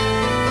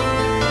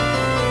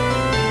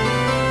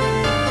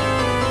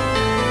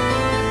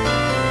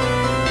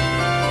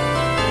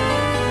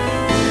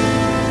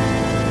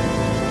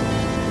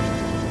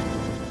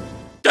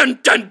Movie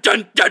boys!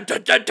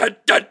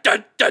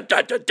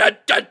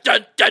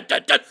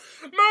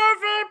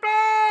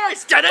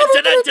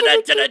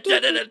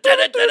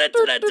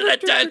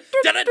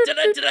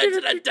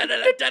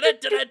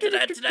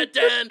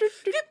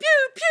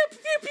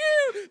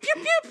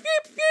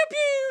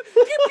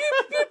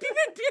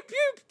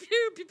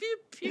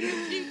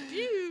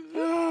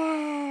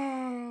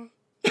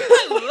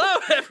 Hello,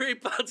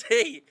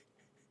 everybody.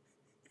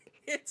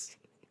 It's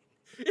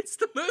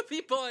the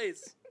Movie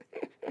Boys.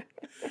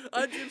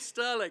 I'm Jim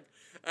Sterling,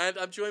 and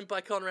I'm joined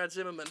by Conrad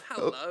Zimmerman.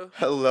 Hello.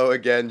 Hello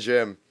again,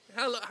 Jim.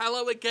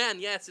 Hello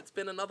again. Yes, it's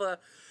been another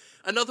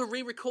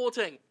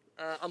re-recording.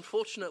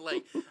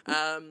 Unfortunately,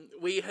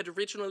 we had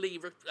originally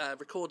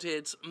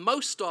recorded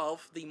most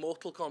of the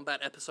Mortal Kombat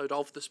episode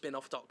of the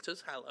spin-off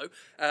Doctors.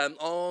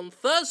 On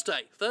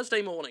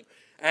Thursday morning,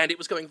 and it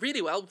was going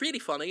really well, really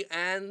funny,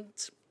 and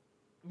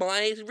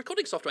my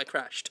recording software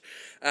crashed.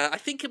 I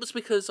think it was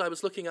because I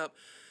was looking up.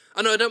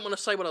 Oh no, I don't want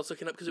to say what I was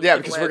looking up because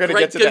because we're going to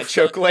get to that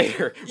joke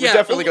later. We're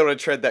definitely going to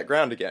tread that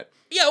ground again.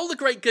 Yeah, all the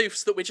great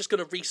goofs that we're just going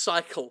to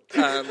recycle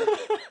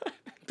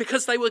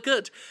because they were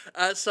good.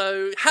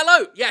 So,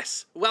 hello,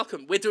 yes,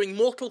 welcome. We're doing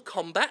Mortal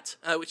Kombat,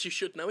 which you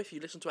should know if you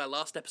listened to our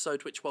last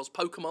episode, which was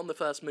Pokemon, the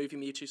first movie,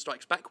 Mewtwo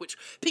Strikes Back, which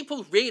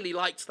people really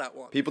liked that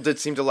one. People did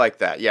seem to like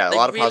that. Yeah, a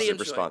lot of positive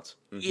response.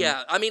 Mm-hmm.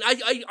 Yeah, I mean,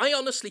 I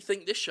honestly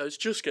think this show's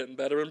just getting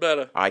better and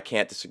better. I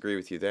can't disagree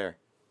with you there.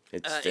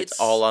 It's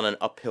all on an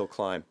uphill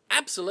climb.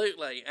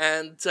 Absolutely,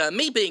 and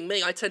me being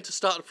me, I tend to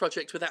start a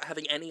project without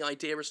having any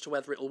idea as to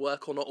whether it'll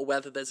work or not, or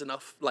whether there's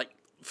enough,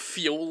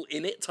 fuel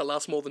in it to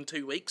last more than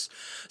 2 weeks.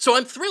 So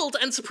I'm thrilled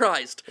and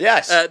surprised.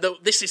 Yes. That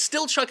this is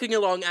still chugging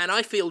along, and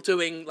I feel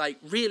doing,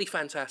 really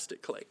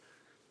fantastically.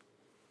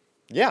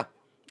 Yeah.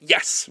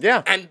 Yes.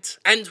 Yeah.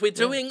 And we're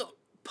doing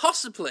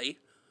possibly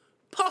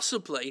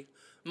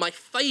my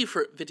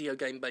favourite video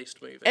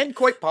game-based movie. And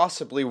quite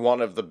possibly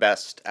one of the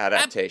best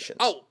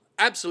adaptations.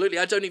 Absolutely,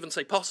 I don't even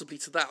say possibly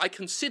to that. I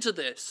consider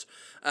this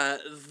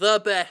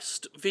the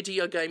best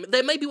video game.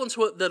 There may be ones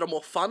that are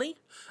more funny.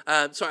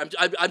 Sorry,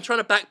 I'm trying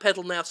to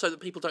backpedal now so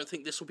that people don't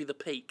think this will be the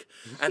peak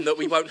and that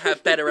we won't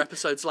have better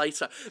episodes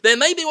later. There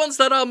may be ones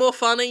that are more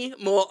funny,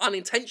 more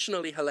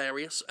unintentionally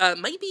hilarious,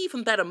 maybe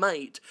even better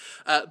made.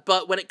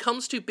 But when it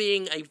comes to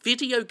being a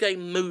video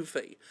game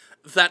movie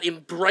that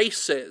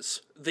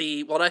embraces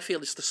what I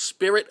feel is the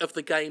spirit of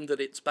the game that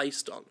it's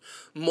based on,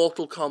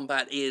 Mortal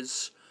Kombat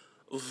is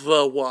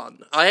the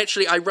one. I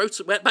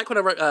wrote, back when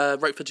I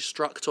wrote for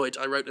Destructoid,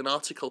 I wrote an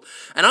article,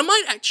 and I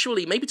might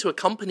actually, maybe to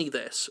accompany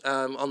this,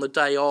 on the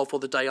day of or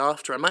the day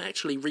after, I might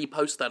actually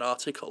repost that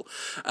article,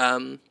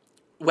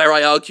 where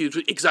I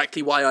argued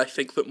exactly why I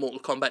think that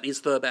Mortal Kombat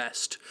is the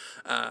best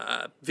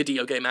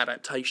video game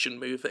adaptation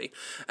movie.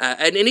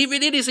 And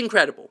it is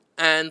incredible.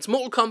 And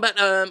Mortal Kombat,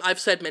 I've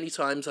said many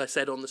times, I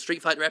said on the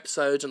Street Fighter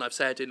episodes, and I've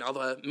said in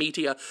other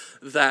media,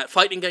 that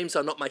fighting games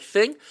are not my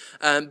thing.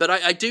 But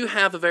I do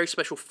have a very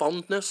special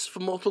fondness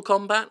for Mortal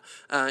Kombat.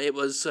 It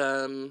was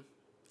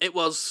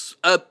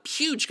a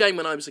huge game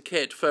when I was a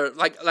kid. For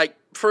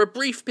a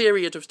brief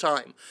period of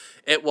time,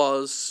 it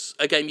was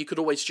a game you could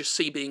always just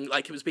see being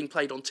it was being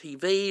played on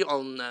TV,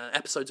 on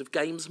episodes of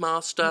Games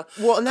Master.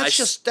 Well, and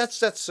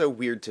that's so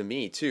weird to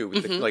me too.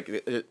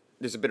 With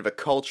there's a bit of a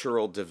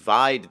cultural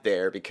divide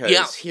there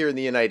because here in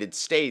the United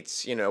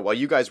States, while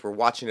you guys were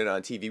watching it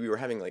on TV, we were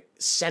having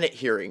Senate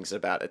hearings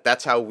about it.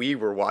 That's how we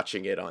were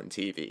watching it on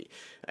TV,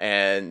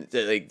 and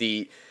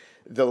the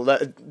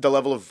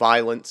level of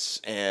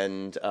violence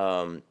and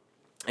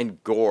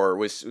gore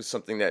was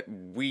something that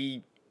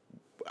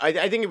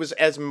I think it was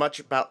as much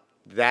about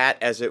that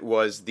as it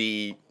was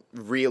the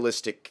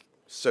realistic,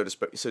 so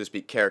to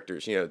speak,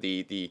 characters.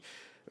 The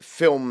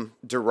film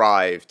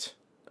derived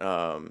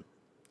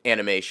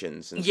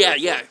animations. And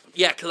yeah.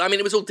 Because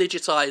it was all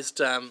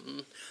digitized.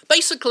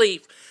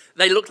 Basically,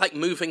 they looked like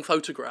moving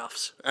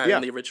photographs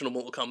in the original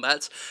Mortal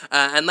Kombat,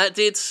 and that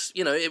did,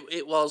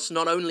 it was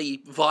not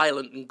only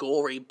violent and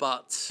gory,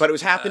 but it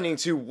was happening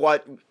to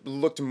what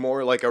looked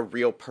more like a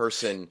real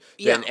person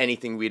than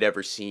anything we'd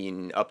ever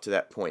seen up to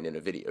that point in a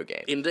video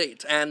game.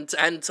 Indeed, and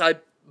I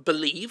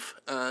believe,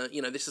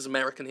 this is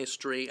American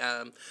history,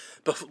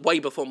 way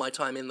before my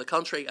time in the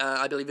country.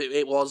 I believe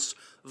it was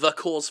the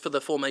cause for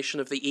the formation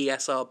of the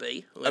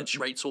ESRB, which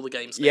rates all the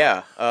games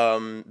now.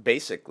 Yeah,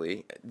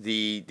 basically,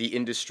 the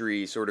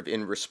industry sort of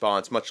in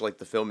response, much like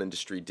the film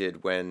industry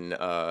did when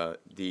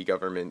the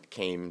government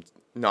came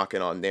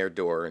knocking on their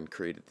door and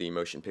created the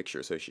Motion Picture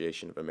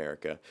Association of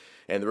America.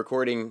 And the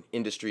recording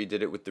industry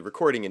did it with the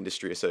Recording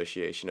Industry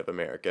Association of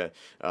America.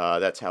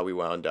 That's how we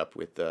wound up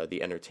with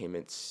the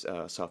Entertainment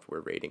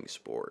Software Ratings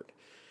Board.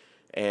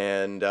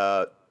 And,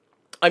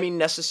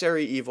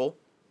 necessary evil.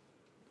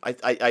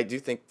 I do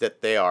think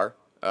that they are.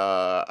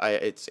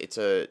 It's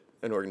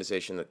an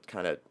organization that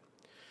kind of...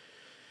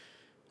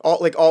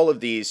 all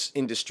of these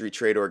industry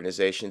trade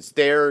organizations,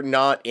 they're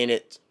not in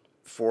it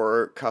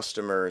for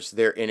customers,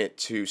 they're in it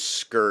to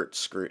skirt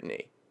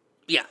scrutiny.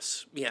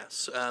 Yes,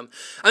 yes. I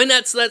mean,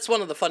 that's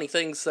one of the funny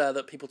things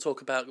that people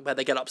talk about, where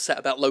they get upset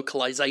about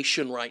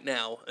localization right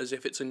now, as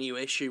if it's a new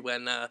issue,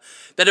 when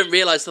they don't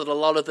realise that a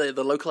lot of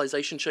the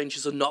localization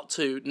changes are not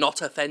to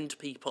not offend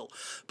people,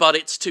 but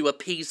it's to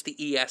appease the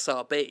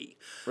ESRB.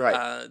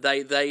 Right.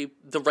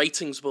 The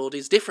ratings board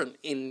is different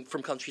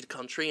from country to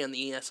country, and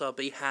the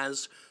ESRB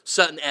has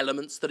certain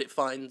elements that it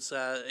finds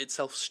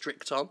itself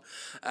strict on,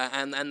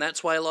 and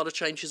that's why a lot of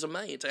changes are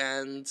made.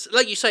 And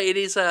like you say,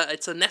 it's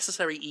a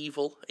necessary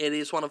evil. It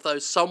is one of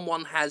those,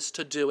 someone has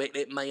to do it.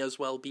 It may as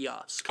well be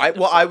us.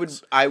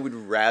 I would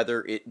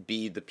rather it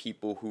be the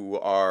people who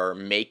are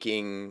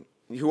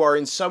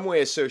in some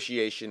way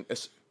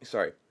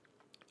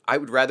I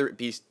would rather it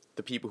be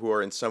the people who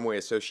are in some way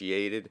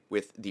associated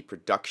with the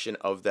production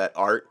of that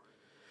art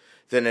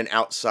than an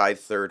outside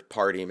third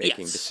party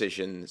making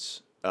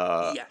decisions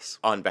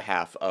on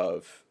behalf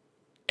of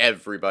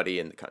everybody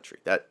in the country.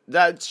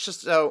 That's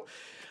just so.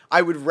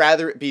 I would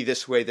rather it be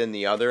this way than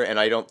the other, and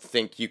I don't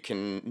think you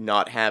can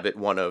not have it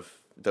one of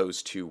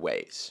those two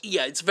ways.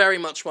 Yeah, it's very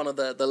much one of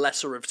the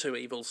lesser of two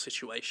evils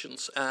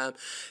situations. So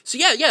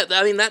yeah,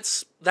 I mean,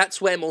 that's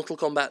where Mortal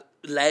Kombat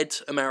led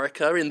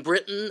America. In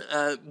Britain,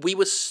 we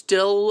were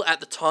still, at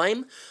the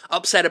time,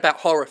 upset about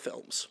horror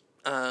films.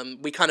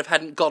 We kind of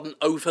hadn't gotten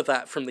over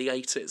that from the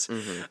 80s.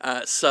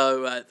 Mm-hmm.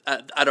 So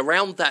at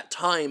around that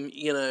time,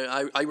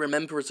 I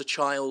remember as a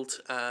child,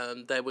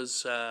 there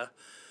was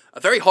a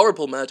very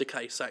horrible murder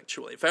case,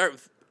 actually. Very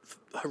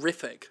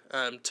horrific.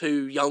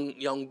 Two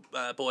young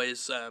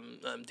boys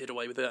did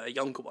away with a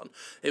younger one.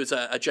 It was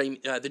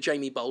the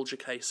Jamie Bolger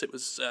case. It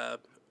was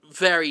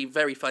very,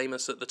 very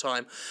famous at the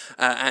time,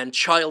 and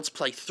Child's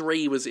Play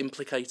 3 was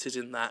implicated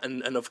in that,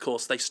 and of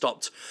course they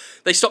stopped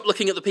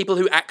looking at the people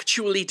who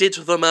actually did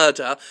the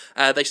murder.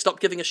 They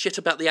stopped giving a shit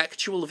about the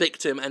actual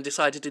victim and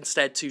decided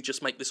instead to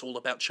just make this all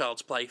about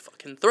Child's Play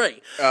fucking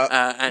 3,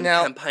 and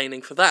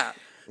campaigning for that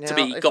to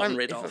be gotten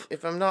rid of.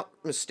 If I'm not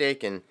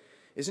mistaken,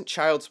 isn't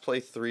Child's Play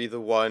 3 the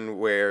one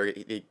where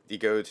he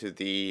go to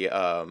the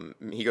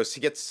he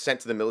gets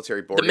sent to the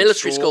military boarding school? The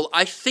military school,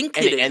 I think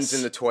it ends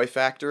in the toy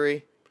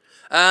factory?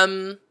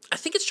 I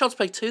think it's Child's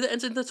Play 2 that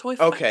ends in the toy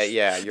factory. Okay,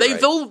 yeah,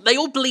 They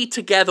all bleed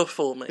together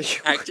for me,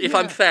 if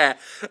I'm fair.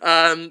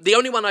 The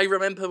only one I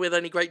remember with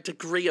any great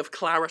degree of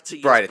clarity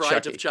is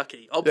Bride of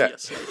Chucky,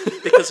 obviously,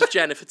 because of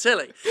Jennifer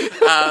Tilly,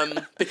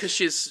 because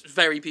she's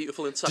very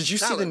beautiful and such. Did you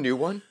see the new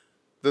one?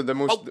 The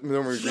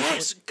most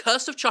yes,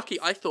 Curse of Chucky,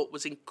 I thought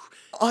was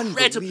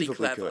incredibly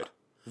clever. Good.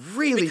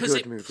 Really because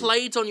good movie. Because it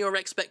played on your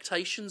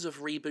expectations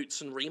of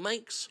reboots and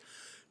remakes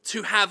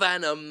to have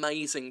an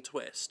amazing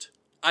twist.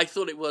 I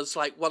thought it was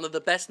like one of the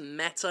best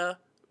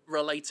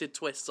meta-related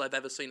twists I've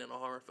ever seen in a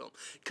horror film.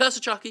 Curse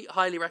of Chucky,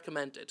 highly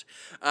recommended.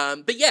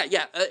 But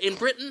in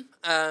Britain,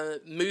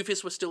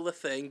 movies were still the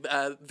thing.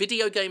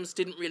 Video games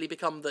didn't really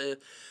become the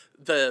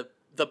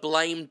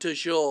blame du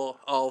jour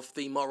of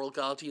the moral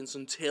guardians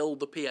until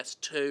the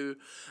PS2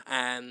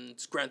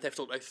 and Grand Theft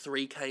Auto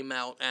 3 came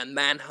out, and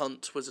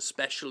Manhunt was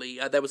especially...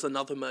 there was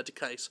another murder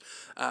case,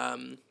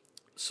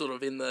 sort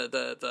of in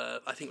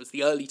the I think it was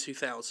the early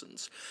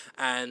 2000s,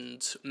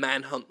 and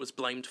Manhunt was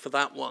blamed for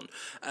that one.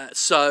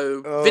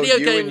 Video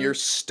games... and your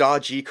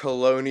stodgy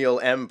colonial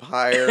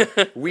empire.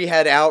 We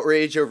had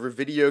outrage over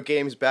video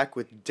games back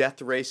with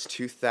Death Race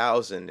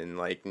 2000 in,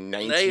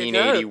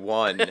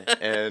 1981,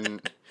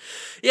 and...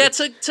 Yeah,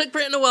 it took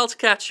Britain a while to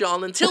catch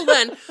on. Until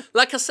then,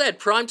 like I said,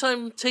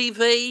 Primetime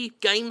TV,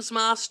 Games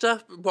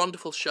Master,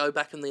 wonderful show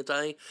back in the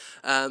day.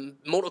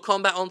 Mortal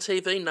Kombat on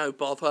TV, no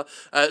bother.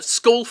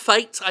 School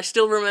Fate, I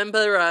still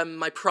remember.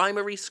 My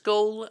primary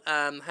school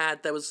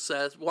there was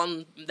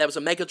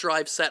a Mega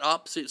Drive set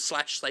up, /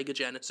 Sega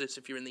Genesis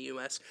if you're in the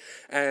US,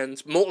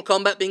 and Mortal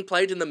Kombat being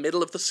played in the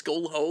middle of the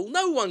school hall.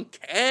 No one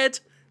cared.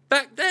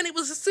 Back then, it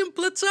was a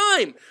simpler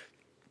time.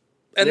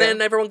 And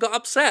then everyone got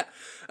upset.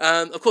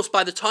 Of course,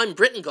 by the time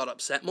Britain got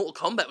upset, Mortal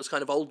Kombat was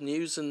kind of old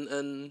news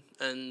and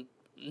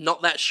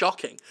not that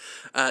shocking.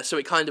 So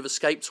it kind of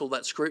escaped all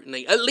that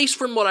scrutiny, at least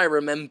from what I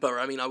remember.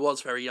 I mean, I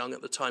was very young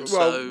at the time,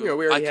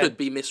 I could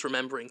be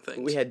misremembering things.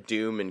 We had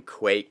Doom and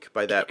Quake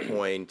by that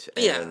point,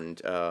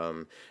 and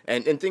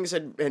things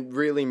had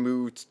really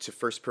moved to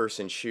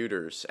first-person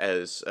shooters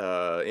as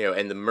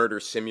and the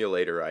murder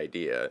simulator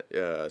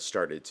idea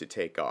started to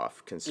take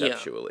off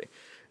conceptually.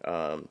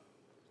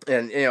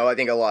 And, I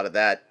think a lot of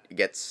that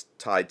gets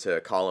tied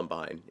to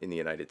Columbine in the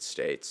United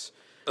States.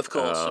 Of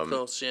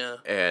course, yeah.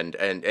 And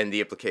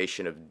the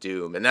implication of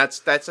Doom. And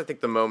that's I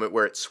think, the moment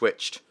where it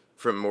switched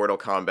from Mortal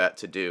Kombat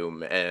to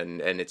Doom,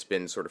 and it's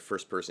been sort of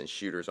first-person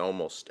shooters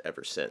almost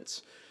ever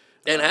since.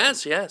 It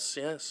has,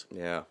 yes.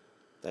 Yeah.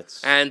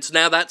 And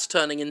now that's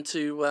turning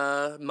into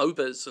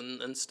MOBAs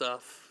and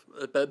stuff.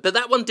 But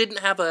that one didn't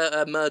have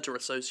a murder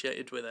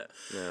associated with it.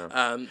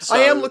 Yeah.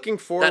 I am looking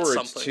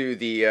forward to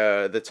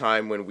the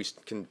time when we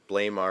can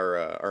blame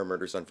our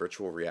murders on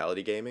virtual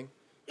reality gaming.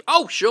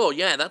 Oh, sure,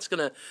 yeah, that's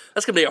gonna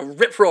be a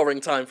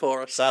rip-roaring time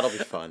for us. That'll be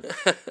fun.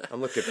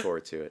 I'm looking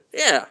forward to it.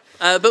 Yeah,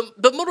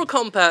 but Mortal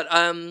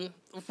Kombat,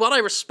 what I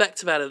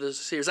respect about it as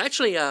a series,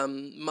 actually,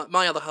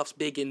 my other half's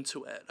big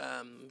into it.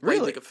 Way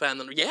Really? bigger fan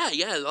than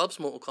yeah, loves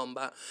Mortal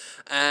Kombat,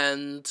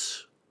 and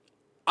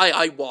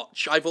I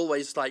watch. I've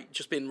always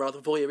just been rather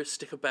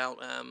voyeuristic about.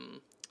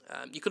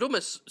 You could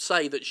almost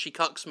say that she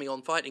cucks me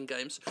on fighting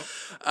games.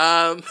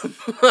 I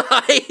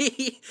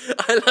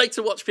like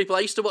to watch people.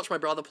 I used to watch my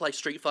brother play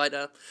Street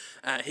Fighter.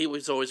 He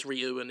was always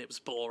Ryu, and it was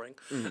boring.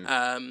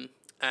 Mm-hmm.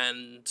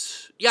 And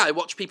yeah, I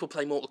watch people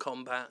play Mortal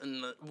Kombat,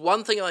 and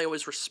one thing I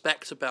always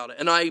respect about it,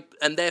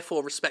 and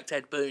therefore respect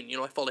Ed Boon.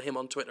 I follow him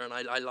on Twitter, and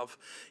I love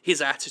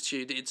his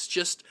attitude. It's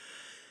just,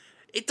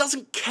 it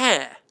doesn't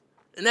care.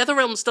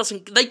 NetherRealms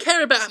doesn't. They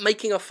care about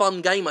making a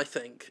fun game, I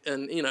think,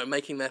 and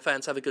making their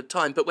fans have a good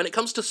time. But when it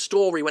comes to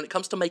story, when it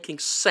comes to making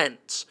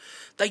sense,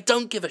 they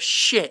don't give a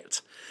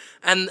shit.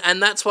 And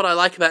that's what I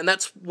like about it, and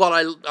that's what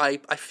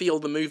I feel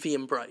the movie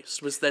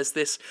embraced, was there's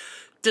this.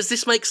 Does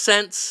this make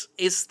sense?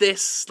 Is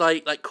this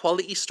like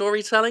quality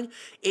storytelling?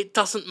 It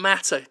doesn't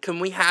matter. Can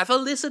we have a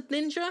lizard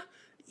ninja?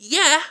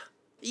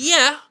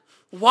 Yeah.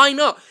 Why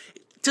not?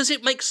 Does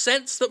it make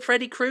sense that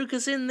Freddy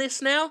Krueger's in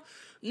this now?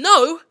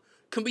 No.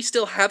 Can we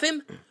still have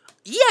him?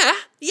 Yeah.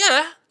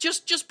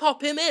 Just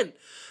pop him in.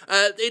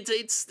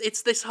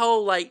 It's this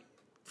whole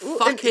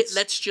fuck it,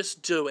 let's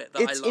just do it.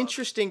 That it's I love.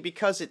 Interesting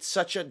because it's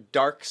such a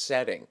dark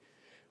setting,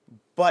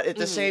 but at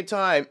the same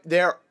time,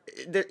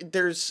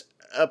 there's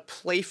a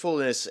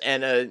playfulness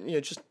and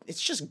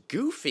it's just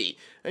goofy.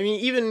 I mean,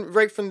 even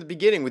right from the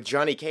beginning with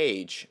Johnny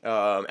Cage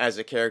as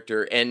a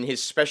character, and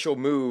his special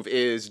move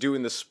is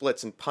doing the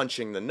splits and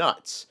punching the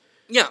nuts.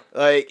 Yeah,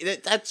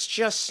 that's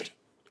just.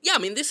 Yeah, I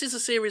mean, this is a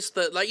series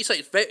that, like you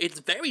say, it's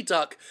very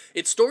dark.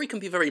 Its story can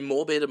be very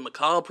morbid and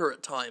macabre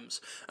at times.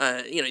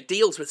 It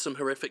deals with some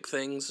horrific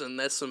things, and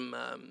there's some,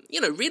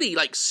 really,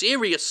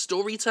 serious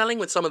storytelling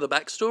with some of the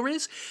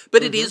backstories.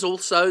 But it is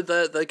also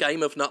the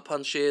game of nut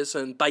punches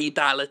and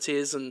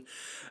babalities and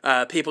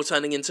people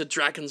turning into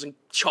dragons and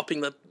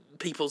chopping the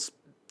people's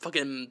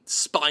fucking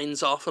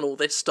spines off and all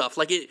this stuff.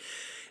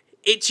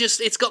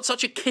 It's got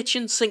such a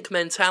kitchen sink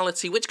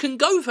mentality, which can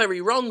go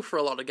very wrong for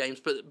a lot of games,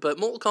 but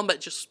Mortal Kombat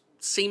just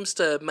seems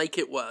to make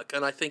it work,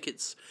 and I think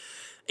it's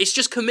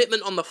just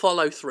commitment on the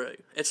follow through.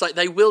 It's like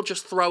they will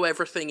just throw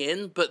everything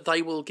in, but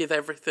they will give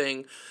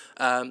everything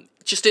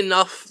just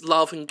enough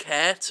love and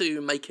care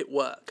to make it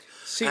work.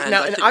 See, and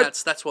now, I think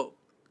that's what.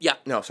 Yeah.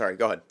 No, sorry.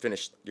 Go ahead.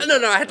 Finish. No.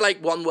 I had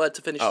one word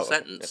to finish the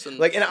sentence,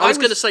 and I was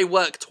going to say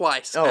work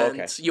twice,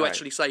 and you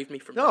actually saved me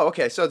from. Oh,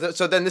 okay. So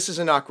then this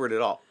isn't awkward at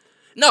all.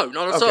 No,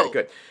 not at all. Okay,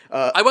 good.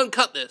 I won't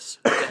cut this.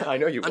 I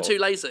know you won't. I'm too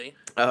lazy.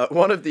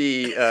 One of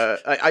the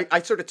I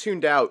sort of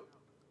tuned out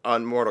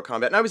on Mortal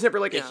Kombat, and I was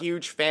never a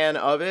huge fan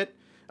of it.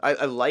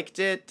 I liked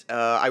it.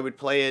 I would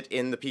play it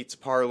in the pizza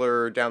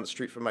parlor down the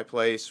street from my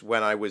place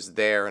when I was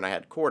there and I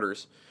had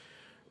quarters.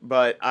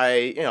 But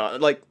I,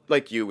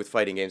 like you with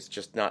fighting games,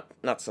 just not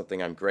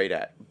something I'm great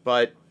at.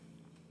 But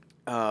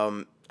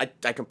I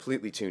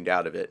completely tuned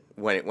out of it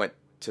when it went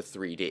to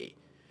 3D,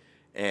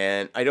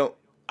 and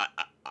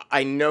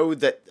I know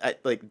that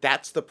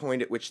that's the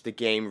point at which the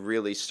game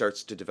really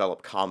starts to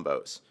develop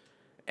combos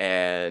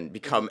and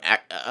become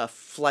a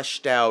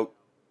fleshed out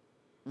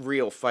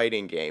real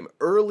fighting game.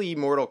 Early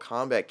Mortal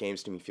Kombat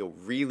games to me feel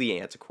really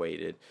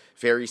antiquated,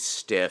 very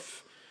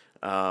stiff.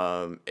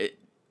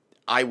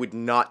 I would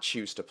not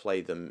choose to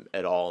play them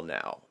at all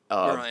now.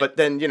 Right. But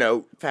then,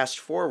 fast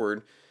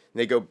forward,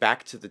 they go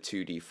back to the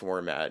 2D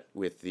format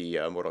with the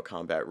Mortal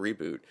Kombat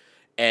reboot,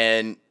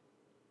 and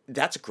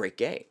that's a great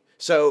game.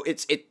 So I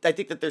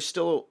think that there's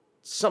still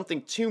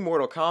something to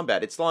Mortal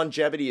Kombat. Its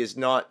longevity is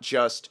not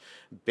just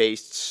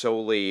based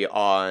solely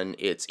on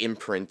its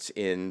imprint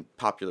in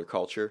popular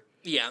culture.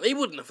 Yeah, it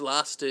wouldn't have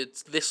lasted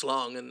this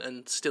long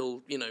and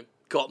still,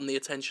 gotten the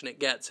attention it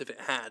gets if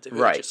it had. If it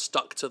had just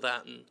stuck to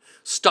that and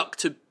stuck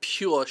to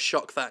pure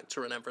shock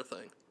factor and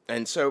everything.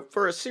 And so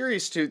for a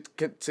series to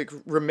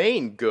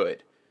remain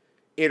good,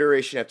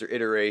 iteration after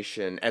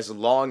iteration, as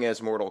long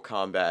as Mortal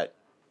Kombat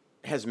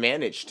has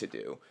managed to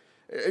do.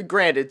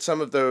 Granted,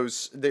 some of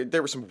those,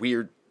 there were some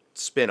weird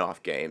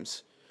spin-off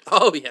games.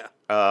 Oh, yeah.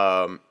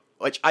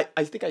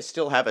 I think I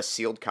still have a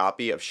sealed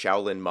copy of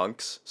Shaolin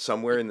Monks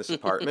somewhere in this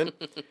apartment.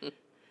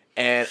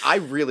 And I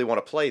really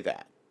want to play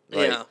that.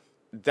 Yeah.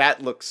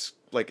 That looks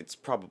like it's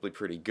probably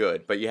pretty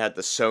good. But you had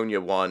the Sonya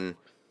one.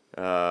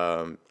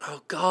 Oh,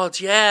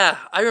 God, yeah.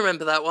 I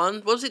remember that one.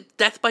 What was it?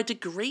 Death by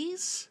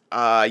Degrees?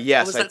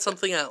 Yes. Or was that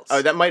something else?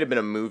 Oh, that might have been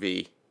a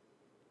movie.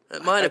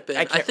 It might have been.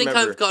 I think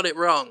remember. I've got it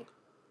wrong.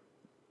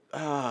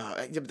 Now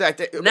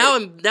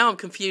I'm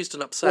confused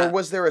and upset. Or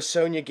was there a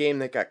Sonya game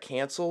that got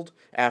canceled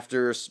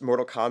after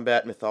Mortal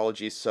Kombat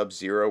Mythology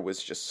Sub-Zero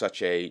was just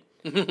such a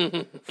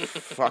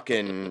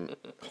fucking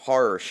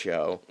horror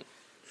show?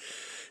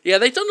 Yeah,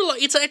 they've done a lot.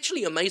 It's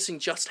actually amazing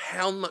just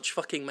how much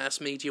fucking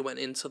mass media went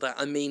into that.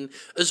 I mean,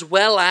 as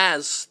well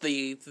as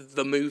the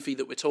movie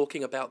that we're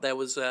talking about, there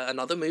was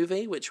another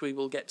movie, which we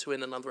will get to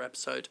in another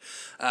episode.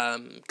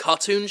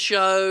 Cartoon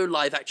show,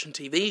 live-action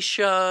TV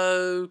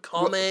show,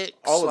 comics.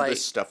 All of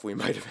this stuff we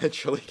might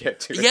eventually get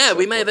to. Yeah,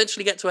 we may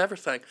eventually get to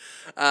everything.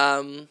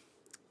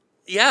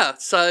 Yeah,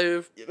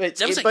 so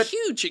there was a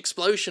huge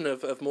explosion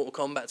of Mortal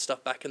Kombat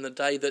stuff back in the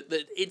day that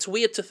it's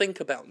weird to think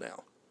about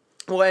now.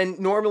 Well, and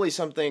normally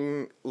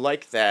something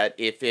like that,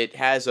 if it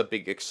has a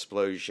big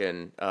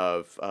explosion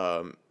of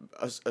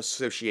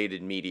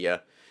associated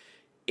media,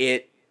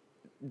 it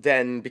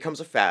then becomes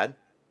a fad.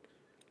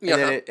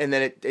 And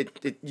then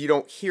it you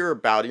don't hear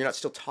about it. You're not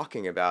still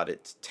talking about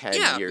it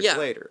 10 years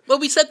later. Well,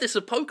 we said this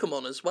of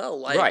Pokemon as well.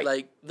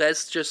 Like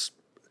there's just...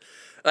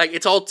 Like,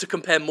 it's odd to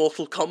compare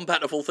Mortal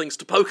Kombat, of all things,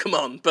 to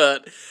Pokemon,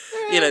 but,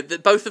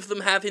 both of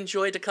them have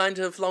enjoyed a kind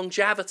of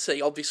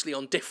longevity, obviously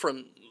on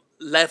different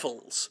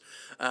levels.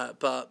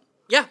 But,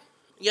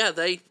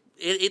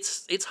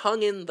 it's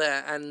hung in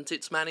there, and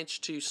it's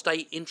managed to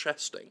stay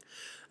interesting.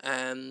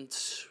 And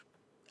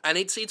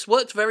it's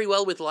worked very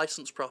well with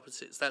licensed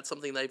properties. That's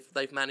something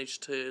they've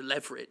managed to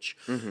leverage.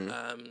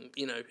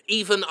 Mm-hmm.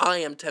 Even I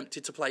am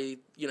tempted to play,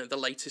 the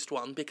latest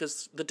one,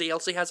 because the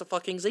DLC has a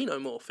fucking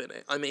Xenomorph in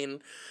it. I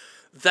mean...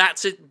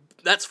 That's it.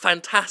 That's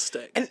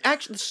fantastic. And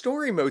actually, the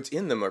story modes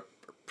in them are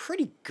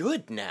pretty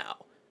good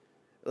now.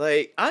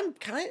 Like, I'm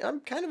kind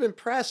of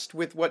impressed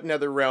with what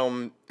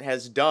NetherRealm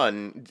has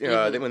done.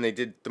 When they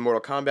did the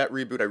Mortal Kombat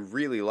reboot, I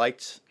really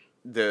liked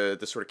the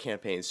sort of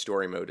campaign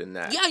story mode in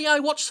that. Yeah, I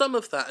watched some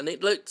of that, and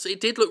it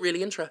did look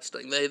really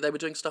interesting. They were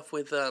doing stuff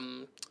with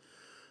oh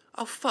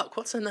fuck,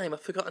 what's her name?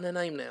 I've forgotten her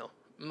name now.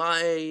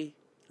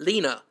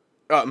 Melina.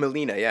 Oh,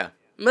 Melina, yeah.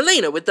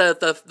 Melina with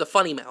the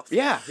funny mouth.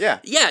 Yeah.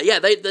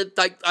 They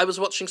like, I was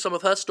watching some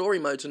of her story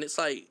modes, and it's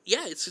like,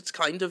 it's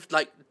kind of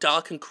like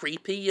dark and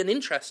creepy and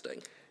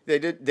interesting.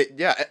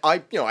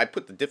 I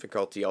put the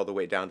difficulty all the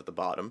way down to the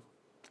bottom.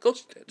 Of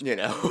course you did.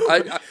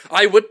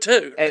 I would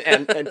too.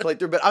 and played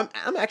through, but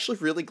I'm actually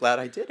really glad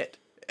I did it.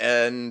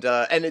 And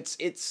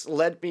it's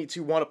led me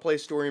to want to play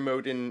story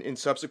mode in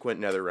subsequent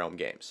NetherRealm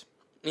games.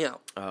 Yeah.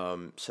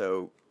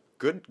 So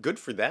good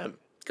for them.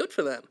 Good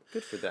for them.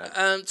 Good for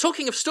them.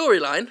 Talking of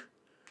storyline,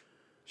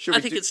 I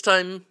think it's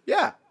time.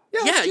 Yeah.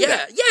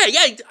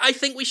 I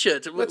think we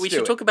should. We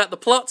should talk about the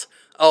plot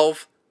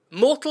of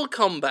Mortal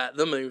Kombat,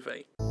 the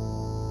movie.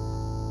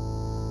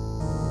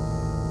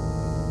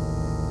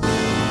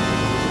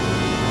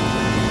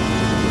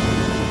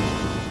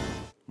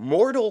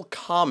 Mortal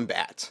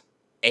Kombat.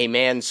 A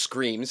man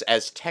screams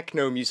as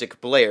techno music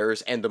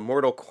blares and the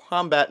Mortal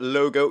Kombat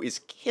logo is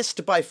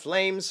kissed by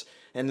flames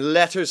and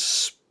letters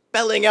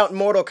spelling out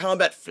Mortal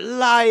Kombat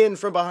fly in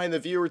from behind the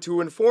viewer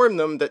to inform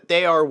them that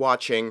they are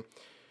watching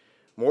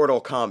Mortal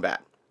Kombat.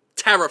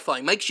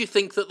 Terrifying. Makes you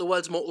think that the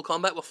words Mortal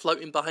Kombat were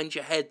floating behind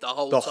your head the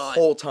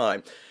whole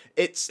time.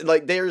 It's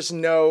like there's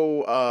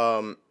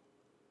no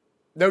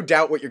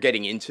doubt what you're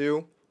getting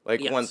into.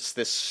 Once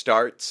this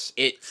starts,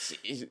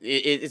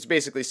 it's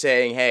basically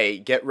saying, hey,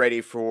 get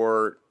ready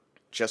for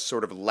just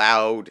sort of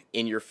loud,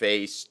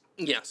 in-your-face,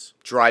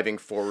 driving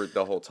forward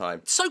the whole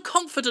time. So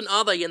confident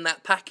are they in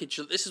that package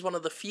that this is one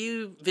of the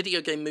few video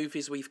game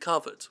movies we've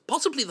covered,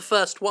 possibly the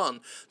first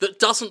one, that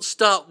doesn't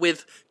start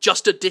with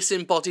just a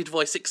disembodied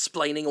voice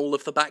explaining all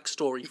of the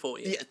backstory for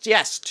you.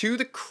 Yes, to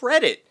the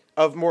credit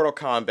of Mortal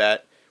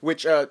Kombat,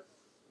 which,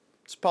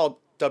 it's Paul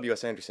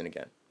W.S. Anderson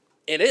again.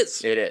 It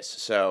is. It is.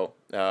 So,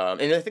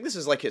 and I think this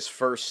is like his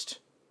first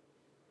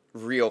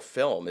real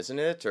film, isn't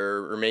it?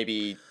 Or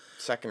maybe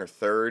second or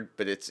third,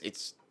 but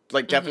it's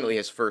like definitely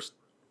his first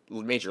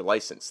major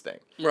license thing.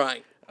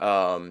 Right.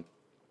 So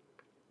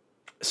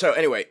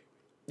anyway,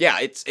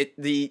 yeah,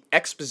 the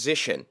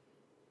exposition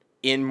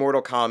in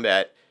Mortal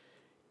Kombat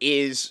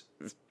is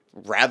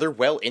rather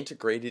well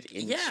integrated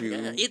into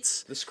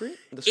the script.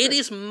 It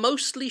is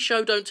mostly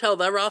show don't tell.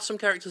 There are some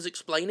characters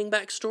explaining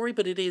backstory,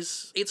 but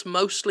it's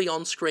mostly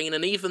on screen,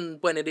 and even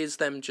when it is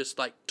them just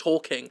like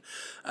talking,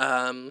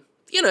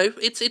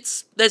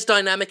 there's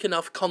dynamic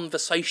enough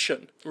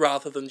conversation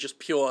rather than just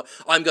pure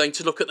I'm going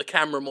to look at the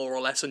camera more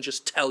or less and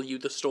just tell you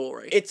the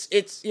story.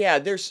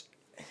 There's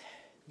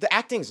the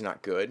acting's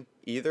not good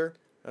either.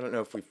 I don't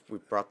know if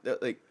we've brought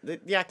the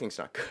acting's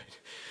not good.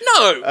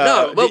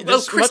 No.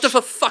 Well,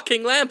 Christopher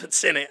fucking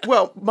Lambert's in it.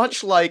 Well,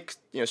 much like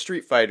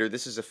Street Fighter,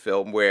 this is a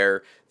film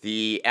where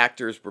the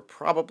actors were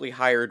probably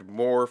hired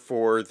more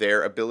for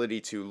their ability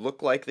to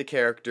look like the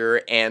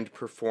character and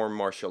perform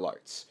martial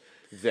arts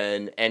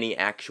than any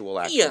actual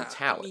acting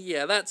talent.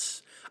 Yeah,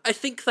 I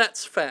think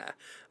that's fair.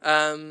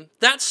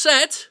 That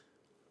said,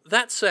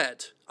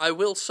 I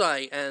will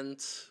say, and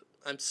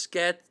I'm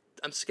scared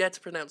to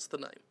pronounce the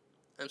name.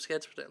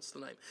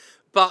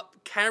 But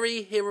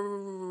Cary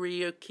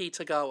Hiroyuki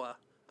Tagawa.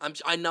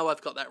 I know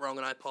I've got that wrong,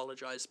 and I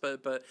apologize.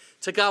 But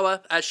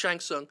Tagawa as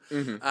Shang Tsung,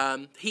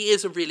 he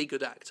is a really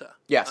good actor.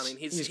 Yes, I mean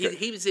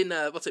he was in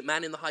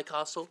Man in the High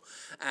Castle,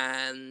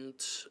 and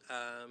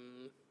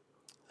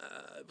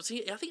was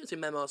he? I think it was in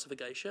Memoirs of a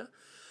Geisha.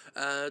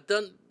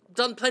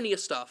 Done plenty of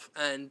stuff,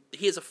 and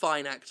he is a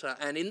fine actor.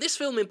 And in this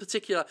film in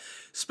particular,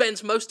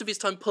 spends most of his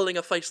time pulling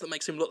a face that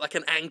makes him look like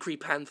an angry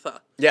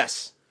panther.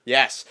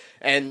 Yes,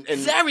 and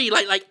very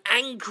like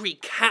angry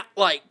cat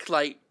like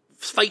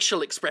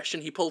facial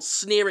expression he pulls,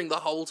 sneering the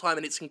whole time,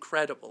 and it's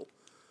incredible.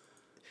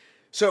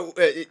 So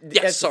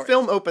as the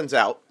film opens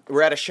out,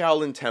 we're at a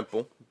Shaolin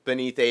temple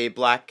beneath a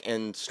black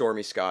and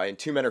stormy sky, and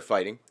two men are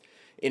fighting,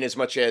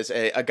 inasmuch as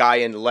a guy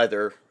in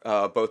leather,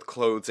 both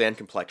clothes and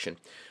complexion,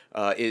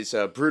 is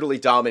brutally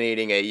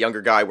dominating a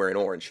younger guy wearing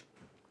orange.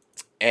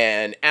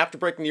 And after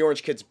breaking the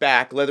orange kid's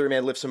back,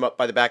 Leatherman lifts him up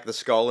by the back of the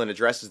skull and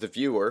addresses the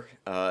viewer,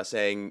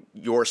 saying,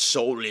 "Your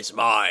soul is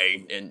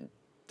mine," and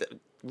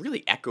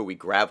really echoey,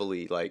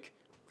 gravelly, like,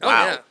 wow.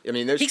 Oh, yeah. I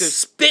mean, he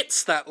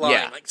spits that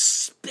line, like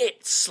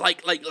spits,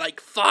 like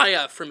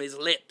fire from his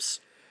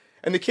lips.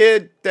 And the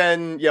kid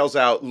then yells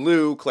out,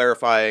 "Liu,"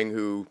 clarifying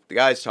who the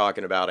guy's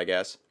talking about, I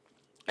guess.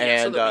 Yeah,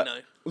 and so that we know.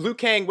 Liu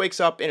Kang wakes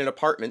up in an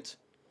apartment.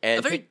 And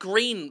a very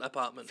green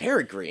apartment.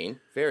 Very green,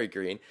 very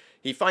green.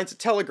 He finds a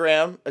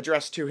telegram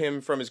addressed to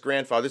him from his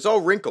grandfather. It's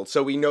all wrinkled,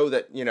 so we know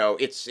that,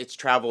 it's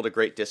traveled a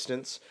great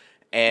distance,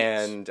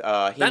 and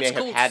he may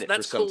have had it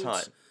for some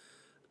time.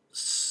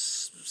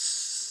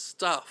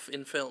 Stuff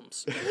in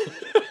films.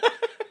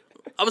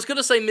 I was going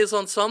to say mise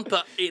en scène,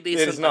 but it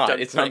isn't. It is not.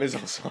 It's not mise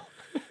en scène.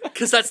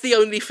 Because that's the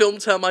only film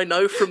term I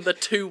know from the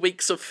 2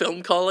 weeks of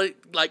film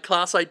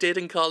class I did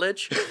in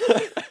college.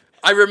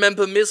 I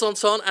remember mise en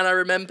scène, and I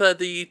remember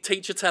the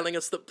teacher telling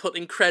us that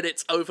putting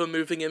credits over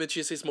moving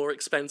images is more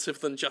expensive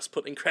than just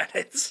putting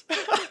credits.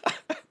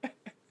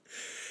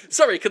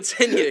 Sorry,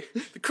 continue.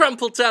 The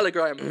crumpled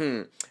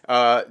telegram.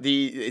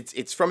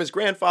 It's from his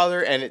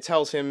grandfather, and it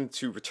tells him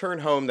to return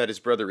home that his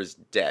brother is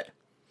dead.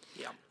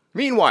 Yeah.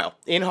 Meanwhile,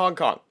 in Hong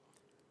Kong,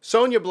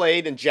 Sonya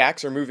Blade and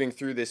Jax are moving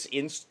through this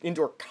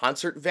indoor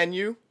concert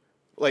venue,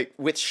 like,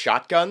 with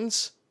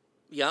shotguns.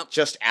 Yeah.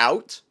 Just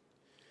out.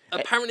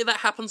 Apparently that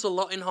happens a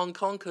lot in Hong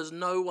Kong because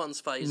no one's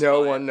fazed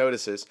No by one it.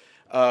 notices.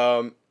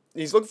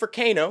 He's looking for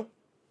Kano.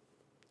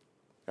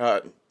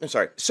 I'm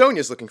sorry.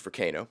 Sonya's looking for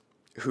Kano,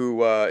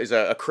 who is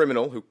a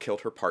criminal who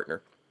killed her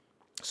partner.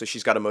 So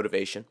she's got a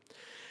motivation.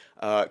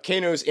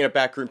 Kano's in a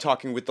back room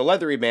talking with the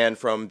leathery man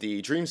from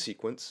the dream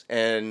sequence,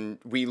 and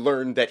we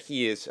learn that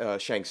he is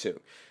Shang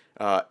Tsung.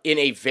 In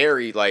a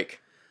very,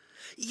 like...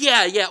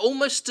 Yeah,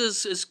 almost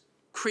as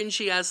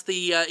cringy as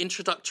the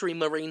introductory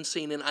marine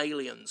scene in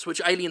Aliens, which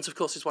Aliens, of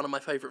course, is one of my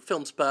favourite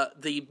films, but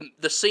the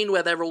scene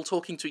where they're all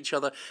talking to each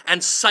other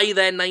and say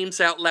their names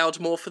out loud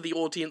more for the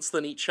audience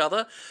than each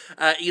other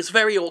is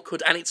very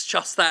awkward, and it's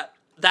just that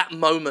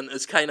moment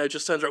as Kano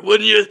just turns around,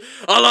 "Wouldn't you?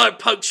 I like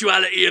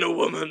punctuality in a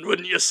woman,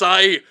 wouldn't you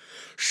say?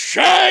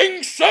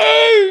 Shang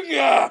Tsung!"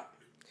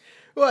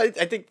 Well, I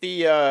think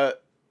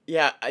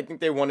I think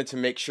they wanted to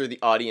make sure the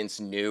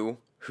audience knew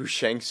who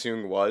Shang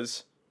Tsung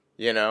was,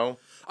 Oh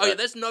yeah,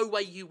 there's no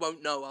way you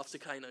won't know after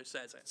Kano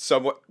says it.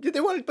 Somewhat. Yeah,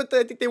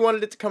 I think they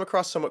wanted it to come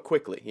across somewhat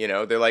quickly.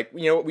 They're like,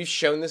 we've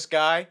shown this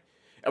guy,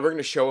 and we're going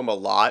to show him a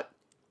lot.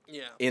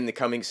 Yeah. In the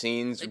coming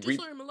scenes. They do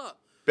show him a lot.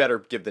 Better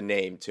give the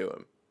name to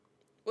him.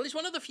 Well, he's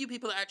one of the few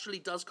people that actually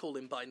does call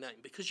him by name,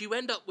 because you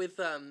end up with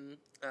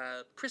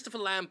Christopher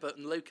Lambert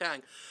and Liu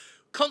Kang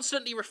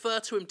constantly refer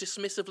to him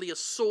dismissively as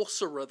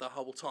sorcerer the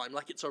whole time,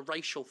 like it's a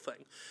racial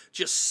thing.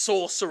 Just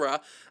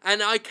sorcerer.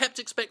 And I kept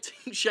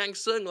expecting Shang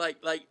Tsung,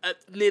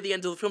 near the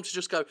end of the film, to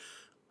just go,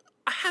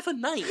 "I have a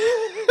name.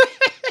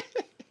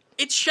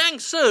 It's Shang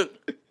Tsung,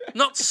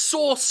 not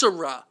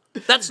sorcerer.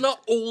 That's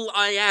not all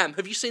I am.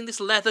 Have you seen this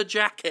leather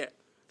jacket?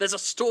 There's a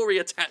story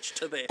attached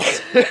to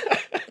this."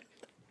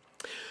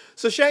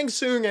 So Shang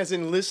Tsung has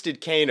enlisted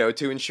Kano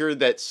to ensure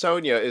that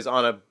Sonya is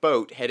on a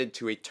boat headed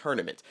to a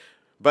tournament.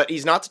 But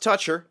he's not to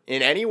touch her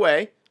in any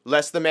way,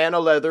 lest the man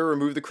of leather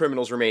remove the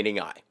criminal's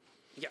remaining eye.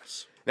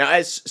 Yes. Now,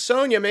 as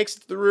Sonya makes it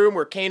to the room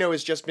where Kano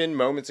has just been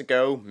moments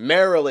ago,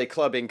 merrily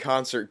clubbing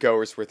concert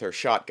goers with her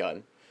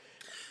shotgun.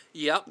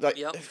 Yep.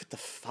 What the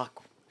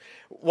fuck?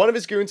 One of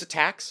his goons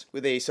attacks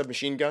with a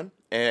submachine gun,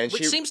 and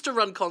which seems to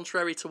run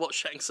contrary to what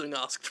Shang Tsung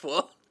asked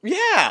for.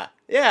 Yeah.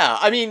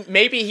 I mean,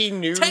 maybe he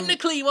knew.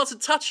 Technically, he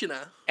wasn't touching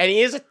her. And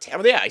he is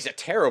he's a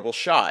terrible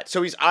shot.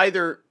 So he's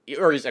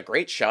he's a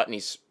great shot, and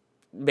he's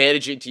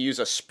managing to use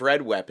a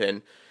spread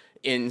weapon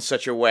in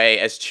such a way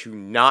as to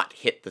not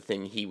hit the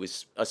thing he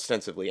was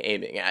ostensibly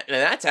aiming at. And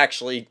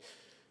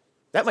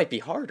that might be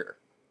harder.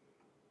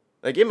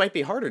 Like, it might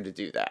be harder to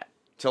do that.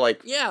 To,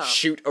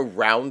 shoot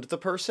around the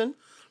person.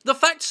 The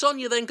fact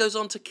Sonya then goes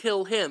on to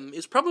kill him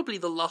is probably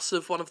the loss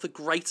of one of the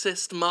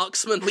greatest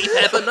marksmen we've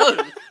ever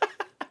known.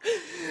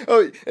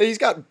 Oh, he's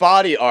got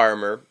body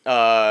armor,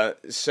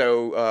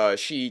 so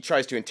she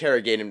tries to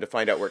interrogate him to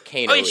find out where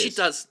Kano is. Oh, yeah, she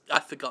does. I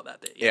forgot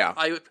that bit. Yeah.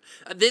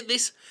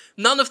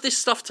 None of this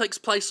stuff takes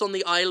place on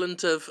the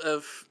island of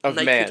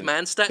naked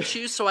man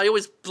statues, so I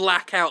always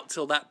black out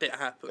till that bit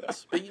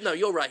happens. But no,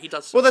 you're right, he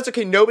does. Well, that's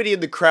okay. Nobody in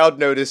the crowd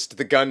noticed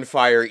the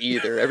gunfire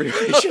either.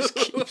 Everybody just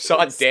keeps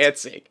on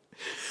dancing.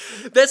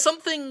 There's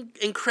something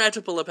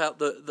incredible about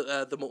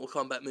the Mortal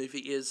Kombat movie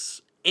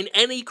is in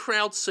any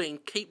crowd scene,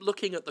 keep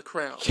looking at the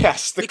crowd.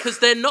 Yes. Because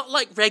they're not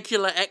like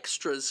regular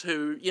extras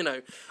who,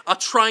 are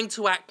trying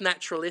to act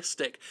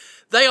naturalistic.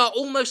 They are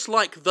almost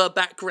like the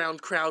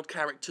background crowd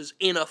characters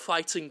in a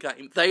fighting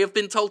game. They have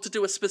been told to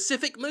do a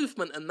specific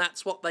movement, and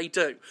that's what they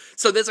do.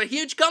 So there's a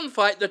huge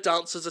gunfight, the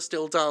dancers are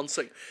still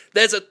dancing.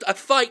 There's a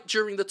fight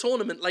during the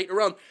tournament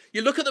later on.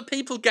 You look at the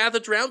people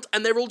gathered round,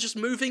 and they're all just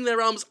moving their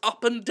arms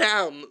up and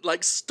down,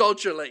 like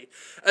stodgily,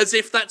 as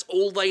if that's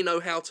all they know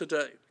how to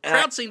do.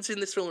 Crowd scenes in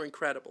this film are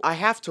incredible. I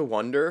have to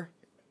wonder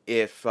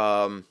if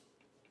this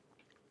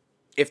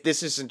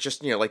isn't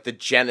just, like the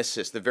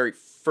genesis, the very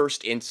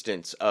first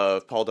instance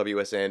of Paul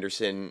W.S.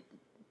 Anderson,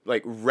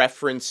 like,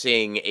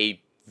 referencing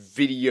a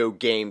video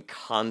game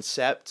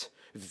concept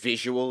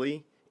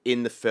visually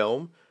in the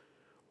film,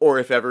 or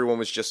if everyone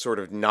was just sort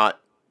of not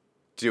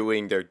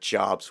doing their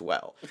jobs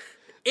well.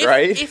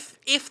 Right?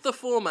 If the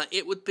former,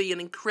 it would be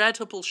an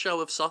incredible show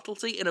of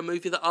subtlety in a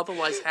movie that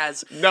otherwise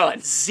has none.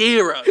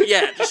 Zero.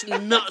 Yeah, just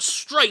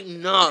straight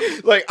none.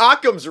 Like,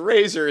 Occam's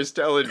razor is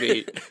telling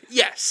me.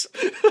 Yes.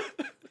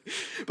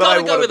 But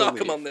I go with believe.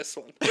 Occam on this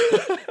one.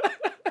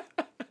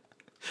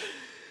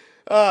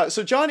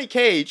 So Johnny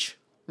Cage,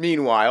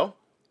 meanwhile,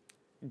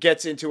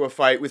 gets into a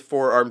fight with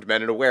 4 armed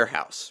men in a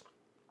warehouse.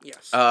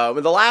 Yes.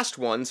 When the last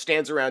one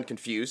stands around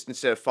confused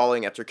instead of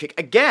following after a kick.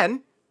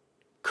 Again,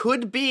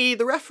 could be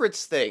the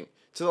reference thing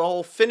to the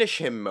whole finish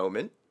him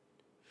moment.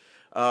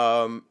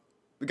 The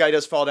guy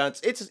does fall down.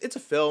 It's a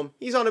film.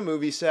 He's on a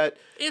movie set.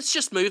 It's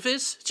just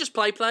movies. It's just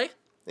play.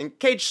 And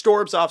Cage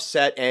storms off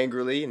set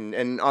angrily,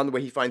 and on the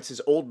way he finds his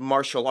old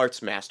martial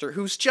arts master,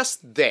 who's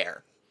just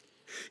there.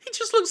 He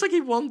just looks like he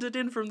wandered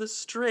in from the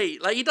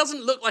street. Like, he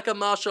doesn't look like a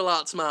martial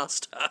arts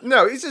master.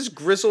 No, he's this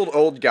grizzled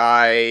old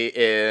guy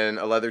in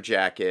a leather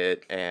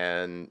jacket,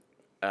 and,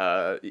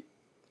 I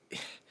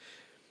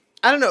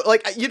don't know,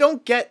 like, you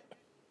don't get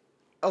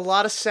a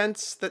lot of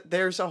sense that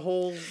there's a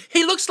whole...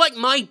 He looks like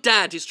my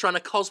dad is trying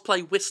to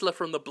cosplay Whistler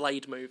from the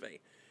Blade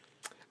movie.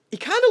 He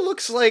kind of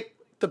looks like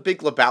the Big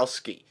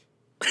Lebowski.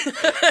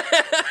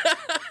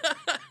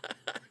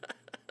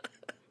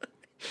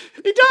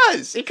 He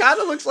does. He kind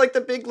of looks like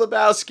the Big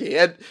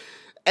Lebowski,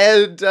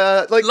 and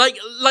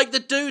like the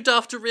dude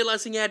after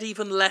realizing he had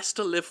even less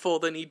to live for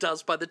than he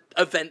does by the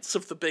events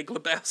of the Big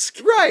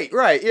Lebowski. Right.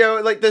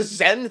 Like the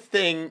Zen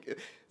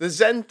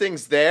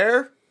thing's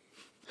there.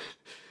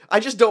 I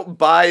just don't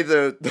buy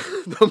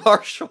the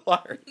martial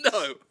art.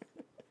 No.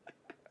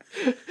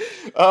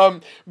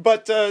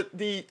 But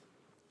the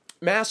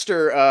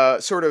master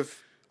sort of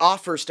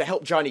offers to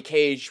help Johnny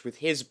Cage with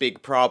his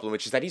big problem,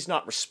 which is that he's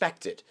not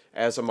respected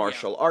as a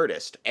martial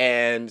artist.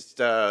 And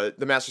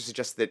the master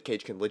suggests that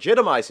Cage can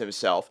legitimize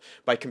himself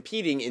by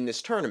competing in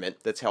this tournament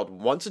that's held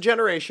once a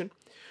generation,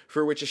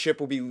 for which a ship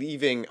will be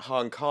leaving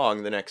Hong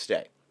Kong the next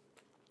day.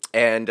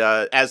 And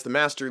as the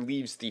master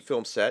leaves the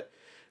film set,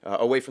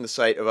 away from the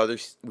sight of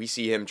others, we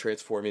see him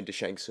transform into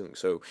Shang Tsung.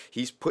 So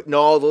he's putting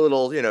all the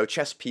little,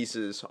 chess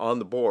pieces on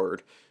the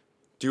board,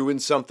 doing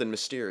something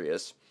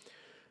mysterious.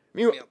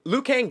 Meanwhile,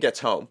 Liu Kang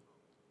gets home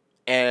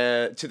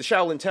to the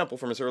Shaolin Temple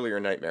from his earlier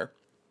nightmare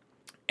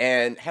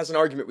and has an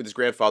argument with his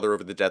grandfather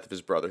over the death of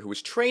his brother, who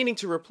was training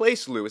to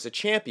replace Liu as a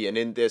champion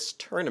in this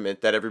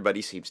tournament that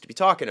everybody seems to be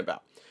talking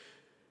about.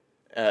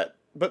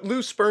 But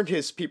Liu spurned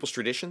his people's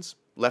traditions,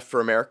 left for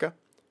America,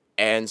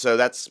 and so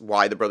that's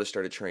why the brothers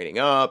started training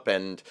up,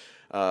 and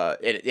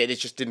it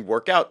just didn't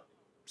work out,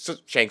 so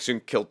Shang Tsung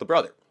killed the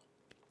brother.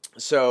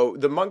 So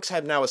the monks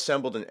have now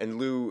assembled, and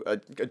Liu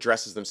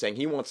addresses them, saying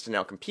he wants to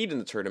now compete in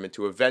the tournament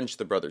to avenge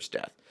the brother's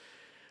death.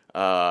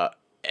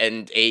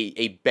 And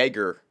a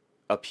beggar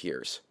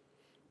appears.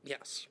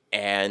 Yes.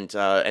 And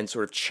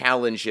sort of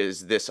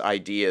challenges this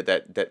idea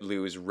that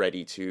Liu is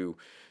ready to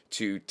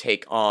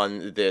take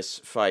on this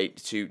fight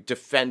to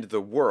defend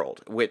the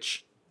world,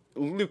 which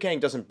Liu Kang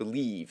doesn't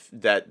believe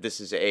that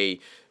this is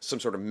some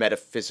sort of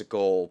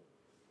metaphysical,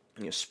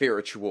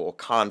 spiritual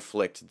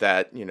conflict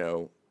that,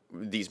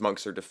 these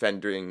monks are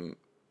defending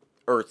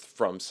Earth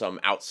from some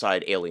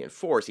outside alien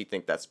force. He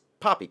thinks that's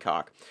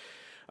poppycock.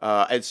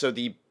 And so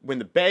when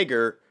the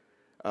beggar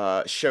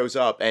shows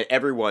up and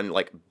everyone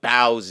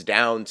bows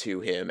down to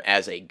him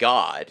as a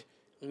god,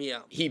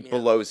 he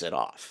blows it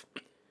off.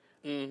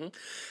 Mm-hmm.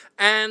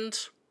 And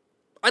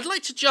I'd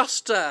like to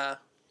just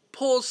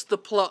pause the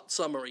plot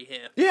summary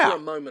here for a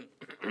moment,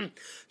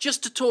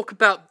 just to talk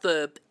about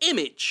the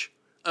image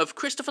of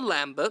Christopher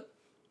Lambert,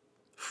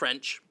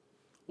 French,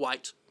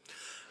 white,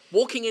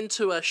 walking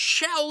into a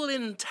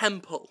Shaolin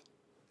temple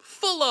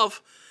full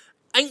of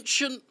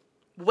ancient,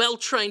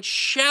 well-trained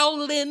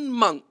Shaolin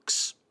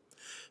monks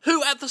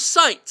who, at the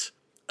sight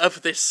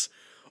of this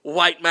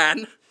white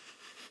man,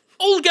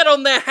 all get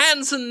on their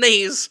hands and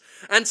knees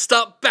and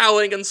start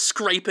bowing and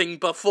scraping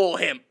before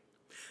him.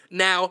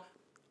 Now,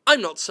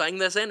 I'm not saying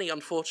there's any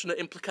unfortunate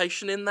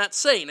implication in that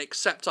scene,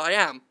 except I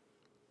am.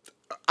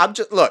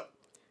 Look,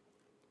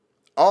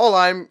 all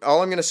I'm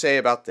going to say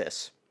about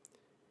this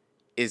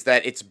is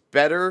that it's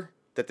better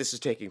that this is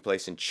taking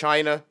place in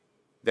China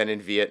than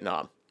in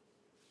Vietnam.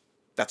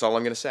 That's all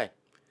I'm going to say.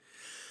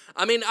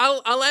 I mean,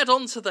 I'll add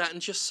on to that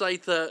and just say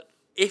that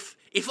if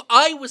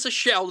I was a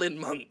Shaolin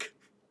monk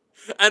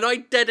and I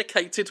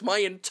dedicated my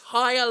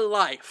entire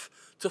life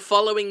to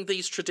following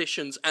these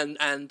traditions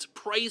and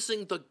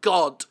praising the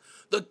god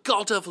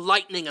of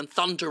lightning and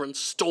thunder and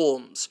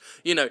storms,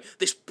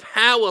 this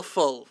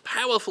powerful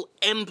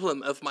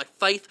emblem of my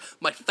faith,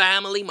 my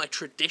family, my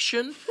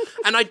tradition,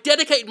 and I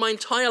dedicated my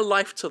entire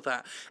life to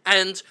that,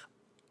 and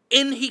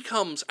in he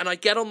comes, and I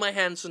get on my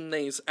hands and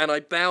knees, and I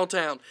bow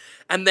down,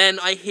 and then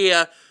I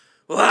hear,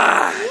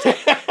 "What?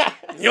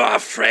 You're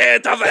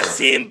afraid of a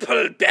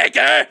simple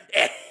beggar?"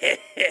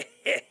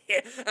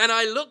 And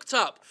I looked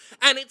up,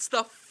 and it's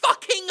the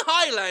fucking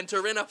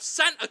Highlander in a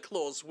Santa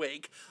Claus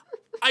wig.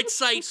 I'd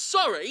say,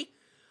 "Sorry,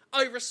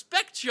 I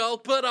respect y'all,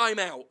 but I'm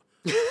out."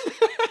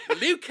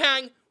 Liu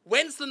Kang,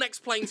 when's the next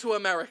plane to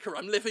America?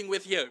 I'm living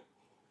with you.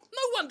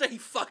 No wonder he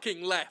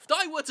fucking left.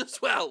 I would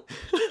as well.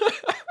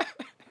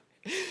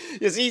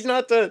 Yes, he's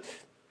not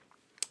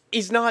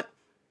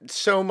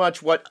so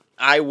much what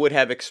I would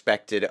have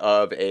expected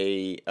of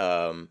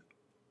an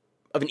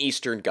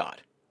Eastern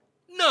god.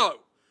 No,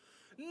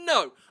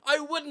 I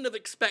wouldn't have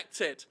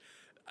expected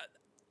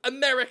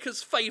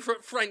America's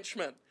favourite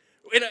Frenchman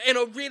in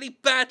a really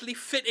badly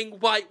fitting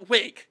white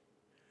wig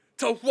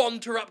to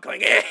wander up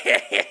going,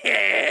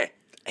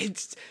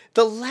 It's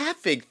the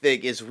laughing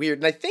thing is weird,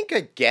 and I think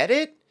I get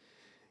it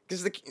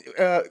because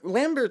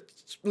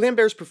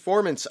Lambert's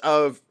performance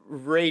of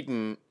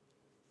Raiden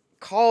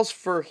calls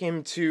for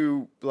him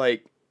to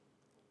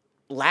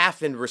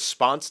laugh in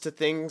response to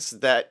things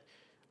that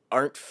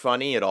aren't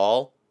funny at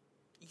all.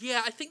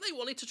 Yeah, I think they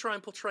wanted to try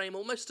and portray him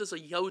almost as a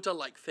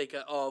Yoda-like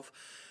figure of,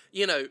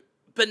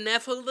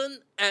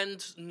 benevolent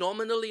and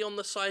nominally on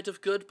the side of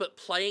good, but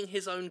playing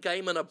his own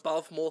game and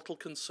above mortal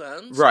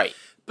concerns. Right.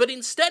 But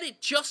instead it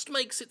just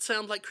makes it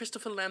sound like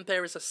Christopher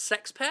Lambert is a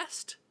sex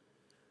pest.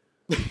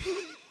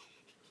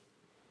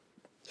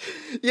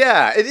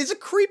 Yeah, it is a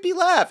creepy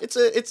laugh. It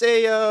is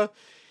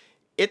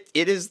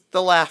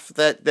the laugh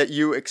that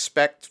you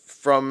expect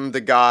from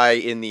the guy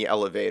in the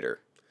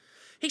elevator.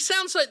 He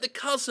sounds like the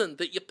cousin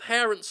that your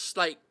parents,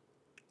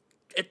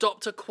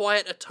 adopt a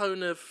quieter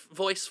tone of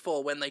voice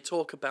for when they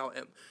talk about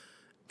him.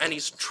 And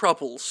his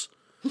troubles.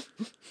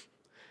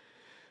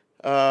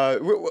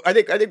 I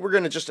think we're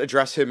going to just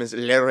address him as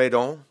Le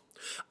Raidon.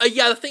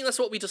 Yeah, I think that's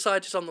what we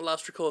decided on the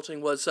last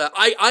recording was,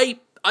 I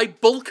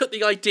balk at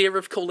the idea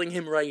of calling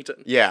him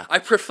Raiden. Yeah. I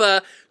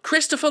prefer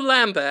Christopher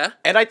Lambert,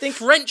 and I think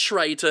French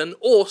Raiden,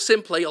 or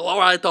simply Le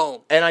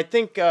Raidon. And I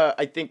think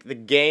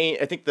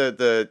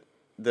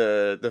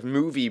the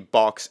movie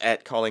balks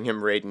at calling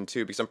him Raiden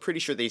too, because I'm pretty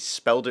sure they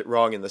spelled it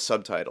wrong in the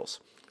subtitles.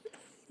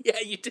 Yeah,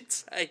 you did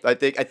say. I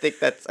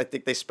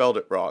think they spelled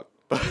it wrong,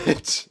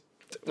 but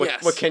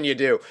what can you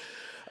do?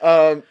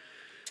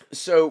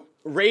 So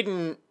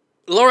Raiden,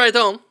 Le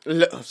Raidon.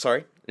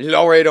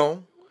 Le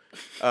Raidon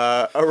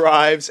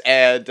arrives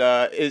and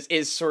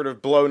is sort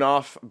of blown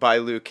off by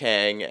Liu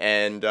Kang,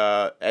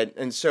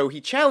 and so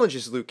he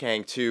challenges Liu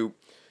Kang to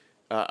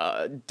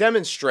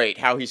demonstrate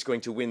how he's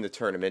going to win the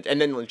tournament, and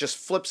then just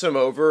flips him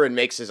over and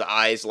makes his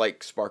eyes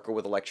sparkle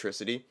with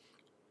electricity.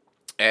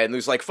 And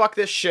Liu's like, "Fuck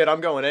this shit, I'm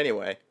going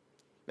anyway,"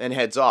 and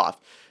heads off,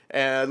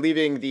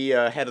 leaving the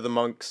head of the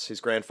monks, his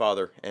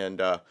grandfather, and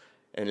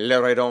Le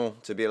Raidon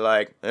to be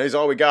like, "He's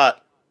all we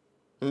got.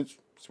 It's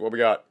what we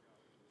got.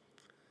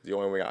 It's the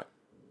only one we got."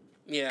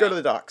 Yeah. Go to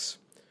the docks.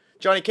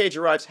 Johnny Cage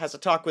arrives, has a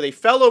talk with a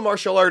fellow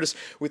martial artist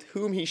with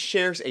whom he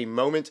shares a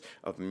moment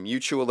of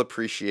mutual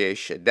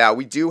appreciation. Now,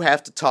 we do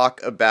have to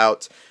talk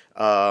about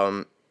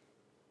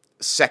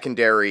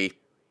secondary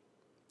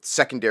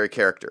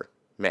character,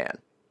 man.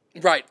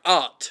 Right,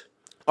 Art.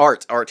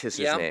 Art is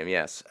his name,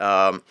 yes.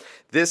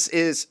 This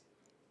is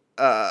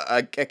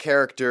a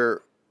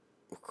character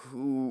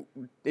who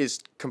is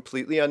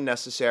completely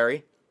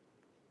unnecessary,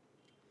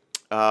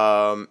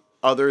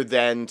 other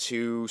than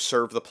to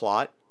serve the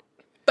plot.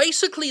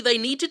 Basically, they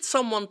needed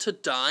someone to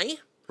die.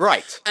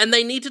 Right. And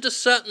they needed a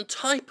certain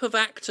type of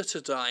actor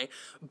to die,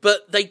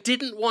 but they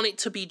didn't want it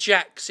to be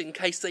Jax in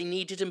case they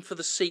needed him for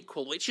the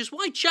sequel, which is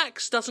why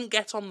Jax doesn't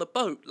get on the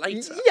boat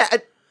later. Yeah.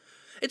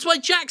 It's why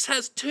Jax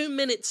has 2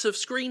 minutes of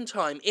screen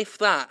time, if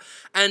that,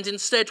 and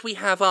instead we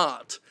have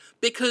Art.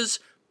 Because,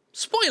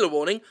 spoiler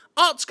warning,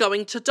 Art's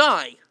going to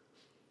die.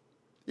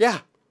 Yeah.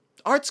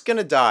 Art's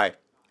gonna die.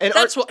 And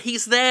that's what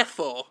he's there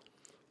for.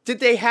 Did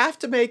they have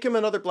to make him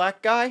another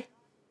black guy?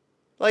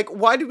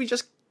 Why do we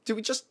just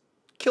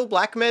kill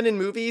black men in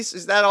movies?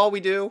 Is that all we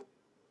do?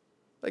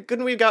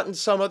 Couldn't we have gotten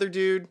some other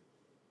dude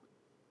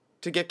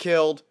to get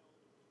killed?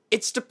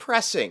 It's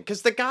depressing,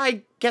 because the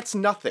guy gets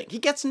nothing. He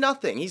gets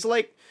nothing. He's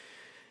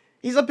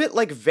a bit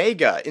like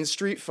Vega in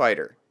Street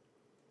Fighter,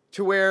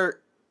 to where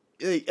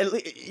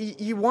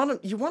you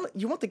want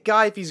the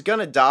guy, if he's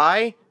gonna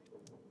die,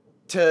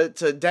 to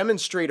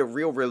demonstrate a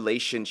real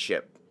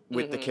relationship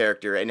with the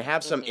character and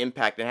have some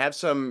impact and have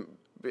some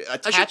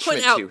attachment to him. I should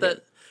point out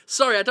that.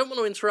 Sorry, I don't want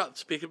to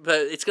interrupt, but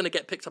it's going to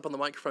get picked up on the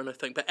microphone, I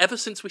think. But ever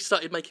since we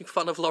started making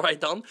fun of Le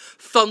Raidon,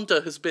 thunder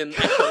has been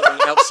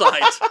echoing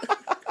outside.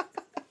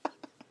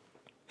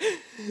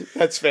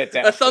 That's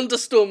fantastic. A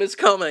thunderstorm is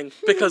coming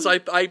because I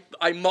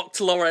mocked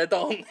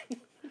Loredon.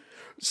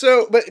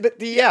 So,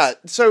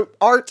 so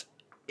Art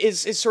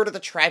is sort of the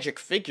tragic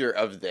figure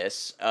of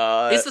this.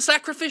 He's the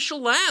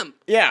sacrificial lamb.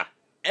 Yeah,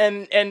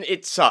 and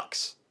it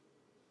sucks.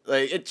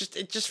 Like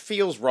it just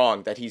feels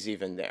wrong that he's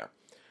even there.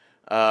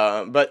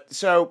 But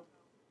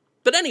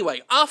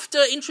anyway, after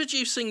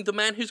introducing the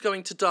man who's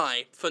going to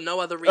die for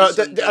no other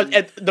reason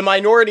the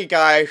minority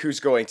guy who's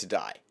going to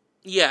die.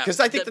 Yeah. Because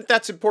I think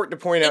that's important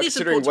to point out,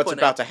 considering what's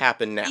about to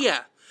happen now.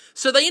 Yeah.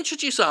 So they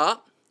introduce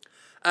Art.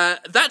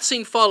 That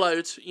scene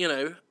followed,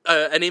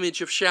 an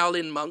image of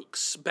Shaolin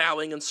monks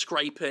bowing and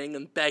scraping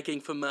and begging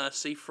for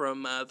mercy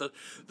from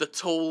the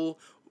tall,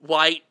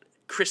 white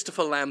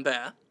Christopher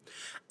Lambert.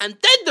 And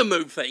then the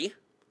movie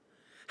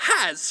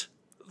has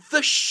the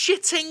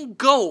shitting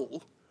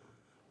goal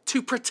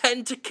to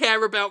pretend to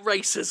care about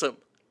racism.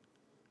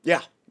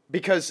 Yeah,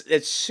 because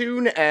as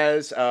soon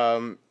as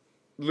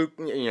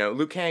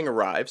Liu Kang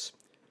arrives,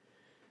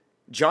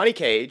 Johnny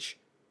Cage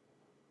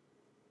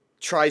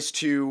tries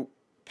to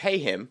pay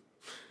him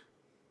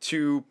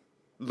to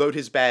load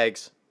his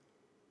bags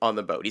on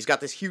the boat. He's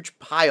got this huge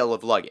pile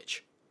of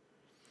luggage.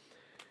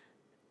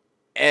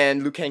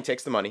 And Liu Kang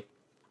takes the money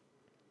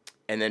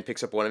and then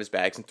picks up one of his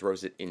bags and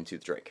throws it into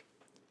the drink.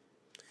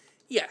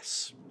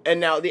 Yes. And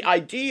now the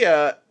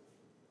idea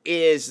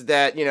is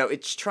that,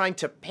 it's trying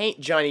to paint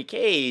Johnny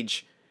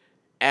Cage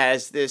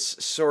as this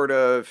sort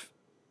of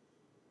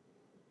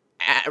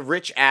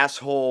rich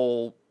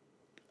asshole,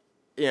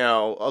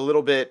 a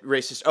little bit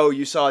racist. Oh,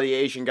 you saw the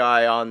Asian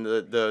guy on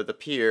the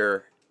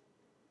pier,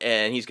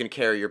 and he's going to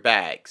carry your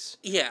bags.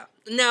 Yeah.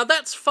 Now,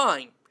 that's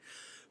fine.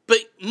 But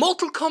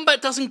Mortal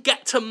Kombat doesn't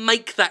get to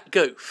make that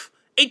goof.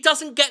 It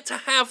doesn't get to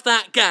have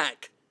that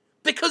gag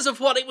because of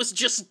what it was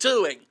just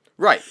doing.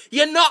 Right.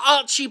 You're not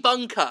Archie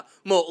Bunker,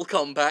 Mortal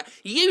Kombat.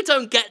 You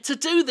don't get to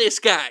do this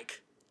gag.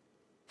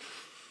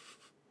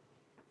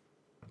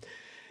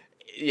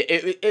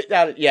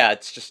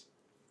 It's just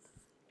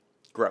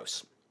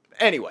gross.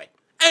 Anyway,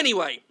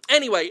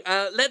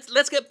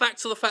 let's get back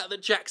to the fact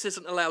that Jax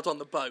isn't allowed on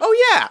the boat. Oh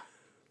yeah,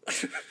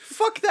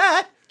 fuck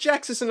that.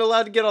 Jax isn't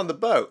allowed to get on the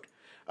boat,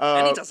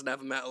 and he doesn't have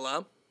a metal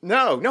arm.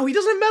 No, he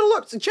doesn't have metal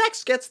arms.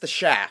 Jax gets the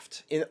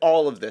shaft in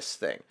all of this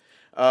thing.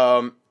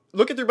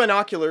 Looking through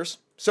binoculars,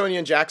 Sonya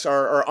and Jax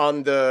are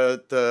on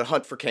the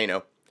hunt for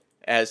Kano,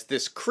 as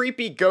this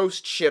creepy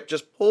ghost ship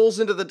just pulls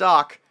into the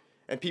dock,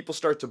 and people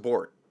start to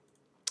board.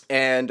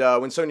 And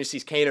when Sonya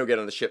sees Kano get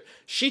on the ship,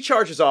 she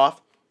charges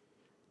off,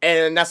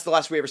 and that's the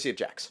last we ever see of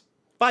Jax.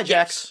 Bye, Jax.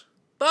 Yes.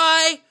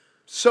 Bye.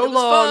 So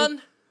long.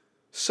 Fun.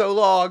 So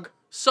long.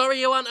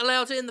 Sorry you aren't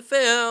allowed in the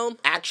film.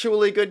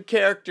 Actually good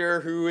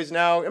character who is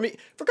now...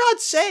 for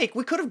God's sake,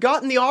 we could have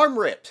gotten the arm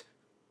ripped.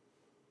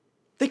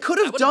 They could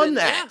have done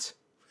that.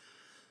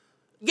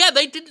 Yeah,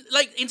 they did.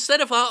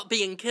 Instead of Art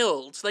being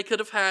killed, they could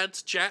have had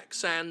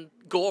Jax and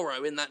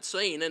Goro in that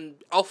scene, and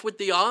off with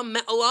the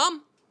metal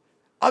arm.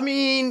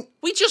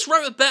 We just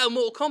wrote a better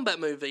Mortal Kombat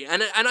movie,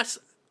 and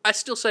I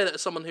still say that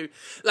as someone who,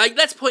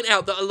 let's point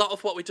out that a lot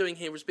of what we're doing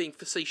here is being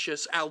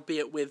facetious,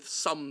 albeit with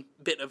some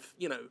bit of,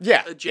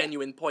 a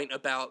genuine point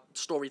about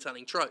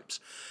storytelling tropes.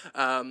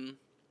 But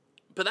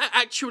that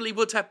actually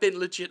would have been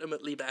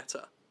legitimately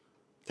better.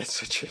 That's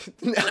such a...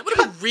 That would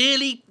have been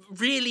really,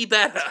 really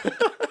better.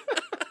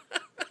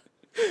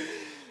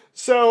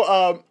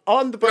 So,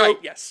 on the boat, right,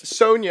 yes.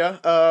 Sonya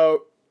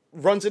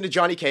runs into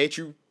Johnny Cage,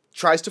 who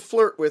tries to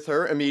flirt with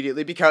her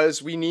immediately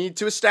because we need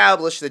to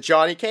establish that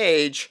Johnny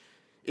Cage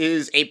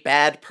is a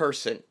bad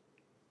person.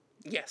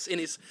 Yes, in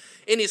his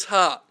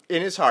heart.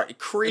 In his heart.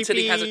 Creepy. Until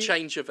he has a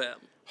change of him.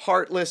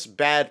 Heartless,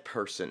 bad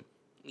person.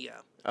 Yeah.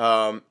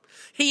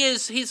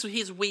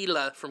 He's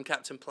Wheeler from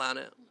Captain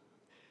Planet.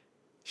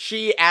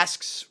 She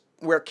asks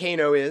where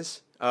Kano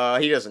is.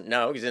 He doesn't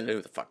know. He doesn't know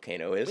who the fuck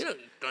Kano is.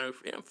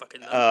 We don't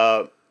fucking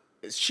know.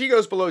 She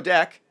goes below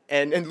deck,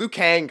 and Liu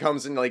Kang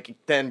comes and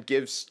then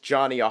gives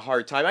Johnny a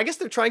hard time. I guess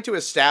they're trying to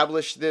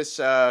establish this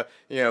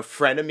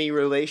frenemy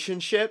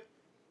relationship.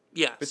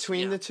 Yes,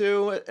 between the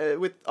two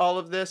with all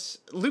of this.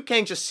 Liu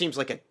Kang just seems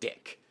like a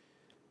dick.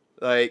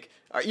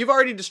 You've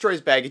already destroyed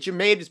his baggage. You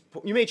made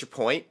your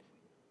point.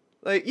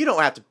 You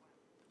don't have to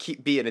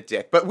keep being a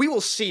dick. But we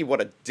will see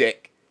what a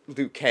dick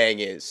Liu Kang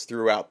is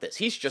throughout this.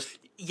 He's just...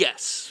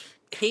 Yes.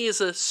 He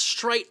is a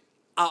straight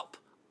up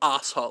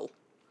asshole.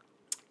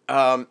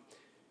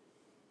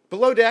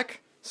 Below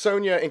deck,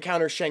 Sonya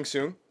encounters Shang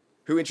Tsung,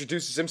 who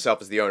introduces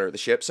himself as the owner of the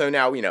ship. So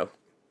now,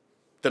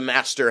 the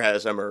master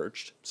has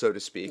emerged, so to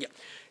speak.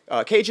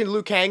 Yeah. Cage and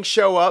Liu Kang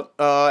show up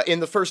in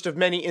the first of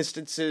many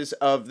instances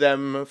of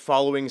them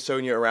following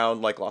Sonya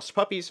around like lost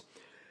puppies.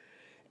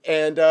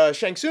 And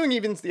Shang Tsung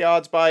evens the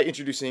odds by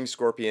introducing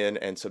Scorpion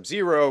and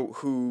Sub-Zero,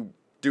 who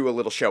do a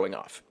little showing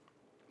off.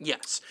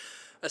 Yes.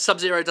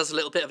 Sub-Zero does a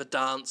little bit of a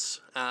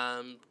dance.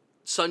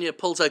 Sonya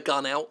pulls her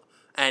gun out,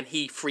 and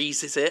he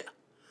freezes it.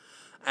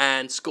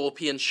 And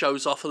Scorpion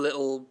shows off a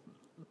little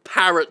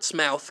parrot's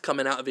mouth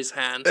coming out of his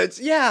hand.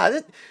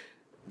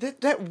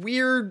 That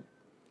weird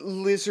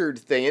lizard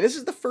thing. And this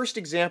is the first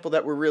example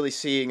that we're really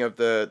seeing of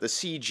the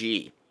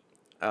CG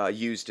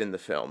used in the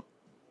film.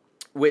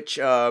 Which,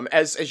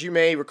 as you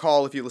may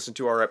recall if you listened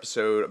to our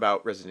episode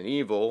about Resident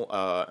Evil,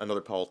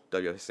 another Paul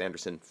W.S.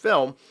 Anderson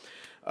film,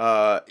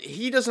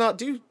 he does not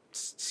do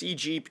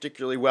CG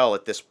particularly well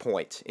at this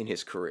point in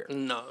his career.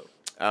 No.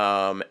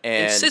 And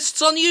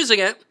insists on using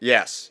it.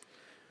 Yes.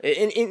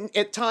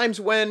 At times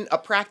when a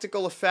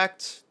practical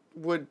effect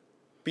would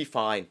be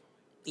fine.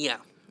 Yeah.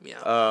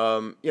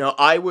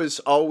 I was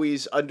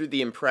always under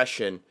the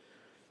impression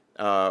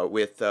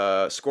with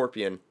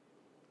Scorpion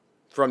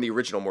from the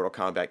original Mortal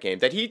Kombat game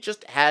that he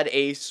just had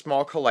a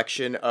small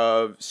collection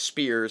of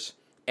spears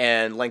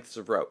and lengths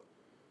of rope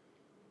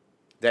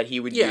that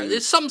he would use. Yeah,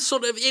 there's some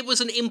sort of... It was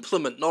an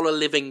implement, not a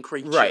living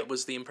creature, right.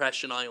 Was the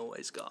impression I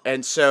always got.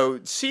 And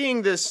so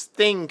seeing this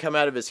thing come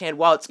out of his hand,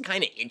 while it's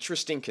kind of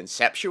interesting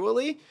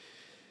conceptually,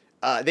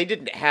 they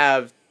didn't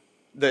have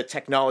the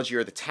technology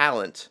or the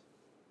talent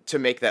to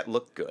make that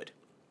look good.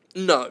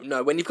 No.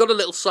 When you've got a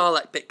little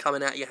Sarlacc bit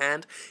coming out of your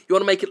hand, you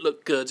want to make it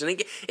look good, and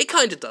it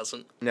kind of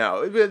doesn't.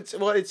 No,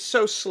 it's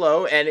so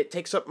slow, and it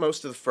takes up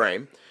most of the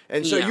frame.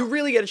 And so you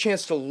really get a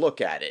chance to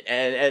look at it.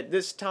 And at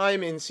this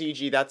time in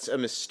CG, that's a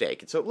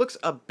mistake. And so it looks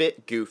a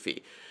bit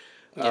goofy.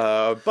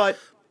 Yeah. But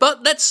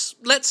let's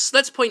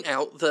point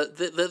out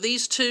that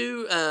these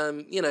two,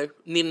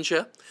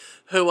 ninja,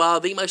 who are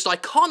the most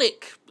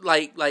iconic,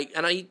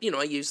 and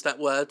I use that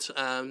word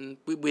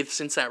with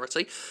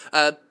sincerity.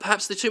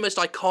 Perhaps the two most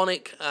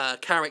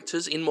iconic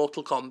characters in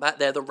Mortal Kombat.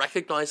 They're the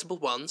recognizable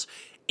ones.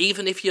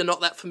 Even if you're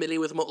not that familiar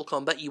with Mortal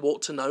Kombat, you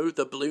ought to know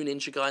the blue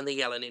ninja guy and the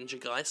yellow ninja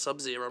guy,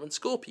 Sub-Zero and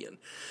Scorpion.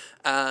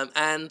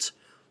 And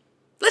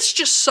let's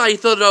just say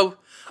that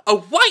a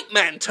white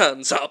man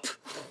turns up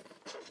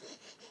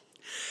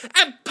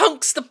and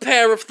punks the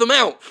pair of them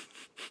out.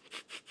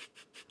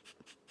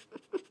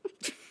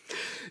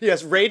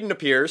 Yes, Raiden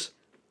appears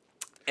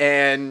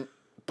and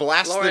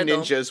blasts the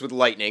ninjas with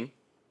lightning.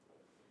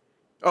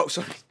 Oh,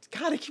 sorry.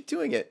 God, I keep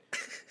doing it.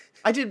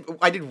 I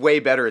did way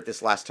better at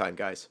this last time,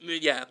 guys.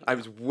 Yeah. I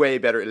was way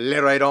better at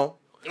Loredon.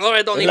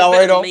 Loredon even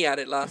better than me at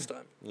it last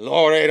time.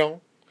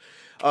 Loredon.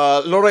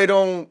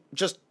 Loredon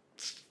just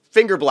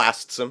finger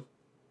blasts him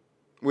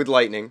with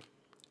lightning,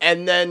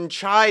 and then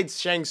chides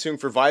Shang Tsung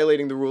for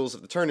violating the rules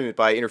of the tournament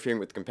by interfering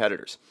with the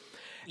competitors.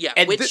 Yeah,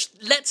 and which,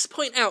 let's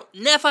point out,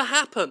 never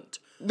happened.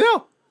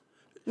 No,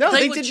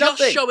 they were did just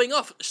nothing. Showing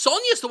off.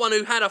 Sonya's the one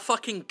who had a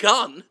fucking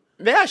gun.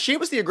 Yeah, she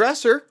was the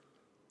aggressor.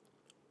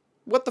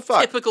 What the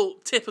fuck?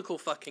 Typical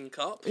fucking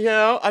cop. You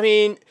know, I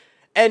mean,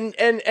 and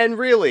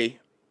really...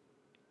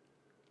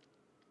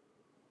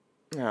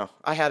 No,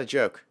 I had a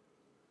joke.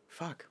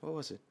 Fuck, what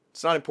was it?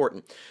 It's not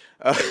important.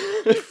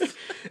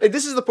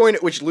 This is the point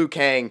at which Liu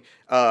Kang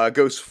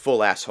goes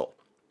full asshole.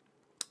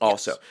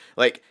 Also.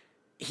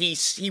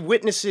 Yes. He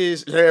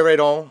witnesses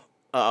Loredon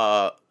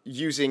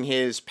using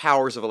his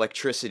powers of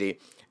electricity,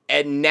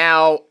 and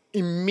now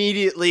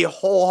immediately,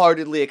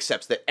 wholeheartedly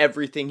accepts that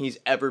everything he's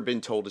ever been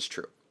told is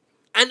true.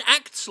 And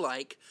acts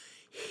like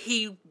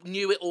he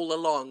knew it all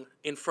along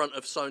in front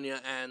of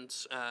Sonya and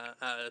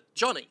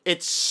Johnny.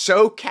 It's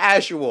so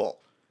casual.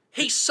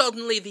 He's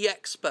suddenly the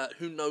expert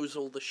who knows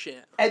all the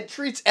shit. And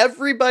treats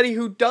everybody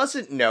who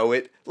doesn't know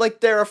it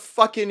like they're a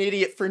fucking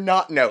idiot for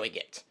not knowing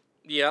it.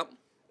 Yep.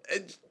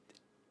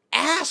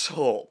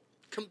 Asshole.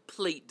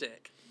 Complete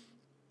dick.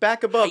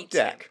 Back above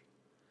deck.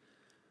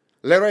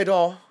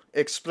 Loredon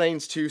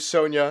explains to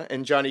Sonya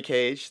and Johnny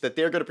Cage that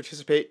they're going to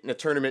participate in a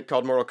tournament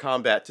called Mortal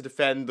Kombat to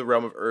defend the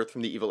realm of Earth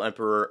from the evil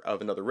emperor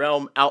of another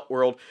realm,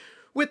 Outworld.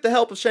 With the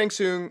help of Shang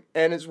Tsung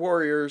and his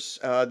warriors,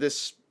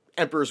 this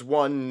emperor's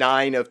won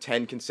 9 of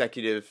 10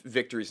 consecutive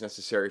victories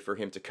necessary for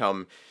him to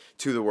come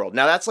to the world.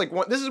 Now that's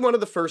this is one of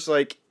the first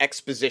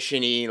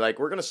exposition-y,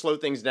 we're going to slow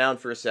things down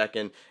for a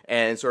second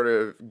and sort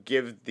of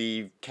give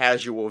the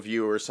casual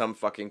viewer some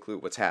fucking clue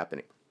what's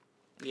happening.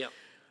 Yeah.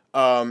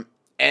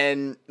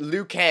 And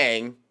Liu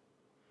Kang,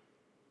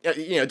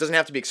 doesn't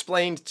have to be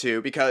explained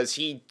to because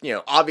he,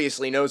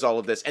 obviously knows all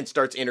of this and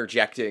starts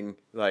interjecting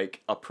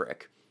like a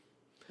prick.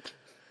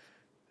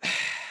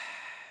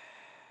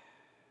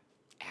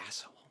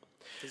 Asshole.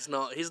 He's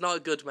not a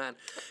good man.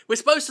 We're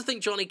supposed to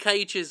think Johnny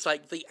Cage is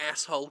the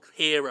asshole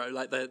hero,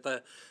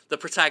 the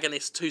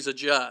protagonist who's a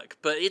jerk,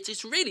 but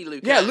it's really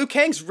Liu Kang. Yeah, Liu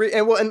Kang's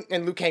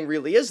and Liu Kang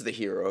really is the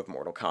hero of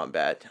Mortal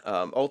Kombat,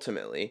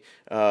 ultimately.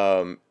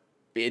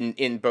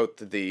 In both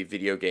the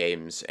video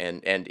games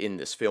and in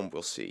this film,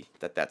 we'll see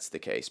that that's the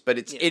case. But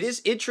it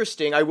is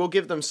interesting. I will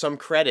give them some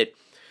credit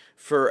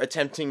for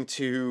attempting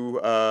to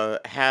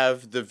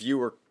have the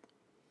viewer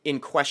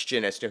in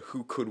question as to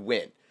who could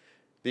win.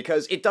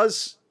 Because it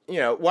does,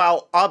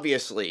 while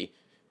obviously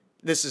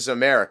this is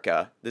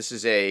America, this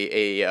is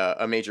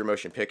a major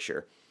motion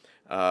picture,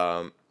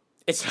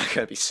 it's not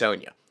going to be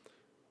Sonya.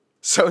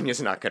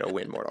 Sonya's not going to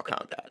win Mortal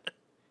Kombat.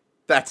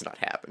 That's not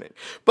happening.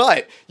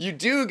 But you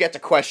do get to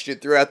question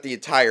throughout the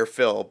entire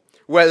film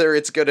whether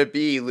it's going to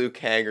be Liu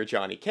Kang or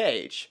Johnny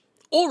Cage.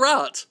 Or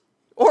art.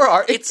 Or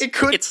art. It's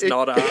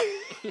not art.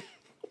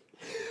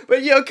 But,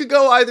 it could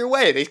go either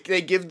way.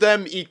 They give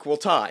them equal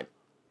time.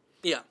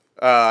 Yeah.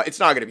 It's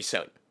not going to be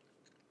Sonya.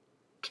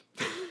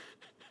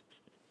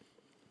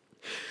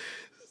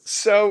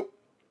 So,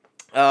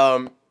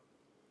 Le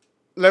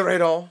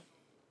Redon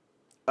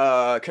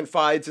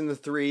confides in the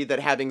three that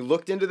having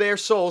looked into their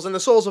souls and the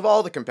souls of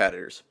all the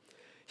competitors,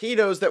 he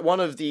knows that one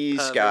of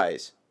these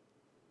guys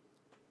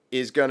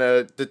is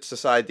gonna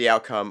decide the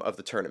outcome of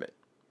the tournament.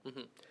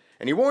 Mm-hmm.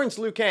 And he warns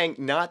Liu Kang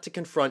not to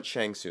confront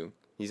Shang Tsung.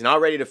 He's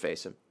not ready to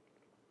face him.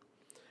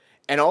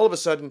 And all of a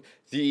sudden,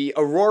 the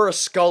Aurora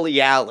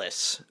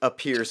Scullialis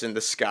appears in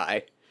the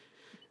sky.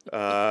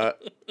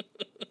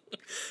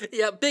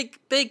 Yeah, big,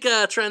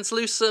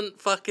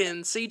 translucent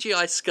fucking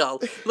CGI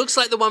skull. Looks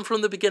like the one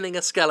from the beginning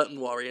of Skeleton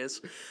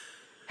Warriors.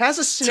 Has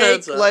a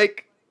snake,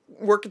 like,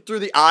 working through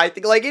the eye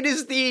thing. Like, it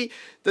is the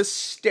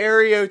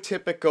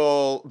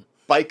stereotypical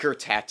biker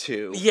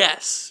tattoo.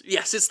 Yes,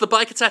 it's the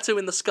biker tattoo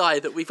in the sky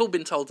that we've all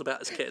been told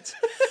about as kids.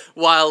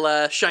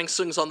 While Shang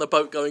Tsung's on the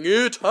boat going,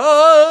 "It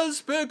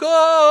has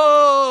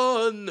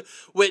begun!"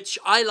 Which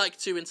I like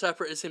to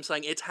interpret as him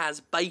saying, "It has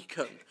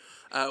bacon."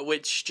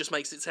 Which just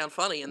makes it sound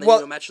funny. And then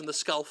you imagine the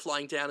skull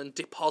flying down and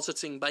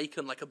depositing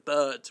bacon like a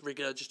bird,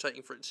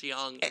 regurgitating for its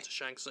young into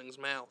Shang Tsung's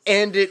mouth.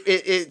 And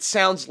it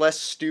sounds less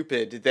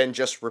stupid than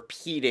just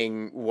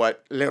repeating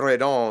what Le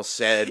Redon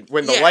said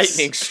when the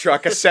lightning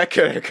struck a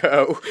second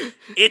ago.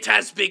 It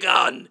has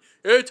begun!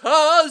 It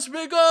has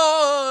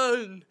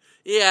begun!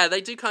 Yeah,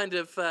 they do kind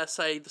of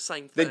say the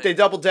same thing. They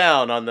double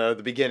down on the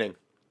beginning.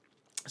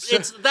 So,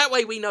 it's that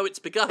way we know it's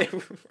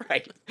begun.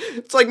 Right.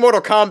 It's like Mortal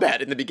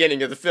Kombat in the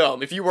beginning of the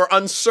film, if you were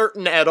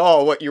uncertain at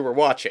all what you were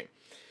watching.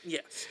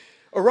 Yes.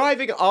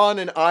 Arriving on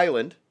an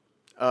island,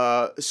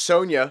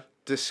 Sonya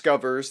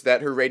discovers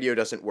that her radio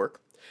doesn't work.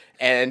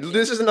 And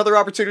this is another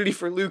opportunity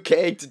for Liu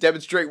Kang to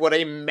demonstrate what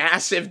a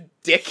massive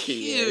dick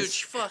he is.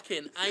 Huge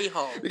fucking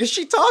a-hole. Because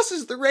she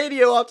tosses the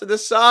radio off to the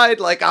side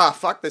like,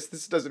 fuck this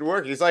doesn't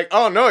work. He's like,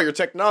 oh no, your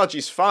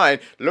technology's fine.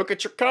 Look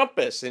at your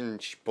compass.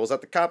 And she pulls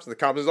out the compass and the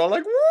compass is all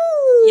like, woo!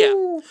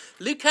 Yeah.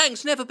 Liu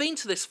Kang's never been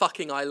to this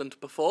fucking island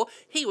before.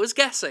 He was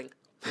guessing.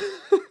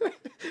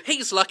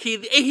 He's lucky.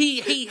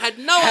 He had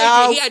no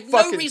idea. He had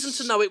no reason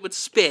to know it would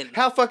spin.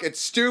 How fucking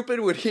stupid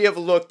would he have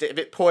looked if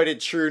it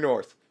pointed true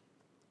north?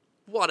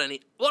 What an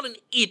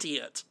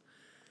idiot.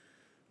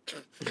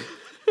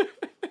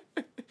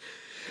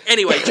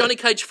 Anyway, Johnny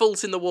Cage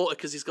falls in the water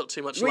because he's got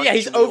too much luggage. Yeah,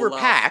 he's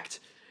overpacked.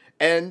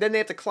 And then they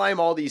have to climb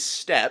all these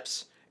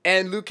steps.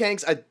 And Liu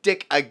Kang's a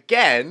dick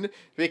again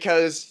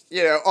because,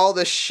 all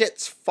the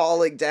shit's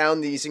falling down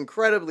these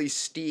incredibly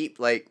steep,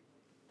 like,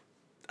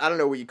 I don't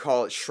know what you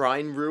call it,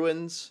 shrine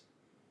ruins?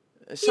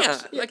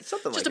 Something like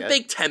that. Just a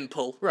big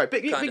temple. Right,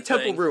 big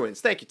temple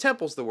ruins. Thank you.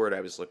 Temple's the word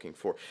I was looking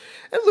for.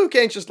 And Liu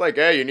Kang's just like,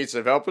 hey, you need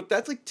some help with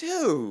that? It's like,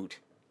 dude,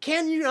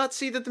 can you not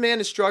see that the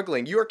man is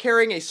struggling? You are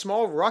carrying a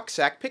small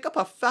rucksack. Pick up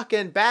a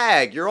fucking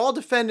bag. You're all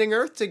defending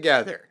Earth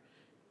together.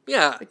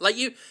 Yeah, like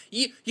you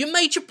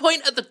made your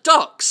point at the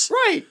docks.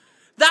 Right.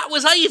 That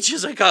was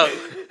ages ago.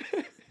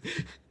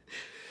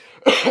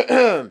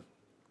 But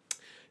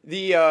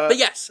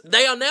yes,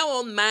 they are now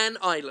on Man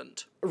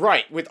Island.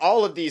 Right, with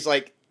all of these,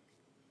 like,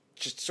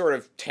 just sort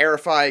of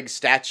terrifying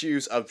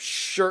statues of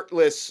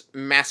shirtless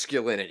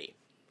masculinity.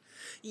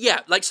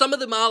 Yeah, like some of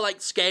them are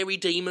like scary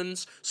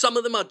demons. Some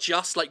of them are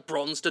just like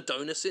bronzed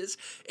Adonises.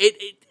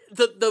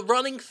 The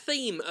running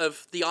theme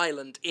of the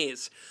island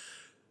is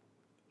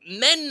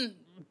men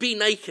be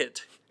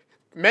naked.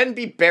 Men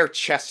be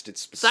bare-chested,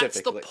 specifically.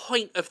 That's the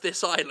point of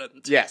this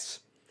island.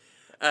 Yes.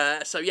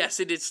 So yes,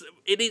 it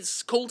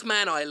is called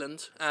Man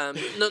Island.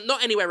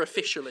 Not anywhere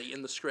officially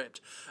in the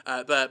script,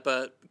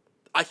 but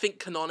I think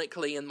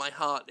canonically in my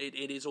heart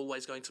it is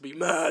always going to be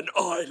Man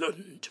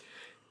Island.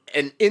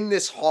 And in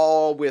this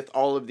hall with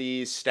all of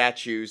these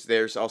statues,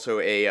 there's also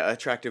a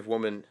attractive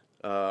woman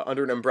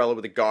under an umbrella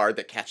with a guard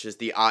that catches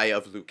the eye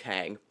of Liu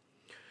Kang.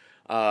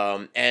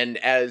 And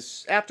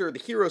after the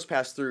heroes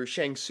pass through,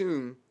 Shang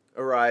Tsung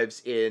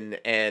arrives in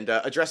and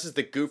addresses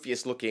the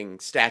goofiest looking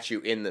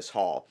statue in this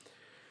hall.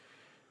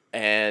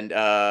 And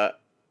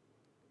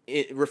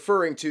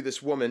referring to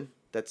this woman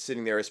that's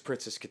sitting there as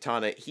Princess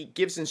Katana, he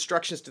gives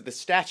instructions to the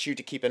statue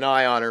to keep an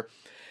eye on her.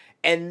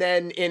 And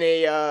then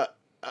in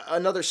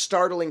another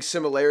startling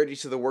similarity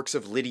to the works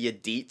of Lydia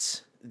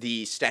Dietz,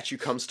 the statue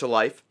comes to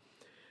life,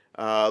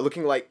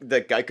 looking like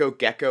the Geico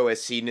Gecko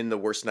as seen in The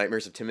Worst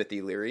Nightmares of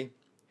Timothy Leary.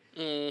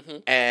 Mm-hmm.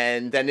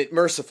 And then it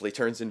mercifully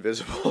turns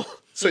invisible,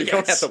 so you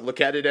don't have to look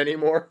at it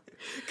anymore.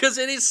 Because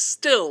it is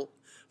still,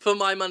 for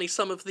my money,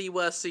 some of the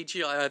worst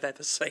CGI I've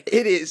ever seen.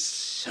 It is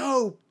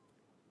so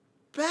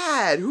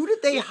bad. Who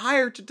did they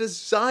hire to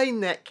design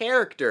that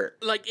character?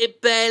 Like,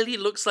 it barely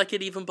looks like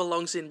it even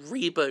belongs in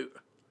Reboot.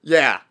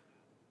 Yeah.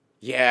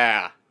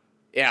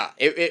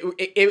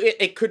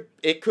 It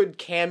could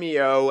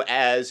cameo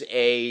as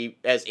a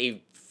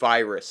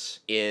virus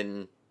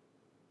in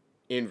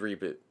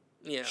Reboot.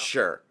 Yeah.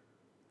 Sure.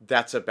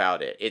 That's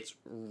about it. It's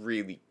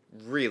really,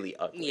 really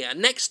ugly. Yeah,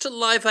 next to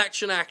live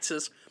action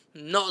actors,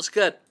 not as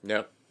good.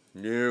 No.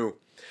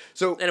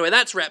 So anyway,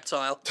 that's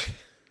Reptile.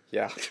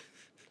 Yeah.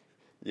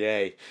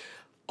 Yay.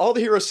 All the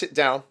heroes sit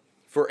down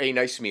for a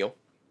nice meal.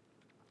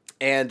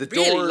 And the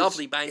really doors,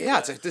 lovely banquet. Yeah,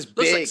 it's like this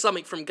Looks big, like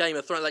something from Game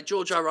of Thrones. Like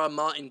George R.R.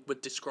 Martin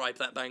would describe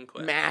that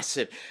banquet.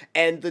 massive.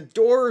 And the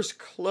doors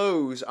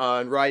close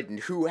on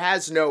Raiden, who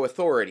has no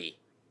authority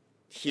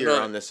here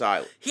on this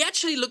island. He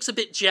actually looks a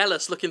bit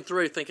jealous looking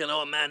through, thinking,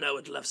 oh man, I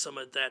would love some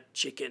of that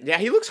chicken. Yeah,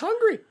 he looks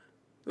hungry.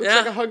 Looks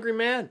like a hungry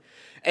man.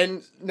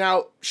 And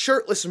now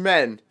shirtless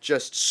men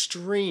just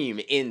stream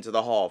into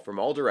the hall from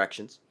all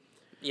directions.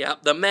 Yeah,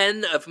 the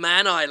men of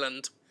Man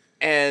Island.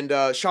 And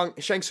Shang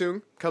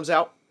Tsung comes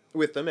out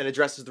with them and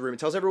addresses the room and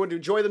tells everyone to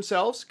enjoy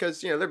themselves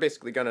because, they're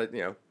basically gonna,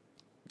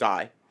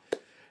 die.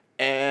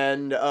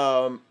 And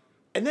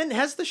then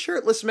has the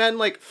shirtless men,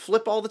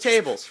 flip all the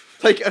tables,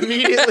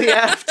 immediately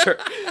after.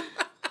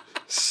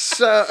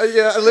 So,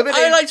 eliminate...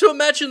 I like to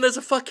imagine there's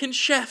a fucking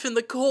chef in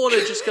the corner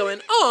just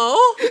going,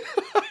 oh...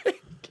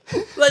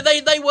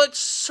 they worked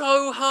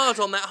so hard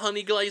on that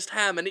honey glazed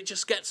ham, and it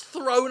just gets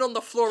thrown on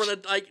the floor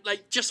and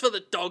just for the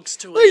dogs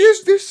to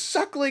eat. There's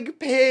suckling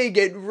pig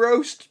and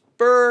roast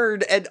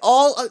bird and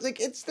all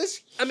it's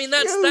this. I mean,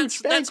 that's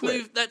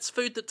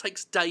food that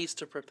takes days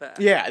to prepare.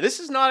 Yeah, this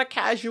is not a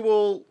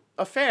casual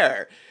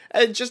affair,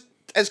 and just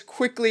as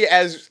quickly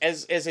as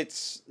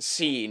it's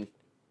seen,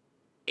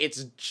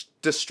 it's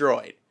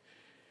destroyed.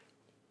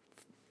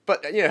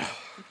 But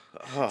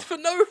for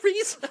no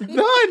reason,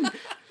 none.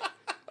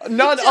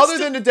 None other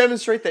than to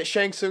demonstrate that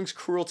Shang Tsung's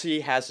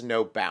cruelty has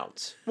no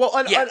bounds. Well,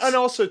 and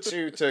also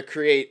to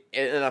create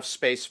enough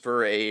space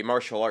for a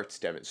martial arts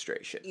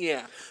demonstration.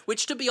 Yeah,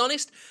 which, to be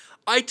honest,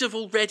 I'd have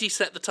already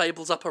set the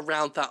tables up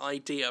around that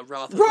idea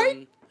rather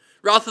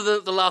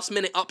than the last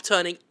minute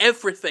upturning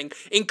everything,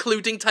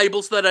 including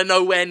tables that are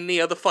nowhere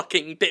near the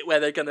fucking bit where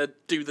they're gonna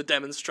do the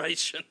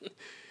demonstration.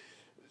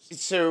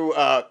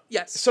 So,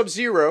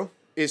 Sub-Zero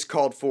is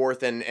called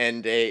forth, and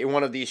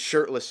one of these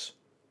shirtless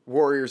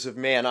warriors of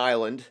Man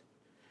Island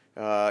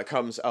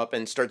comes up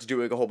and starts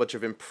doing a whole bunch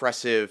of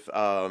impressive,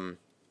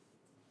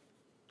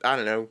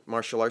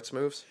 martial arts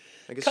moves.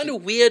 I guess kind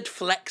of weird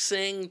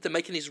flexing, to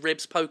making his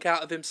ribs poke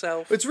out of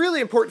himself. It's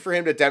really important for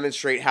him to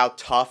demonstrate how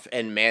tough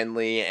and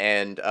manly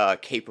and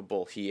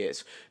capable he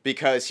is,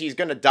 because he's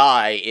going to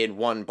die in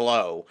one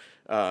blow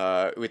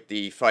with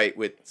the fight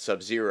with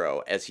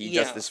Sub-Zero, as he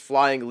does this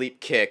flying leap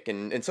kick,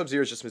 and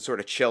Sub-Zero's just been sort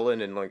of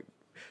chilling and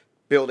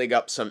building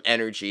up some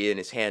energy in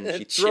his hand.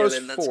 He throws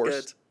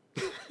force.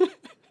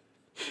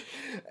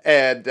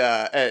 And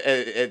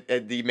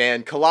the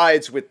man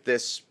collides with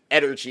this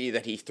energy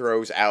that he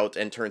throws out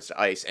and turns to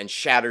ice and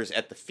shatters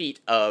at the feet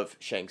of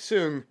Shang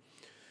Tsung,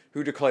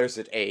 who declares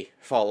it a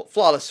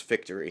flawless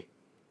victory.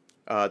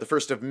 The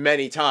first of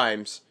many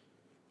times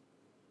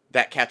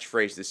that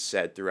catchphrase is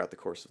said throughout the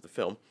course of the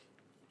film.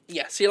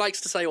 Yes, he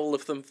likes to say all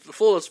of them.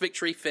 Flawless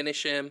victory,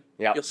 finish him,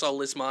 your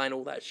soul is mine,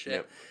 all that shit.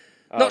 Yep.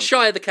 Not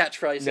shy of the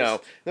catchphrases.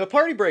 No. The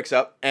party breaks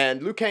up,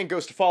 and Liu Kang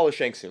goes to follow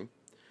Shang Tsung,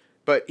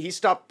 but he's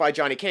stopped by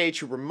Johnny Cage,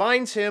 who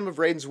reminds him of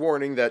Raiden's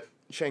warning that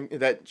Shang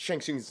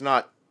Tsung's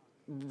not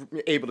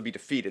able to be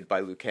defeated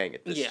by Liu Kang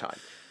at this time.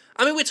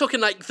 I mean, we're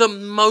talking the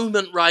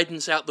moment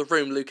Raiden's out the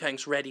room, Liu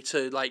Kang's ready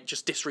to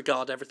just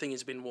disregard everything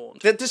he's been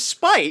warned. That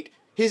despite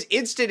his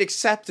instant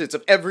acceptance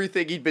of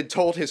everything he'd been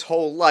told his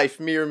whole life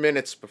mere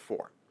minutes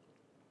before.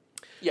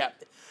 Yeah.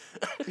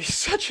 He's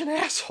such an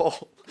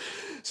asshole.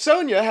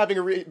 Sonya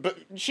but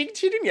she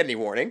didn't get any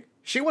warning.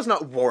 She was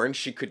not warned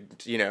she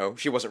could,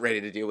 she wasn't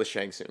ready to deal with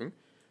Shang Tsung.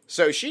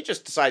 So she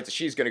just decides that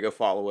she's going to go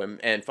follow him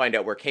and find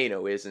out where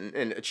Kano is and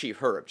achieve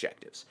her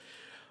objectives.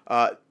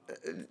 The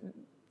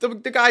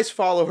guys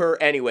follow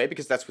her anyway,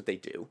 because that's what they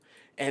do.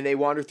 And they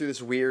wander through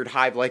this weird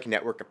hive-like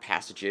network of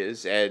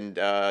passages, and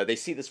they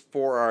see this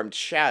four-armed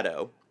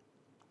shadow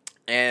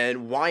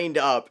and wind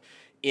up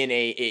in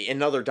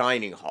another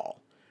dining hall,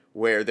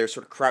 where they're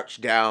sort of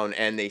crouched down,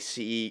 and they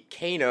see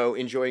Kano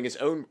enjoying his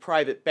own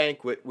private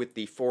banquet with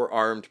the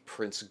four-armed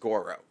Prince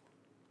Goro,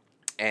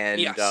 and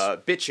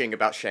bitching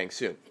about Shang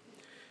Tsung.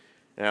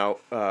 Now,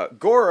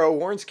 Goro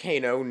warns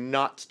Kano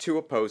not to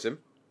oppose him,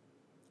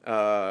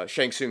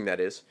 Shang Tsung that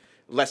is,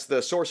 lest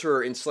the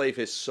sorcerer enslave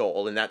his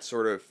soul, and that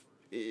sort of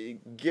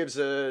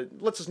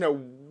lets us know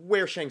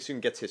where Shang Tsung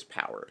gets his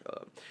power.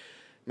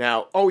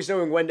 Now, always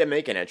knowing when to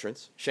make an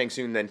entrance, Shang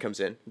Tsung then comes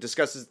in,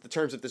 discusses the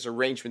terms of this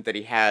arrangement that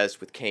he has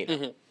with Kano.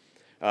 Mm-hmm.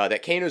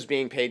 That Kano's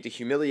being paid to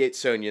humiliate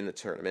Sonya in the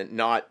tournament,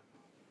 not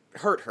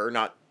hurt her,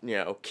 not,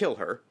 kill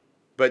her,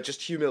 but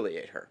just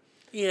humiliate her.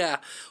 Yeah.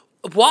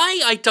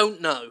 Why? I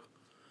don't know.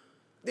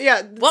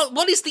 Yeah.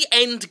 What is the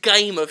end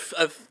game of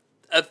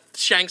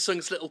Shang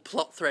Tsung's little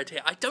plot thread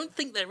here? I don't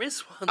think there is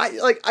one.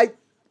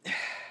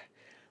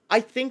 I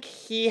think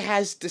he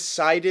has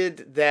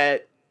decided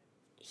that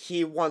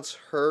he wants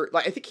her...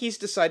 I think he's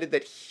decided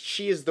that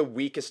she is the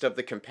weakest of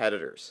the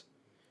competitors.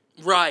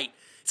 Right.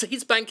 So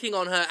he's banking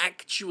on her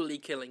actually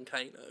killing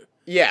Kano.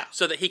 Yeah.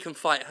 So that he can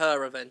fight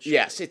her eventually.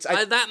 Yes.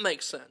 That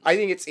makes sense. I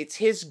think it's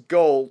his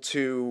goal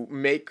to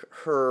make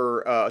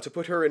her... to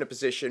put her in a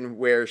position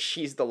where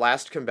she's the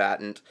last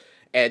combatant,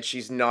 and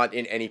she's not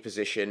in any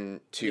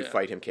position to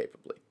fight him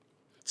capably.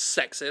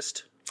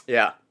 Sexist.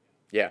 Yeah.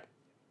 Yeah.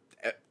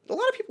 A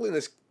lot of people in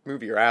this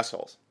movie are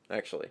assholes,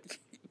 actually.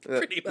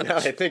 Pretty much. Now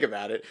I think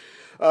about it.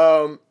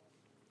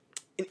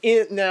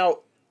 Now,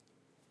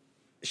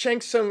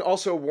 Shang Tsung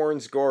also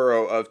warns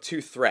Goro of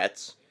two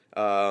threats,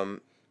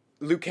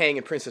 Liu Kang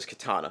and Princess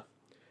Kitana,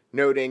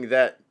 noting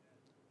that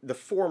the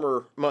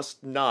latter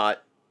must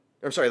not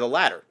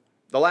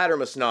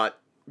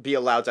be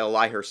allowed to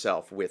ally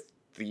herself with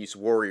these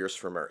warriors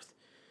from Earth.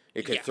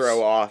 It could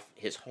throw off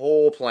his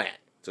whole plan.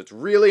 So it's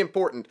really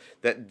important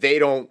that they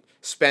don't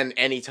spend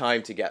any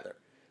time together.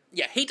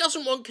 Yeah, he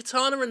doesn't want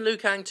Kitana and Liu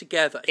Kang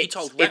together. He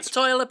told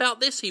Reptile about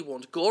this, he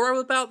warned Goro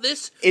about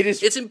this.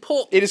 It's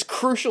important. It is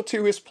crucial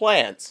to his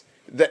plans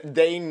that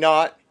they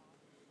not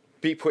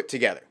be put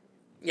together.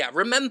 Yeah,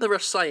 remember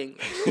us saying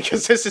this.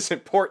 Because this is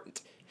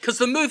important. Because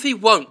the movie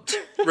won't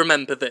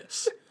remember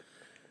this.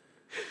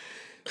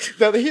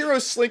 Now, the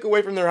heroes slink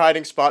away from their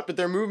hiding spot, but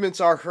their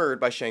movements are heard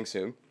by Shang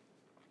Tsung.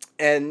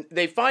 And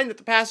they find that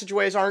the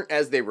passageways aren't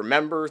as they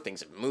remember,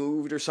 things have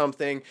moved or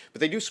something, but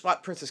they do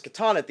spot Princess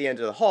Kitana at the end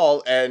of the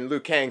hall, and Liu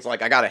Kang's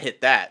like, I gotta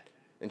hit that,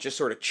 and just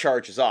sort of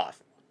charges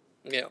off.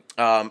 Yeah.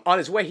 On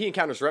his way, he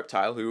encounters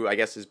Reptile, who I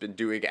guess has been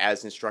doing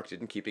as instructed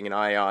and keeping an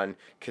eye on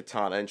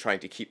Kitana and trying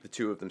to keep the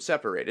two of them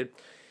separated.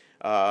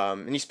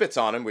 And he spits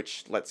on him,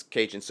 which lets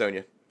Cage and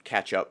Sonya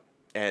catch up,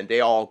 and they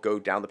all go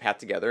down the path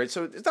together. And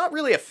so it's not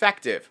really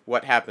effective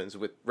what happens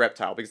with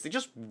Reptile, because he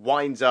just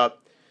winds up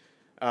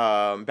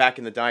back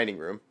in the dining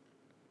room,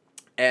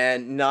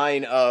 and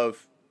 9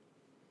 of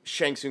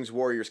Shang Tsung's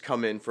warriors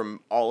come in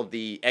from all of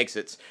the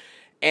exits,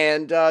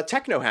 and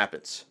Techno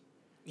happens.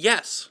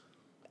 Yes.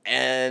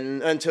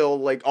 And until,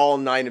 like, all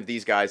 9 of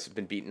these guys have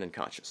been beaten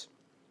unconscious.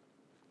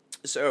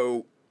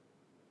 So,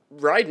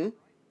 Raiden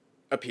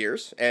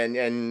appears and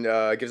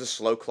gives a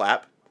slow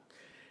clap,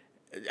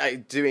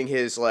 doing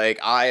his, like,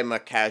 I am a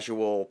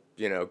casual,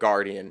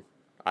 guardian,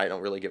 I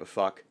don't really give a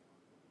fuck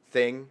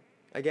thing,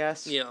 I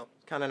guess. Yeah.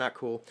 Kind of not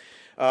cool.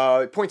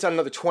 Points out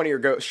another 20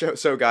 or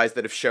so guys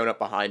that have shown up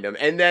behind him,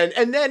 and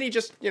then he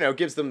just,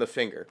 gives them the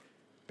finger,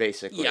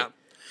 basically. Yeah.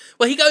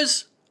 Well, he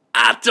goes,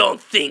 I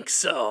don't think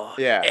so.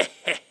 Yeah.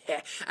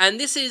 And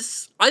this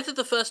is either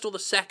the first or the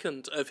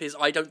second of his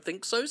I don't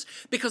think so's,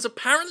 because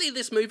apparently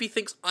this movie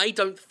thinks I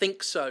don't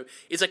think so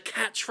is a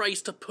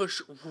catchphrase to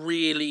push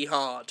really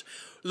hard.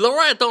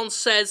 Laura Dern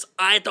says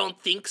I don't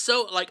think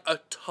so like a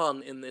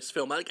ton in this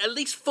film, like at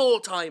least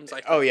 4 times, I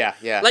think. Oh, yeah,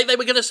 yeah. Like they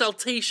were going to sell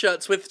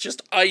t-shirts with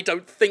just I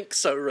don't think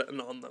so written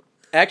on them.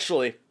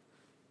 Actually,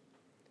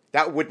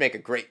 that would make a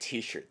great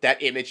t-shirt.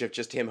 That image of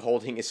just him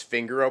holding his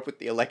finger up with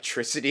the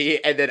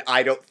electricity, and then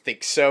I don't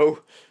think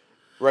so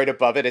right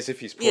above it as if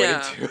he's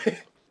pointing to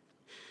it.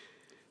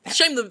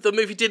 Shame the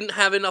movie didn't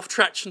have enough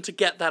traction to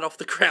get that off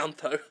the ground,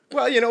 though.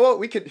 Well, you know what?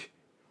 We could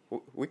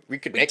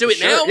make do the it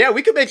shirt. now? Yeah,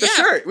 we could make the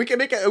shirt. We could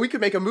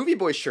make a Movie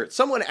Boy shirt.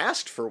 Someone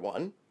asked for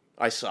one.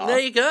 I saw. There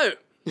you go.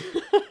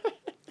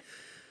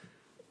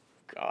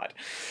 God.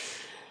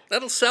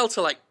 That'll sell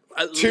to like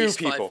at 2 least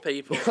people. 5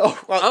 people.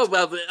 well,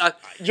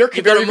 you've you're got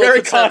a very, more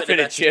very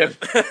conservative confident, Jim.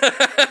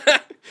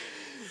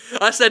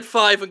 I said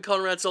 5 and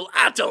Conrad's all,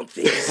 I don't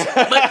think so.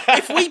 Like,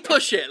 if we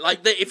push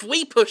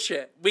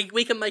it,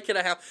 we can make it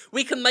a house.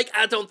 We can make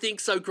I don't think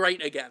so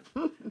great again.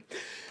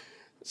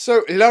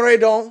 So,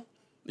 Laredon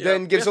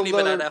then gives a little... We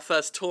haven't even had our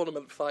first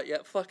tournament fight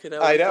yet. Fucking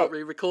hell. I know. Thought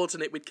we were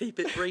recording it, we'd keep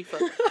it briefer.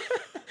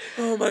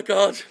 Oh my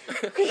god.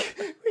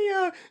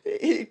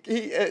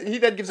 He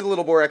then gives a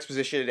little more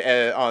exposition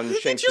on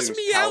Shang Tsung's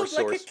power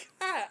source. Like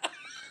a cat.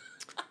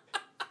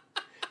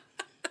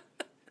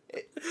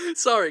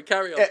 Sorry,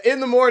 carry on. In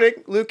the morning,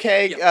 Liu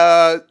Kang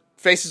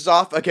faces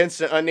off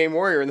against an unnamed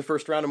warrior in the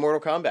first round of Mortal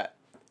Kombat.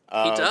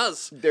 He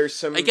does. There's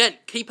some... Again,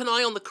 keep an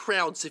eye on the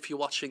crowds if you're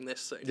watching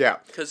this thing. Yeah.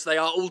 Because they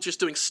are all just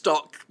doing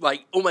stock,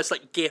 like, almost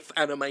like GIF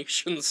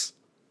animations.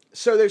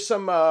 So there's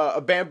some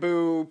a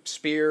bamboo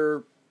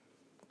spear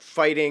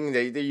fighting.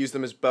 They use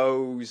them as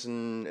bows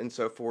and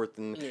so forth.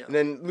 And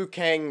then Liu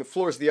Kang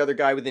floors the other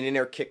guy with an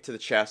in-air kick to the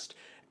chest.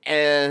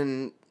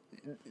 And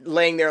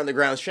laying there on the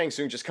ground, Shang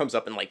Tsung just comes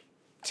up and, like,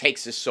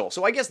 takes his soul.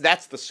 So I guess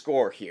that's the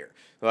score here.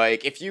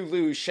 Like, if you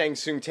lose, Shang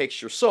Tsung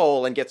takes your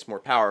soul and gets more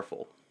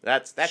powerful.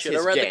 That's his game. Should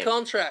have read the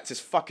contract. It's his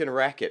fucking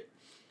racket.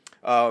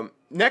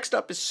 Next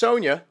up is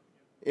Sonya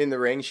in the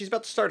ring. She's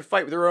about to start a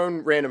fight with her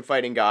own random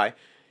fighting guy.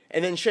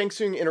 And then Shang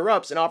Tsung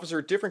interrupts and offers her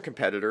a different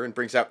competitor and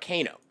brings out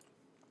Kano.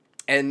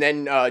 And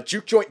then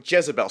Juke Joint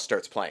Jezebel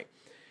starts playing.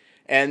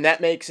 And that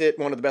makes it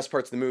one of the best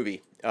parts of the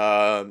movie.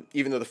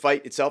 Even though the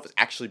fight itself is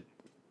actually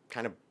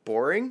kind of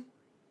boring.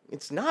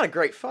 It's not a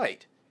great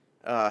fight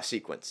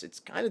sequence.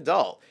 It's kind of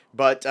dull.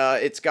 But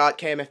it's got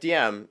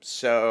KMFDM,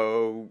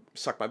 so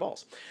suck my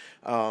balls.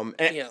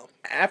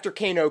 After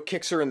Kano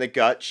kicks her in the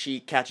gut, she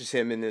catches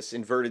him in this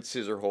inverted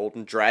scissor hold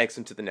and drags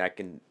him to the neck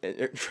and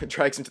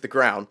drags him to the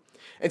ground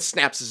and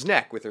snaps his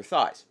neck with her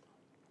thighs.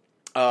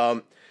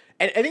 And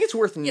I think it's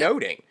worth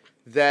noting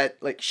that,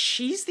 like,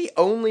 she's the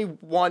only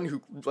one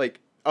who, like,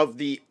 of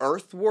the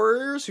Earth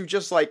Warriors who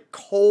just, like,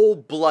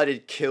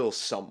 cold-blooded kills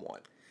someone.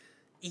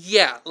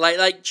 Yeah,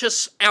 like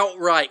just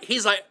outright.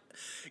 He's like,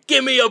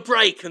 give me a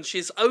break, and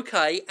she's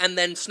okay, and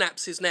then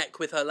snaps his neck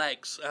with her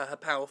legs, her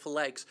powerful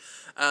legs.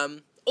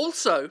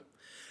 Also,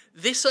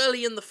 this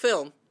early in the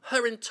film,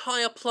 her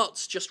entire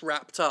plot's just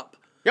wrapped up.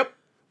 Yep.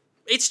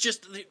 It's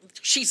just,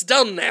 she's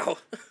done now.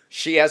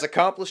 She has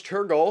accomplished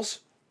her goals.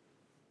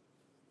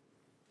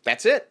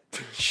 That's it.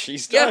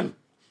 She's done. Yeah.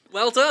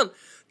 Well done.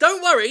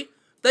 Don't worry,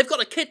 they've got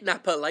to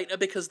kidnap her later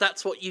because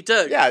that's what you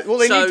do. Yeah, well,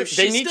 they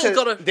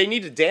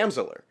need to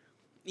damsel her.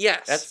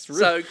 Yes. That's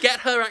really... So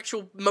get her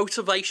actual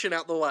motivation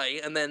out the way,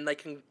 and then they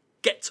can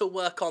get to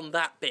work on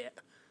that bit.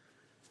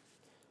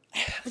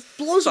 It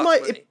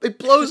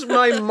blows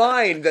my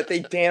mind that they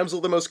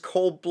damsel the most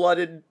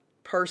cold-blooded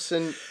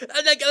person.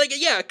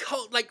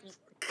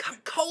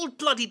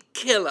 Cold-blooded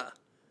killer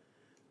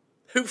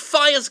who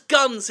fires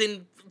guns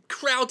in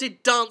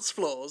crowded dance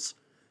floors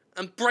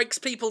and breaks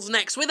people's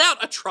necks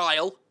without a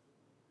trial.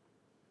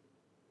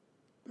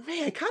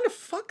 Man, kind of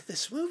fuck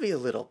this movie a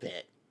little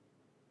bit.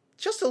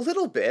 Just a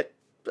little bit,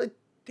 but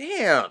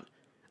damn.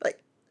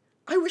 Like,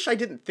 I wish I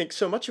didn't think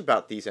so much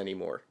about these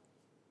anymore.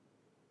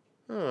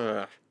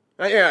 All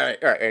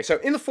right. So,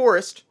 in the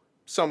forest,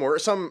 some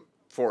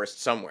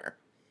forest somewhere,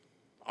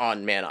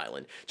 on Man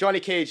Island, Johnny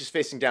Cage is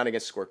facing down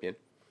against Scorpion,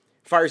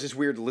 fires his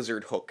weird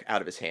lizard hook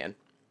out of his hand,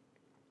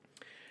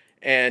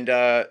 and,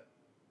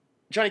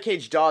 Johnny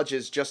Cage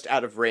dodges just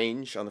out of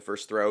range on the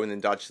first throw, and then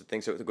dodges the thing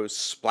so it goes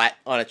splat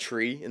on a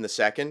tree in the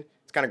second.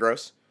 It's kind of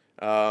gross.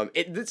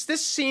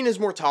 This scene is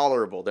more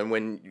tolerable than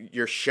when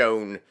you're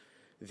shown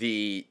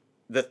the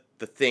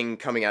thing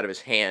coming out of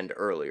his hand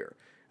earlier.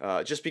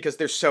 Just because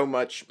there's so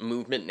much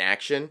movement and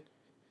action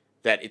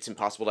that it's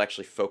impossible to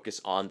actually focus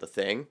on the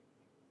thing.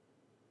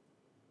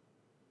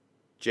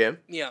 Jim?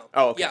 Yeah.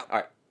 Oh, okay. Yeah. All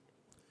right.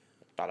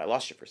 Thought I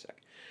lost you for a sec.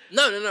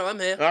 No, I'm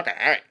here.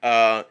 Okay,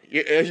 all right.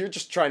 You're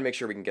just trying to make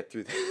sure we can get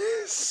through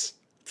this.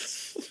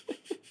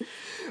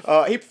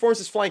 He performs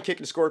his flying kick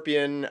into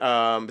Scorpion,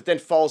 but then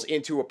falls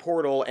into a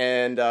portal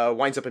and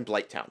winds up in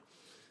Blighttown.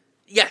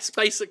 Yes,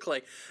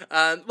 basically.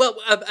 An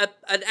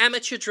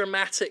amateur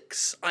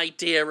dramatics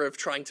idea of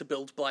trying to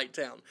build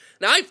Blighttown.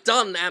 Now, I've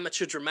done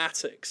amateur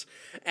dramatics,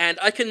 and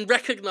I can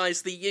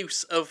recognise the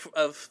use of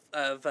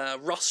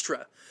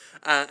rostra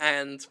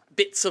and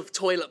bits of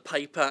toilet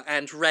paper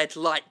and red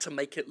light to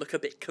make it look a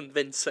bit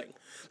convincing.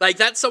 Like,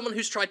 that's someone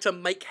who's tried to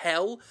make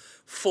hell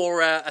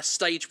for a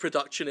stage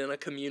production in a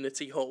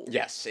community hall.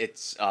 Yes,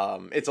 it's a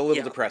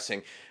little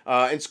depressing.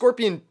 And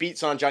Scorpion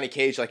beats on Johnny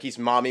Cage like he's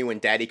mommy when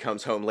daddy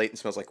comes home late and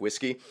smells like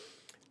whiskey.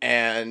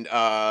 And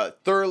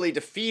thoroughly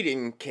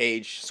defeating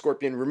Cage,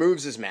 Scorpion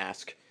removes his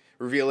mask,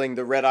 revealing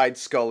the red-eyed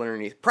skull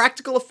underneath.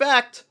 Practical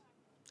effect!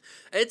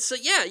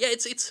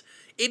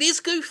 It is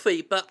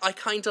goofy, but I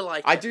kind of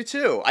like it. I do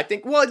too. I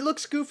think, it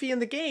looks goofy in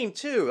the game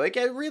too. Like,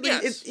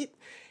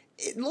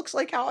 it looks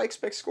like how I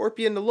expect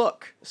Scorpion to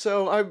look.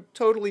 So I'm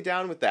totally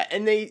down with that.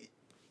 And he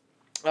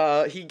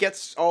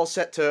gets all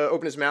set to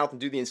open his mouth and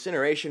do the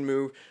incineration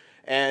move.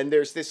 And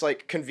there's this,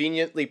 like,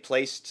 conveniently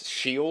placed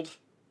shield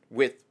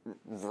with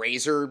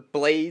razor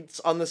blades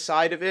on the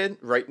side of it,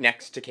 right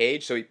next to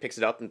Cage. So he picks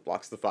it up and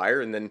blocks the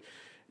fire, and then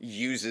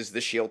uses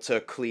the shield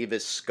to cleave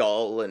his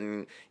skull.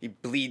 And he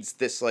bleeds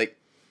this, like,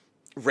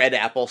 red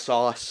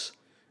applesauce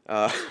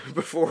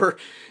before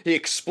he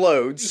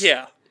explodes.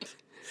 Yeah.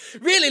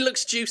 Really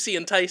looks juicy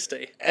and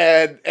tasty.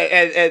 And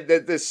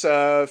this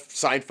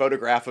signed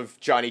photograph of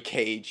Johnny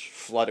Cage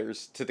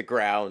flutters to the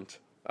ground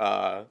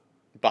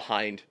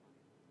behind.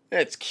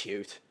 It's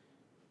cute.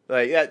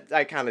 Like,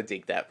 I kind of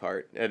dig that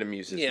part. It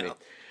amuses me.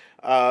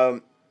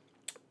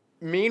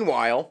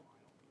 Meanwhile,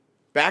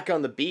 back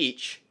on the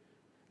beach,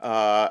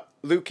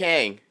 Liu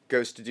Kang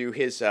goes to do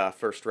his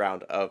first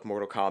round of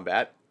Mortal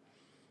Kombat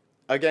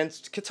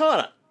against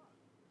Kitana.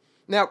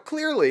 Now,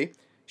 clearly,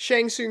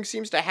 Shang Tsung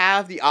seems to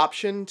have the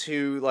option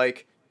to,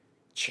 like,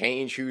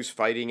 change who's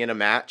fighting in a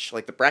match.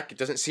 Like, the bracket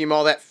doesn't seem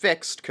all that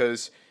fixed,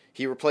 because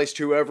he replaced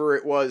whoever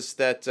it was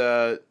that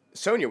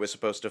Sonya was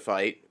supposed to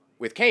fight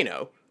with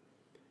Kano.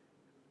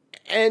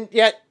 And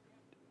yet,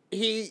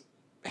 he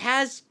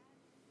has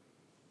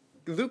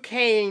Liu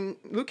Kang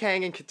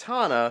and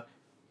Kitana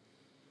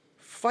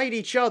fight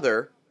each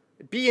other,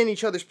 be in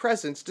each other's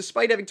presence,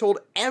 despite having told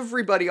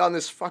everybody on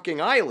this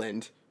fucking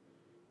island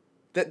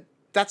that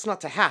that's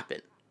not to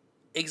happen.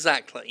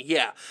 Exactly,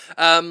 yeah.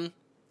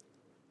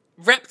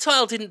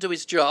 Reptile didn't do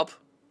his job.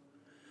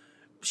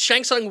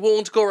 Shang Tsung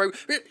warned Goro.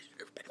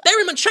 Bear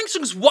in mind, Shang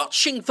Tsung's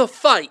watching the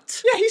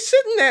fight. Yeah, he's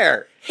sitting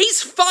there.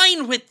 He's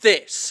fine with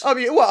this. I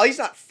mean, well, he's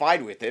not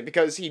fine with it,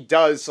 because he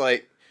does,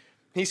 like,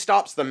 he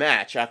stops the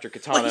match after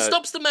Kitana... Well, he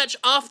stops the match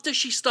after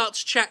she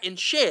starts chatting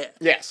shit.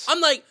 Yes.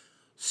 I'm like,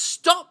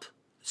 stop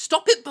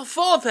it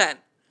before then.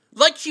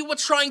 Like you were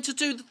trying to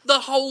do the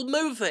whole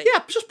movie.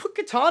 Yeah, just put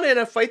Kitana in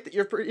a fight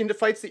into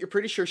fights that you're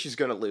pretty sure she's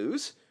gonna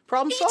lose.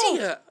 Problem solved.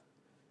 Idiot.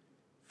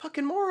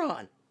 Fucking moron.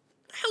 What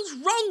the hell's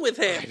wrong with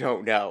him? I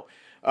don't know.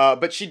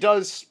 But she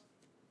does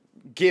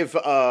give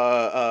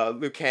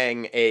Liu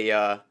Kang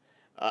a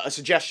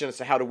suggestion as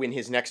to how to win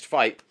his next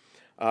fight,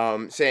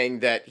 saying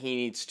that he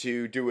needs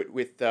to do it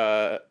with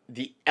the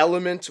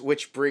element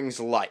which brings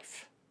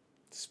life.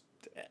 It's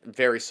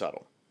very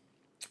subtle.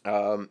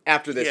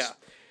 After this,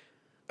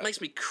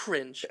 Makes me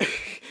cringe.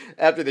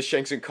 After this,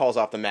 Shang Tsung calls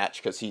off the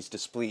match because he's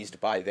displeased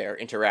by their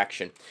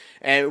interaction.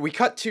 And we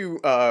cut to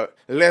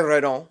Le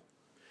Redon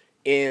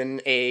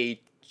in a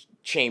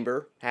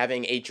chamber,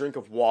 having a drink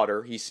of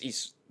water.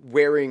 He's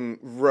wearing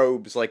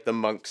robes like the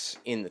monks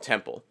in the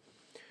temple.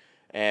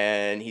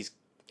 And he's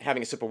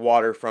having a sip of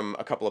water from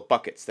a couple of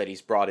buckets that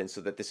he's brought in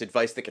so that this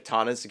advice that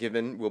Kitana's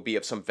given will be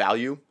of some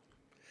value.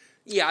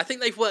 Yeah, I think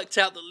they've worked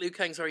out that Liu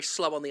Kang's very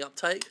slow on the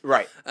uptake.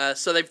 Right.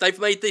 So they've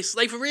made this...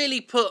 They've really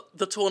put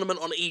the tournament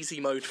on easy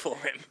mode for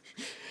him.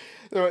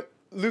 So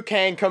Liu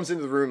Kang comes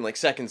into the room like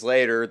seconds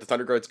later, the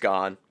Thunder Guard's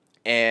gone,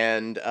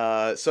 and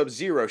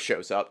Sub-Zero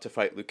shows up to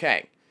fight Liu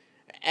Kang.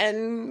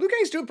 And Liu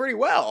Kang's doing pretty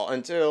well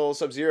until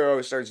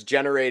Sub-Zero starts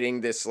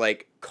generating this,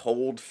 like,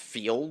 cold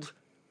field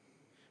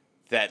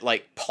that,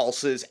 like,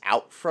 pulses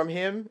out from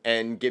him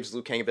and gives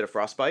Liu Kang a bit of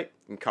frostbite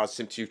and causes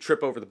him to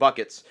trip over the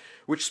buckets,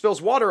 which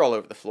spills water all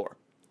over the floor.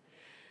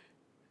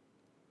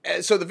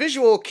 And so the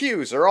visual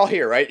cues are all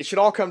here, right? It should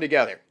all come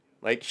together.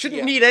 Like,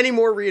 shouldn't need any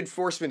more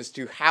reinforcement as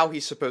to how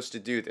he's supposed to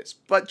do this.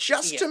 But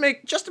just to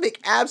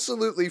make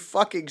absolutely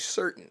fucking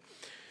certain,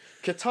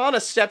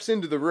 Kitana steps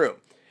into the room,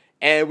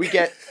 and we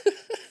get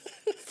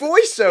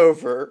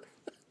voiceover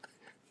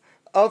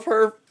of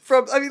her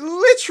from, I mean,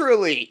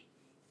 literally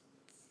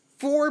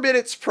 4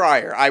 minutes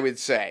prior, I would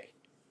say,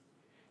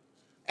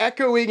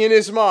 echoing in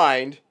his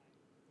mind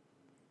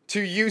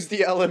to use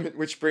the element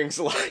which brings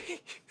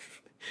life.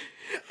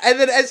 And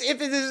then as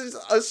if it is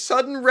a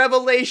sudden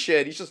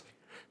revelation, he's just,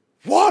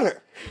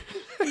 water!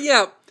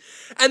 Yeah.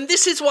 And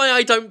this is why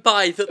I don't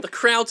buy that the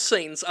crowd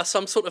scenes are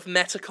some sort of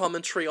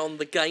meta-commentary on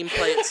the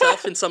gameplay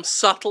itself in some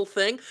subtle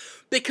thing,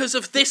 because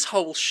of this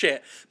whole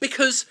shit.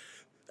 Because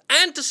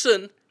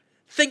Anderson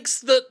thinks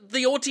that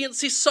the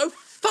audience is so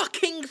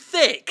fucking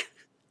thick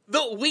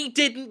that we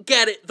didn't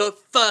get it the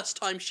first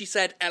time she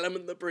said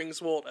element that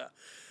brings water.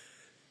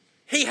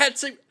 He had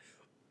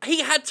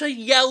to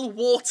yell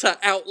water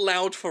out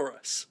loud for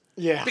us.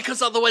 Yeah.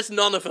 Because otherwise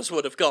none of us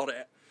would have got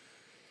it.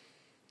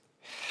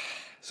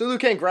 So Liu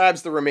Kang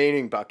grabs the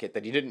remaining bucket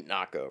that he didn't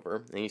knock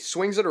over, and he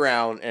swings it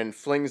around and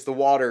flings the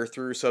water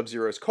through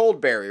Sub-Zero's cold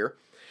barrier,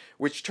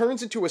 which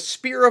turns into a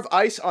spear of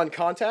ice on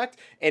contact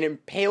and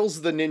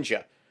impales the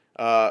ninja,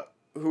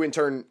 who in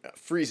turn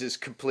freezes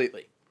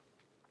completely.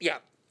 Yeah.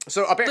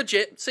 So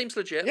legit. Seems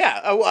legit. Yeah.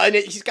 And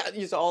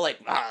he's all like...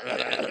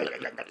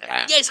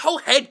 Yeah, his whole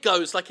head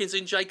goes like he's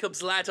in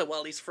Jacob's ladder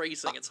while he's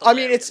freezing. It's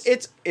hilarious. I mean,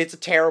 it's a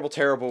terrible,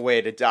 terrible way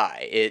to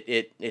die.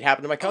 It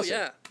happened to my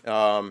cousin.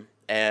 Oh, yeah.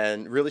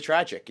 And really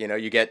tragic. You know,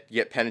 you get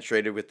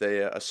penetrated with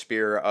a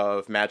spear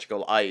of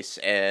magical ice,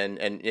 and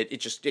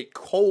it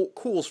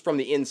cools from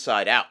the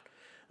inside out.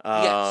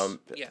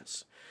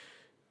 Yes.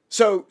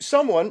 So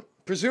someone,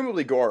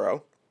 presumably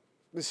Goro,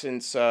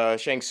 since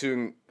Shang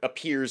Tsung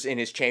appears in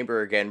his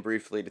chamber again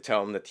briefly to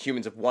tell him that the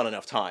humans have won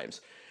enough times,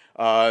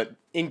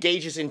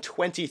 engages in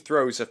 20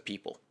 throws of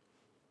people.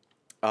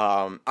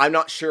 I'm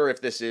not sure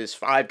if this is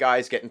 5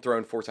 guys getting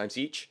thrown 4 times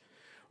each,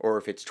 or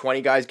if it's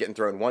 20 guys getting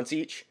thrown once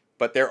each,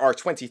 but there are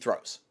 20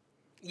 throws.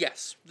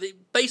 Yes.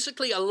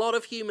 Basically, a lot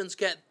of humans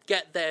get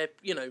their,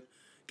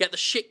 get the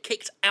shit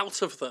kicked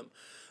out of them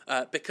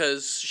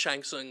because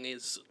Shang Tsung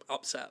is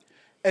upset.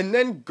 And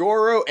then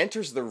Goro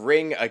enters the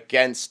ring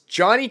against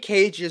Johnny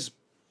Cage's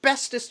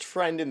bestest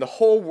friend in the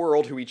whole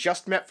world, who he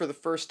just met for the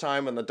first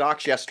time on the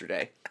docks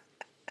yesterday.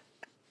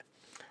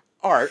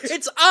 Art.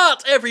 It's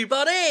Art,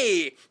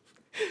 everybody!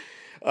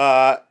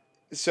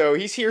 So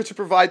he's here to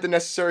provide the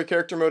necessary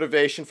character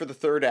motivation for the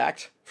third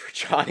act for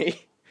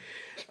Johnny.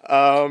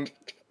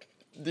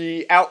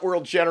 The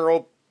Outworld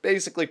General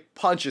basically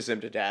punches him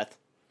to death.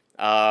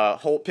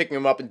 Picking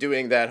him up and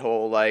doing that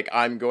whole, like,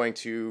 I'm going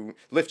to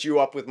lift you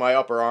up with my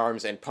upper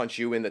arms and punch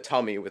you in the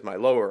tummy with my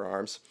lower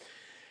arms.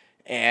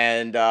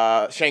 And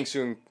Shang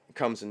Tsung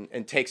comes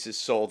and takes his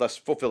soul, thus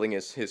fulfilling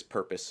his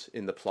purpose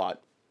in the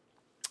plot.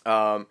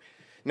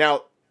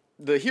 Now,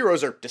 the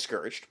heroes are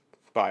discouraged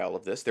by all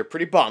of this. They're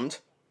pretty bummed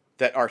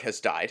that Art has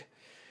died.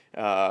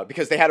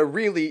 Because they had a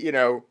really,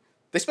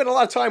 they spent a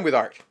lot of time with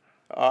Art.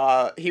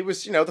 He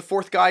was, the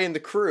 4th guy in the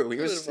crew. He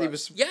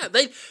was. Yeah,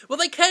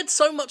 they cared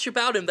so much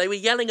about him. They were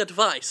yelling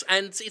advice,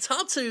 and it's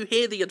hard to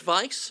hear the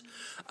advice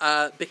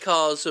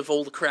because of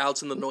all the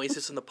crowds and the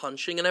noises and the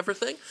punching and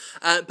everything.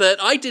 But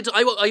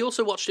I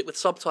also watched it with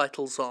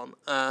subtitles on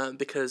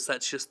because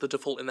that's just the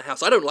default in the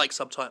house. I don't like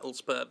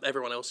subtitles, but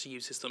everyone else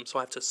uses them, so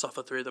I have to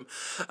suffer through them.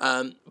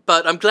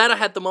 But I'm glad I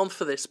had them on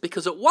for this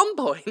because at one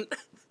point.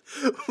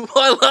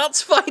 While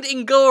Art's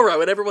fighting Goro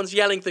and everyone's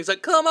yelling things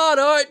like, come on,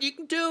 Art, you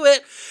can do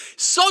it,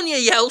 Sonya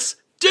yells,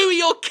 do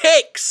your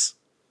kicks!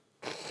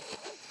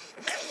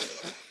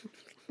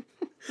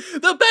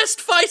 The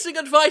best fighting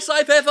advice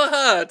I've ever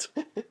heard!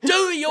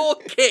 Do your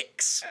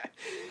kicks!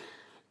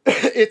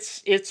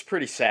 It's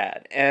pretty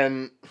sad.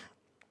 And,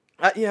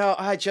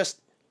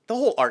 the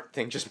whole Art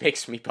thing just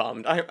makes me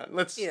bummed.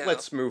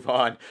 Let's move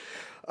on.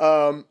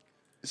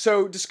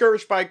 So,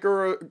 discouraged by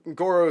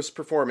Goro's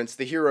performance,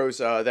 the heroes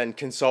then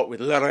consult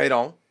with Le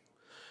Redon,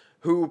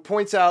 who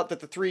points out that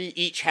the 3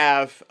 each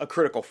have a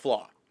critical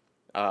flaw.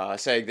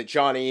 saying that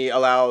Johnny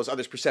allows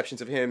others'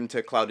 perceptions of him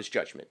to cloud his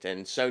judgment,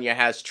 and Sonya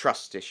has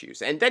trust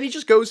issues. And then he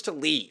just goes to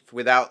leave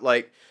without,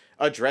 like,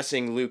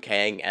 addressing Liu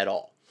Kang at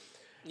all.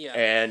 Yeah.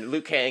 And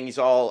Liu Kang, he's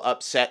all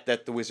upset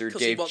that the wizard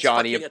gave he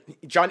Johnny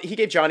he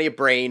gave Johnny a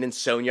brain and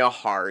Sonya a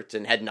heart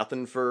and had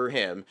nothing for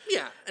him.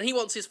 Yeah, and he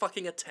wants his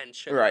fucking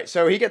attention. Right,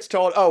 so he gets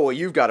told, oh, well,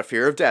 you've got a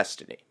fear of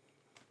destiny.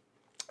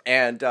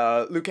 And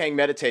Liu Kang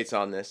meditates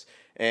on this,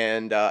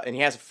 and he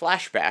has a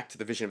flashback to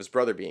the vision of his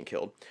brother being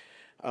killed.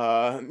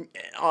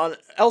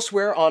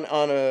 Elsewhere on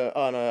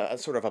a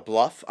sort of a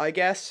bluff, I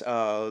guess,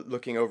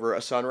 looking over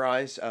a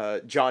sunrise,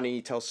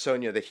 Johnny tells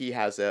Sonya that he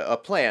has a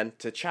plan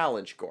to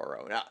challenge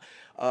Goro. Now,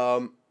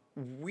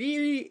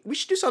 we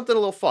should do something a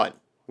little fun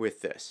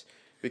with this,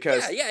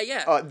 because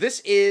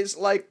this is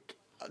like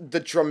the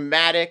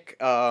dramatic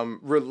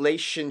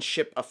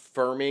relationship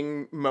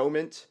affirming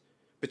moment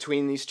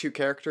between these two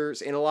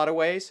characters in a lot of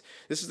ways.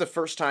 This is the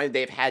first time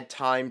they've had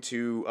time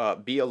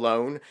to be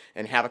alone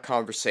and have a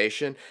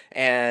conversation,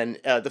 and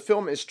the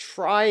film is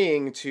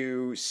trying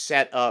to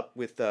set up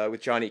with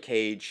Johnny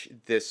Cage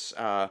this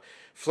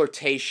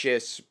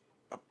flirtatious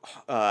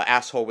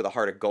asshole with a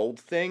heart of gold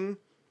thing.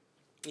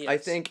 Yes. I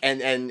think,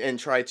 and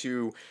try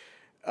to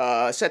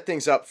set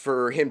things up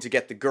for him to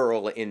get the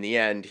girl in the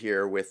end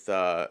here with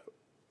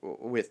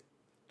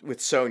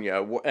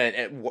Sonya,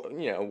 and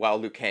while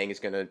Liu Kang is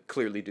going to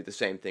clearly do the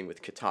same thing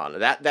with Kitana.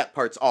 That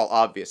part's all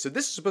obvious. So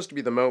this is supposed to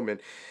be the moment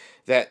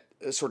that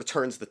sort of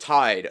turns the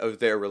tide of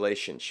their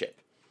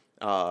relationship,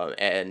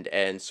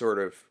 and sort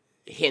of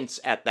hints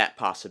at that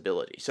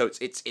possibility. So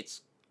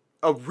it's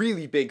a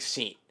really big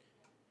scene,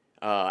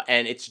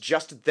 and it's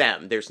just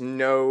them. There's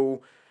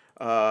no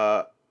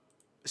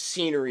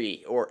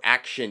scenery or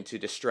action to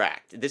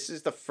distract. This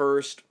is the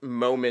first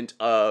moment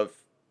of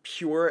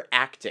pure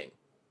acting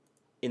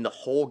in the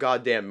whole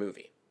goddamn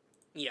movie.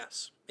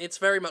 Yes, it's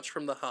very much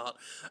from the heart.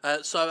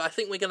 So I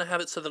think we're going to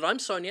have it so that I'm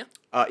Sonya.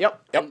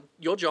 Yep. And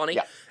you're Johnny.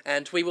 Yep.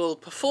 And we will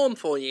perform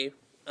for you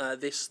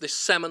this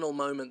seminal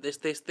moment,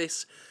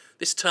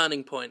 this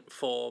turning point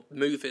for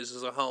movies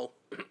as a whole.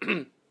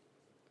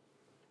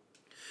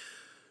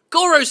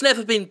 Goro's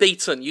never been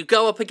beaten. You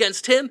go up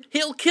against him,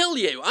 he'll kill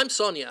you. I'm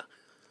Sonya.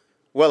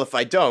 Well, if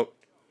I don't,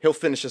 he'll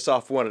finish us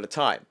off one at a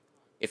time.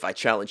 If I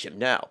challenge him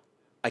now,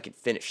 I can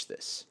finish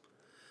this.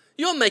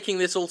 You're making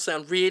this all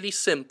sound really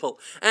simple,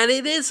 and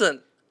it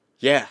isn't.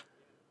 Yeah,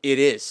 it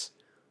is.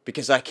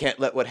 Because I can't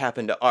let what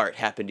happened to Art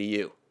happen to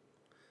you.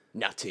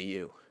 Not to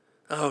you.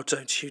 Oh,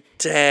 don't you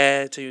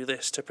dare do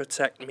this to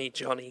protect me,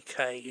 Johnny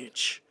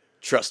Cage.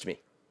 Trust me,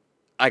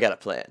 I got a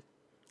plan.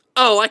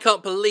 Oh, I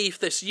can't believe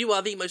this. You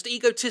are the most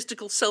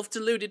egotistical,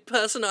 self-deluded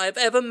person I have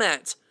ever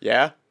met.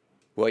 Yeah?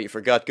 Well, you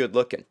forgot good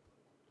looking.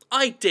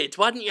 I did.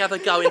 Why didn't you ever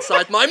go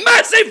inside my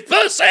massive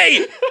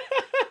pussy?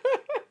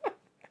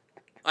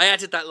 I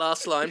added that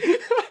last line.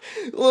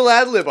 A little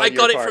ad-lib on your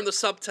part. I got it from the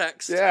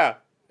subtext.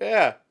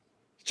 Yeah.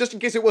 Just in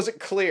case it wasn't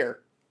clear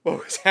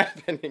what was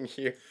happening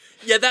here.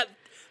 Yeah,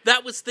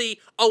 that was the,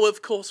 oh,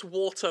 of course,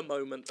 water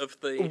moment of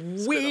the...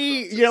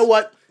 You know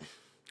what?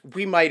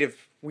 We might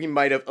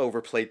have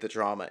overplayed the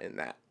drama in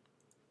that.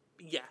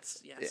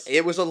 Yes.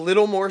 It was a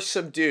little more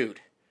subdued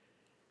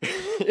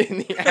in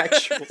the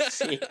actual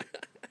scene.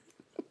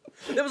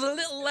 There was a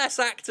little less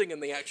acting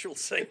in the actual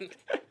scene.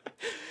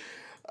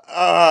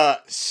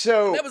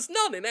 So... There was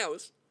none in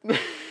ours.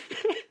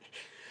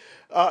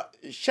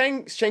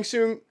 Shang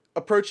Tsung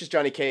approaches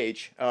Johnny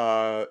Cage,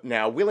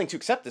 now willing to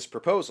accept this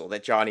proposal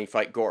that Johnny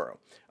fight Goro.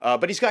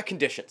 But he's got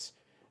conditions.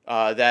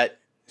 That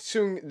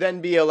Tsung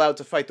then be allowed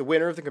to fight the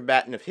winner of the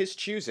combatant of his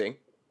choosing.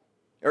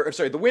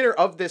 The winner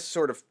of this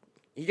sort of...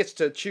 He gets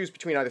to choose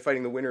between either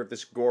fighting the winner of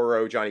this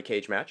Goro-Johnny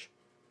Cage match,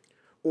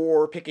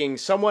 or picking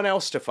someone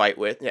else to fight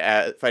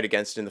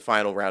against in the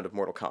final round of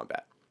Mortal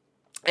Kombat.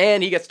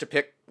 And he gets to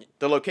pick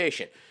the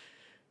location.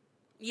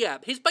 Yeah,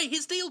 his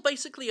deal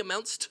basically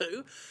amounts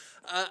to,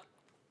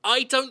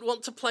 I don't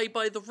want to play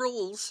by the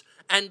rules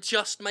and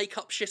just make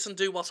up shit and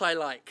do what I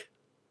like.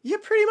 Yeah,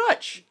 pretty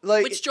much.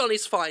 Which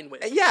Johnny's fine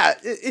with. Yeah,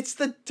 it's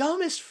the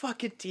dumbest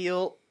fucking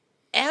deal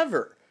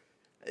ever.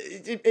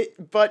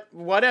 But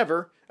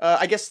whatever.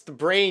 I guess the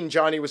brain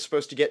Johnny was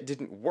supposed to get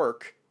didn't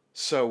work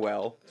so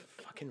well.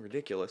 Fucking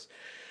ridiculous.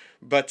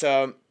 But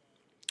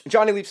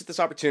Johnny leaps at this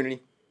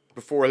opportunity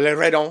before Le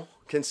Redon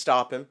can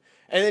stop him.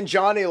 And then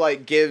Johnny,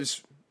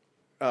 gives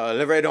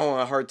Le Redon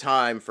a hard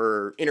time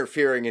for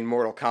interfering in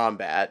Mortal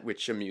Kombat,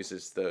 which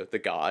amuses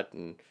the god,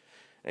 and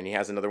he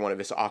has another one of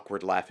his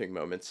awkward laughing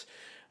moments.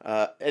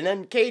 And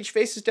then Cage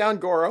faces down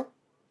Goro,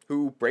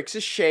 who breaks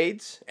his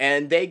shades,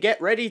 and they get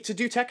ready to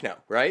do techno,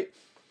 right?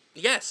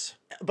 Yes.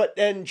 But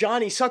then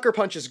Johnny sucker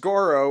punches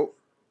Goro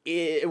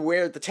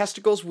where the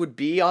testicles would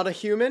be on a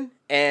human,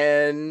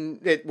 and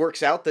it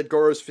works out that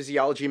Goro's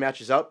physiology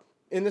matches up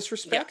in this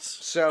respect. Yes.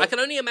 So I can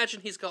only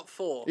imagine he's got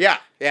 4. Yeah.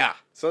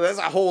 So there's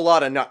a whole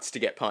lot of nuts to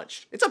get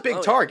punched. It's a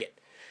big target.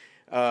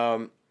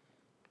 Yeah.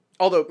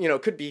 Although,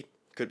 could be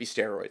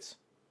steroids.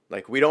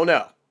 We don't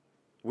know.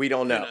 We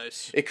don't know. Who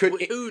knows? It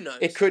could. Who knows?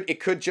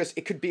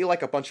 It could be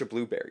like a bunch of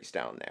blueberries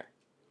down there.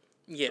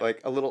 Yeah.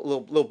 Like a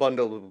little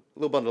bundle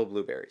of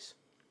blueberries.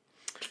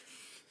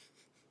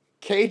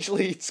 Cage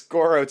leads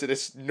Goro to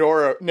this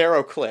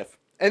narrow cliff,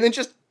 and then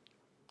just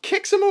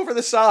kicks him over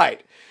the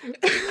side.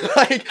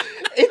 Like,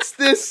 it's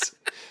this...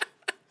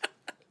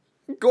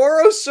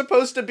 Goro's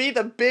supposed to be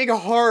the big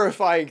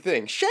horrifying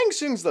thing. Shang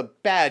Tsung's the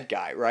bad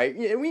guy, right?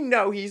 Yeah, we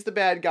know he's the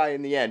bad guy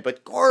in the end,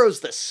 but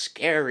Goro's the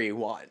scary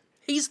one.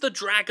 He's the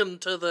dragon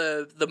to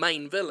the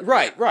main villain.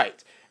 Right,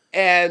 right.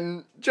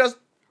 And just...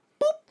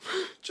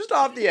 boop, just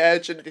off the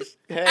edge. And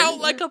out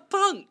like a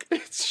punk.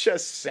 It's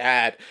just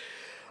sad.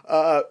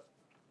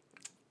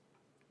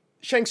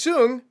 Shang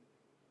Tsung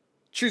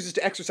chooses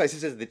to exercise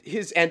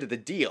his end of the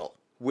deal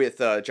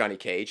with Johnny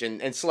Cage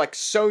and selects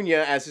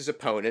Sonya as his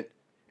opponent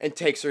and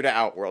takes her to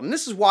Outworld. And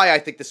this is why I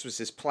think this was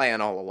his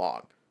plan all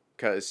along.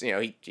 Because, you know,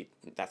 he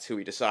that's who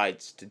he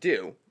decides to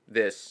do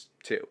this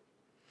to.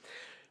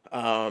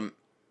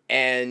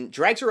 And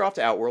drags her off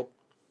to Outworld.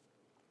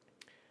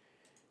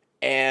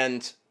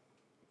 And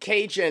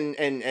Cage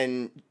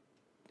and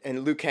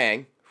Liu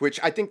Kang, which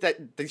I think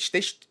that they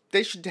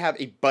should have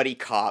a buddy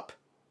cop,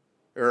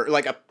 or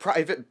like a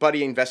private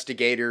buddy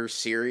investigator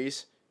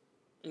series.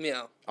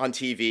 Yeah. On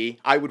TV.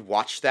 I would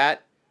watch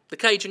that. The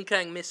Cage and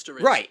Kang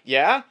mysteries. Right,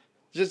 yeah?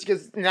 Just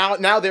because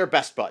now they're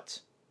best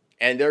buds.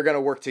 And they're going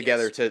to work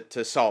together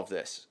to solve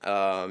this.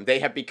 They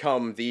have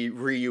become the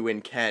Ryu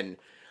and Ken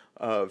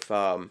of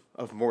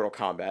Mortal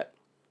Kombat.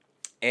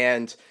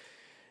 And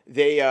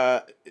they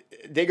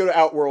go to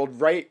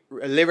Outworld, right?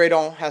 Le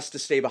Raidon has to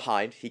stay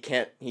behind. He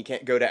can't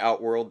go to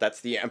Outworld.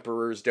 That's the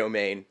Emperor's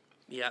domain.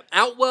 Yeah,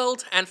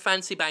 Outworld and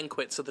Fancy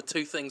Banquets are the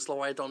two things Le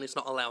Raidon is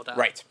not allowed at.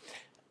 Right.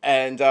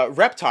 And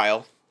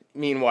Reptile,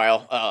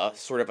 meanwhile,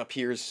 sort of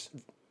appears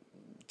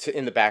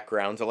in the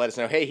background to let us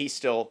know, hey, he's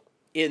still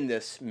in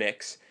this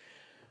mix.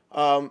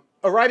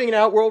 Arriving in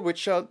Outworld,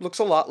 which looks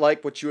a lot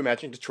like what you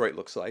imagine Detroit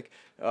looks like,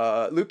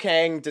 Liu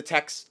Kang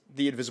detects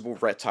the invisible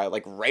Reptile,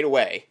 like, right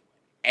away.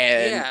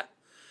 And yeah.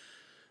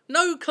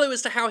 No clue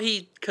as to how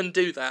he can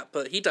do that,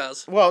 but he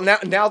does. Well,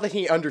 now that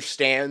he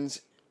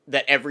understands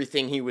that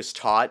everything he was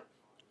taught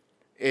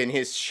in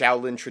his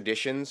Shaolin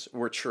traditions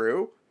were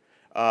true,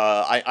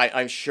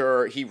 I'm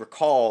sure he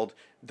recalled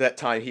that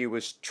time he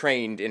was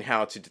trained in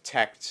how to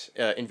detect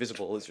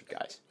invisible lizard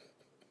guys.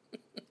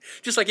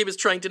 Just like he was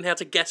trained in how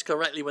to guess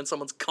correctly when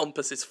someone's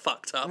compass is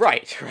fucked up.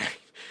 Right.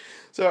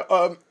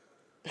 So,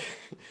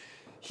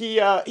 he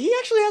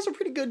actually has a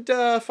pretty good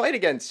fight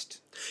against...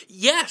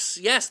 Yes,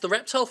 the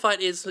Reptile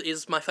fight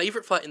is my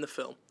favourite fight in the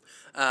film.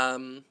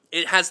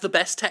 It has the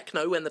best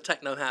techno when the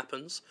techno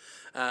happens.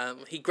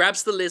 He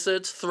grabs the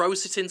lizard,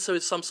 throws it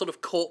into some sort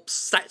of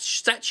corpse,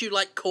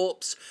 statue-like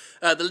corpse.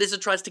 The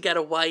lizard tries to get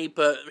away,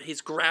 but he's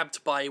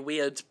grabbed by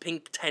weird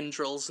pink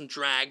tendrils and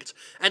dragged,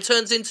 and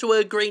turns into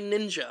a green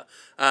ninja,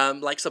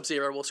 like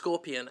Sub-Zero or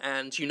Scorpion.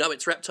 And you know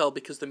it's Reptile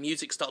because the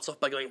music starts off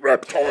by going,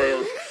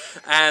 Reptile!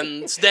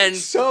 And then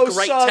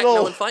great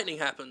techno and fighting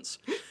happens.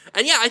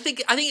 And yeah, I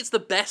think it's the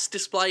best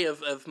display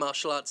of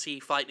martial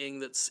artsy fighting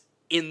that's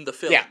in the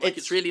film. Yeah,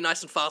 it's really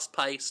nice and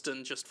fast-paced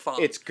and just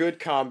fun. It's good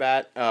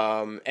combat,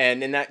 and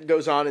then that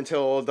goes on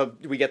until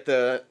we get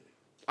the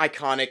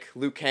iconic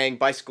Liu Kang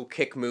bicycle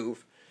kick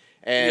move,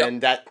 and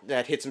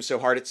that hits him so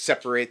hard it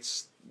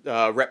separates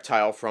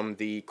Reptile from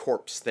the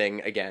corpse thing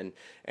again,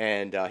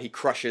 and he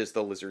crushes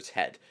the lizard's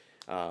head.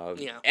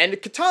 And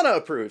Katana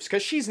approves,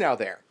 because she's now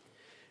there.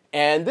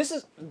 And this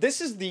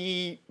is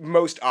the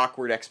most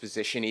awkward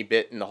exposition-y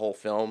bit in the whole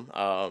film.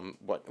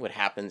 What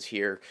happens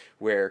here,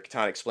 where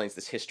Katana explains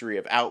this history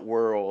of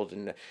Outworld,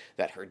 and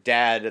that her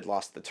dad had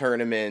lost the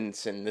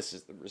tournament, and this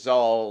is the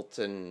result,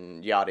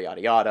 and yada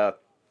yada yada.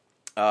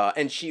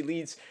 And she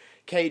leads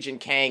Cage and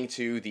Kang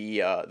to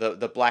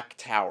the Black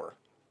Tower,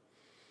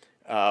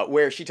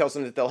 where she tells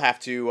them that they'll have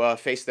to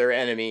face their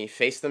enemy,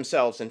 face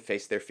themselves, and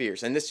face their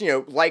fears. And this,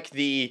 like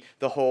the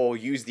whole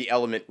use the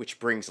element which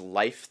brings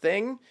life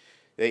thing.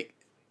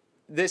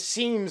 This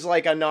seems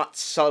like a not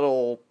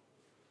subtle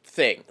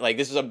thing. Like,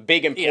 this is a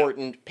big,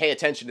 important, pay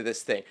attention to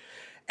this thing.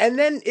 And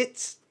then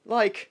it's,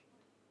 like,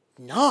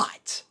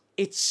 not.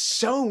 It's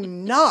so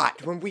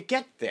not when we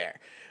get there.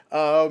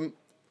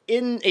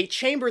 In a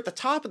chamber at the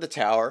top of the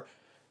tower,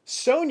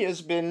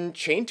 Sonya's been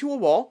chained to a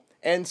wall,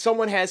 and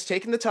someone has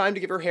taken the time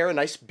to give her hair a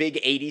nice big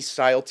 80s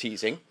style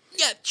teasing.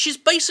 Yeah, she's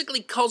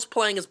basically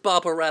cosplaying as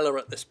Barbarella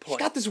at this point.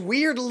 She's got this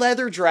weird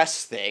leather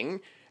dress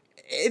thing,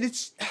 and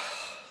it's...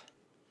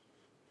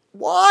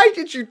 Why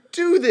did you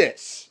do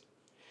this?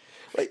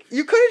 Like,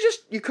 you could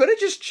have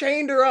just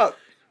chained her up.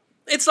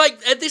 It's like,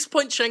 at this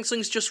point, Shang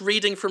Tsung's just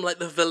reading from, like,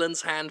 the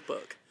villain's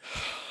handbook.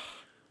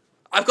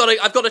 I've got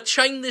to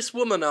chain this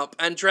woman up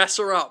and dress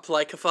her up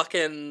like a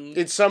fucking...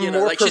 It's some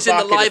more like she's in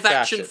the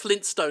live-action fashion.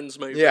 Flintstones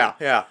movie.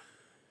 Yeah.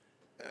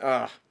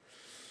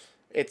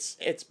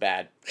 It's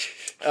bad.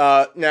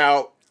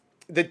 Now,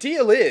 the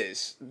deal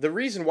is, the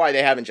reason why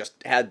they haven't just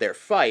had their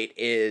fight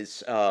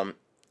is,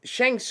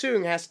 Shang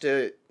Tsung has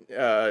to...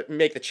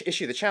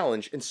 issue the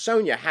challenge, and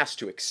Sonya has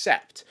to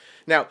accept.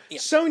 Now,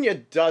 Sonya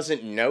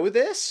doesn't know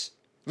this.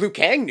 Liu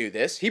Kang knew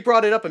this. He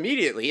brought it up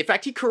immediately. In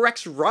fact, he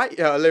corrects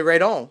Le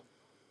Raidon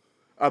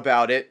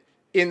about it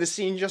in the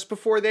scene just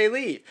before they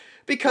leave.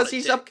 Because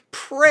he's dick. a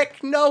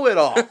prick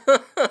know-it-all.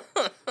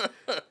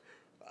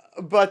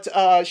 But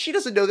she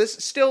doesn't know this,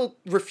 still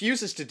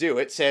refuses to do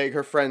it, saying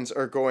her friends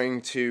are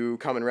going to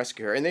come and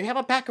rescue her. And they have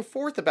a back and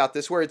forth about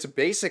this where it's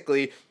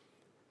basically,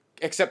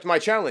 accept my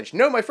challenge.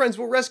 No, my friends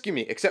will rescue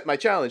me. Accept my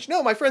challenge.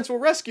 No, my friends will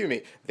rescue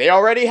me. They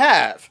already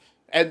have.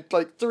 And,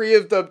 like, 3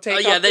 of them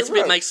take off this the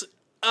bit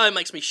rope.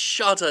 makes me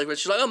shudder when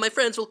she's like, oh, my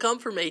friends will come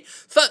for me.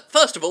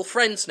 First of all,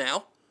 friends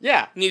now.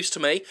 Yeah. News to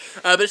me.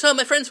 But it's, oh,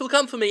 my friends will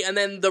come for me, and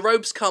then the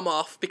robes come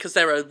off, because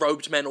there are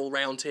robed men all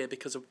round here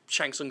because of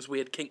Shang Tsung's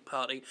weird kink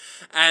party,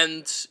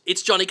 and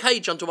it's Johnny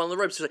Cage under one of the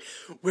robes. He's like,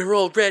 we're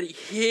already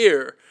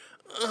here.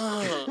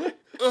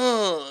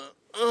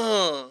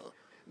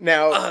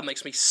 Now, it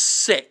makes me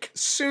sick.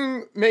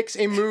 Sung makes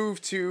a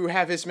move to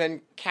have his men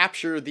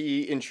capture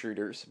the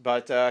intruders,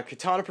 but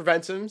Katana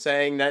prevents him,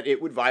 saying that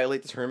it would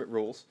violate the tournament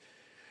rules.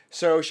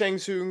 So Shang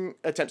Tsung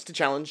attempts to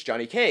challenge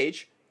Johnny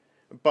Cage,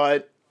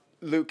 but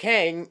Liu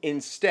Kang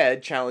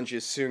instead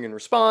challenges Sung in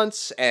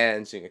response,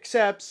 and Sung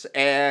accepts,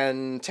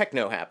 and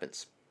techno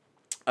happens.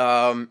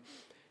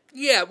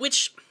 Yeah,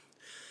 which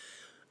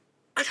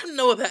I don't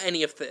know about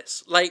any of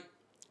this. Like,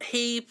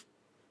 he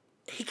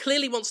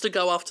clearly wants to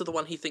go after the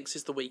one he thinks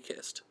is the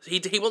weakest. He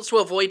wants to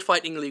avoid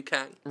fighting Liu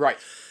Kang. Right.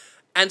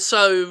 And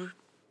so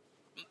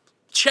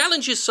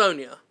challenges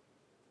Sonya,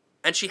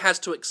 and she has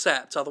to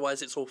accept,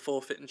 otherwise it's all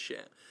forfeit and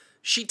shit.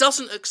 She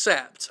doesn't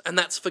accept, and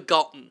that's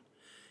forgotten.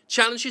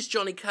 Challenges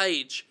Johnny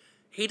Cage,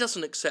 he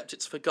doesn't accept,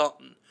 it's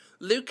forgotten.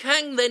 Liu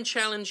Kang then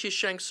challenges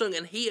Shang Tsung,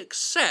 and he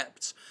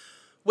accepts,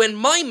 when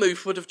my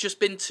move would have just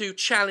been to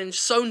challenge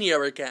Sonya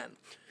again,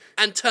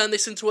 and turn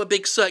this into a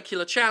big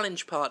circular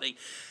challenge party.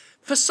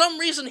 For some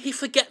reason, he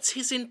forgets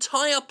his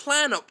entire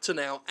plan up to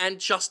now, and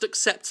just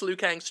accepts Liu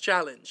Kang's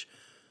challenge.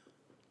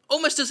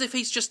 Almost as if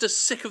he's just as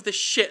sick of this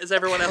shit as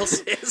everyone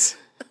else is.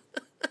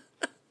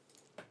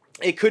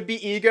 It could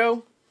be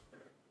ego.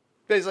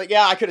 But he's like,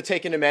 yeah, I could have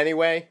taken him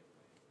anyway.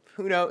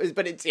 Who knows?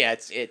 But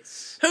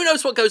it's. Who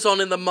knows what goes on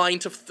in the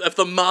mind of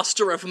the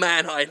master of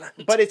Man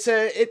Island? But it's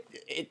a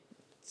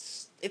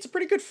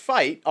pretty good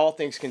fight, all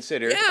things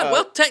considered. Yeah,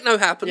 well, techno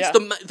happens. Yeah.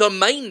 The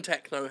main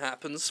techno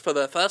happens for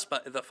the first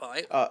part of the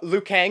fight.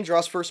 Liu Kang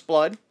draws first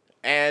blood,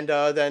 and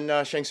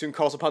then Shang Tsung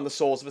calls upon the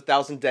souls of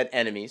 1,000 dead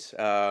enemies.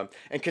 And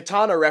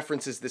Katana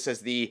references this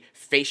as the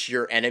face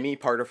your enemy,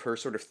 part of her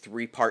sort of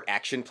 3-part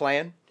action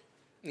plan.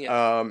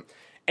 Yeah. And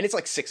it's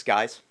like 6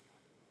 guys.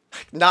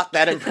 Not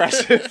that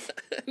impressive.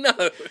 No.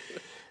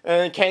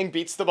 And Kang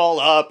beats them all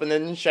up, and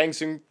then Shang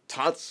Tsung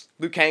taunts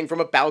Liu Kang from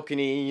a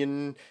balcony,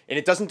 and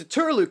it doesn't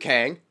deter Liu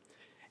Kang.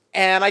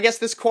 And I guess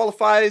this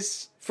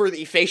qualifies for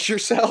the face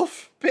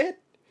yourself bit.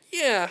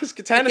 Yeah. Because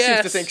Katana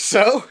seems to think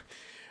so.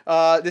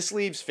 This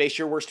leaves face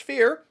your worst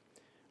fear.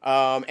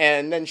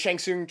 And then Shang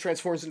Tsung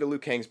transforms into Liu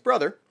Kang's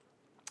brother.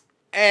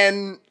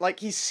 And, like,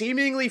 he's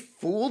seemingly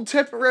fooled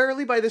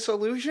temporarily by this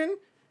illusion,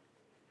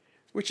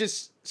 which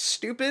is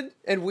stupid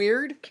and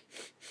weird.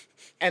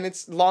 And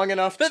it's long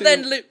enough But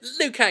then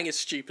Liu Kang is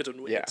stupid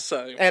and weird,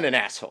 so... And an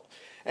asshole.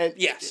 And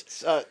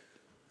yes.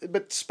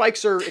 But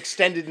spikes are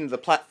extended into the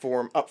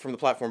platform, up from the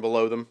platform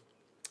below them.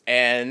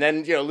 And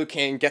then, Liu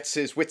Kang gets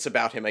his wits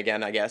about him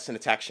again, I guess, and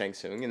attacks Shang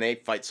Tsung, and they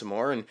fight some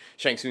more, and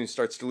Shang Tsung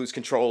starts to lose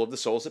control of the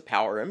souls that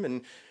power him,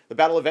 and the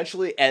battle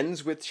eventually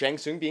ends with Shang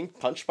Tsung being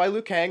punched by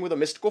Liu Kang with a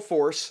mystical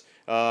force.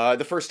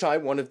 The first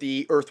time one of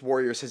the Earth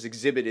Warriors has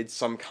exhibited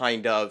some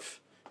kind of,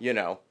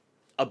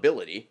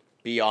 ability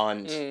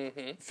beyond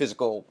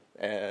physical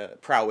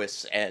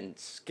prowess and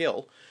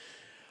skill.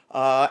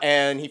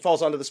 And he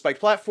falls onto the spiked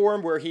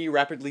platform where he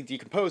rapidly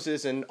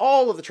decomposes, and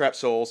all of the trapped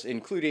souls,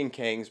 including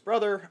Kang's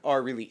brother,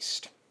 are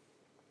released.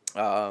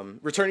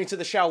 Returning to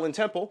the Shaolin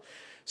Temple,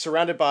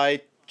 surrounded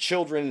by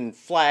children and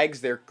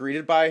flags, they're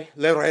greeted by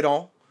Le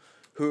Raidon,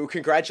 who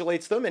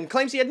congratulates them and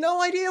claims he had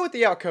no idea what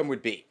the outcome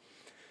would be.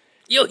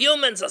 You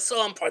humans are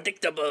so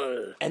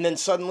unpredictable. And then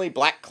suddenly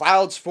black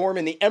clouds form,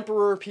 and the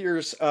Emperor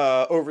appears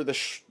over the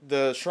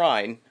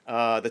shrine,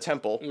 the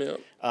temple.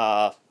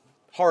 Yeah.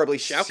 Horribly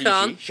Shao CG.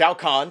 Kahn. Shao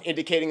Kahn,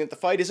 indicating that the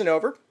fight isn't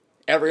over.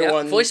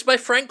 Everyone, voiced by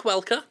Frank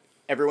Welker.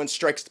 Everyone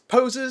strikes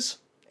poses,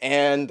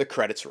 and the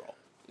credits roll.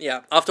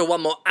 Yeah, after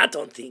one more, I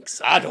don't think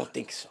so. I don't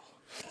think so.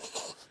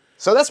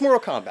 So that's Mortal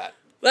Kombat.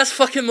 That's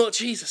fucking more,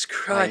 Jesus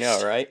Christ. I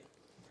know, right?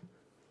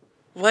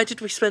 Why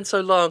did we spend so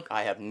long?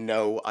 I have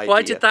no idea.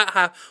 Why did that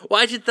happen?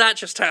 Why did that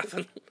just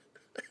happen?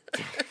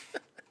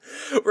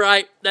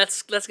 Right,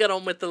 let's get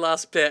on with the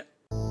last bit.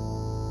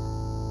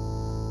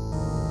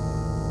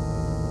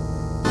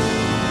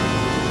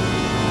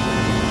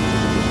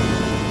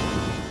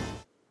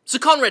 So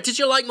Conrad, did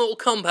you like Mortal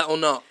Kombat or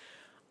not?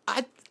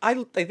 I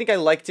think I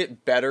liked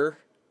it better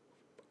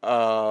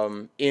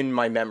in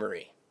my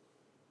memory.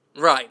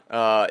 Right.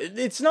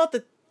 It's not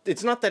that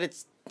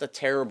it's a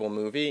terrible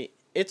movie.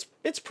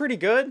 It's pretty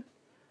good.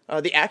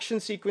 The action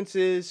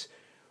sequences,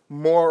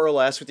 more or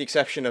less, with the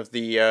exception of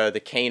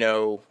the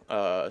Kano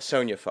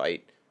Sonya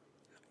fight,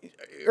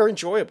 are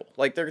enjoyable.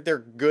 Like they're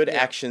good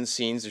action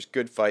scenes. There's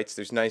good fights.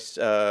 There's nice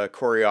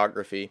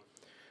choreography.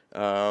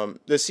 The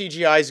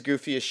CGI is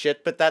goofy as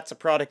shit, but that's a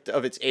product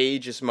of its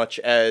age as much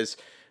as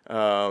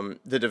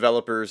the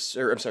developers,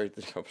 or I'm sorry,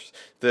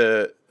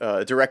 the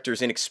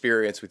director's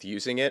inexperience with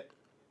using it,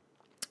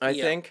 I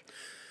think.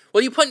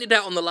 Well, you pointed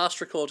out on the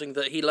last recording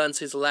that he learns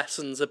his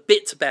lessons a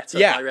bit better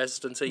by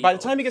Resident Evil. By the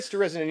time he gets to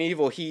Resident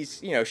Evil,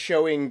 he's,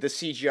 showing the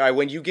CGI.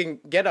 When you can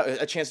get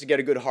a chance to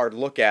get a good hard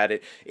look at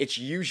it, it's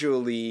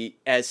usually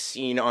as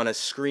seen on a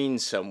screen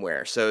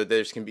somewhere. So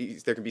there can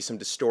be some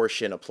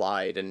distortion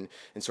applied and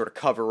sort of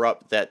cover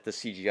up that the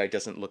CGI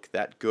doesn't look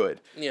that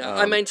good. Yeah,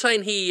 I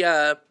maintain he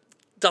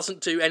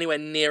doesn't do anywhere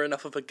near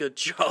enough of a good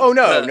job. Oh,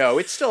 no,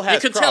 it still has You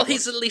can problems. tell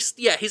he's at least,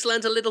 he's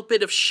learned a little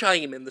bit of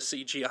shame in the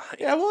CGI.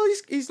 Yeah, well,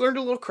 he's learned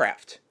a little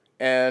craft.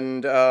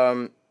 And,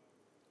 but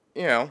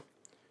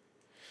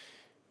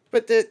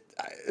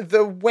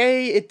the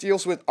way it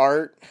deals with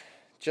art,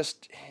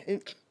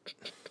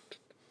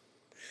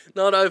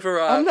 Not over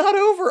art. I'm not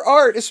over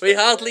art. We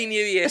hardly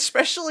knew you.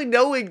 Especially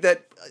knowing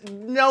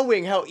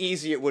how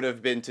easy it would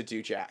have been to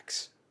do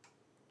Jax.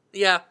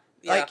 Yeah.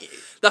 Yeah,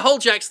 the whole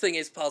Jax thing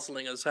is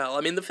puzzling as hell. I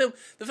mean, the film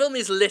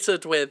is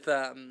littered with,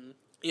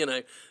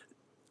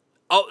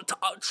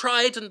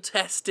 tried and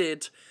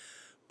tested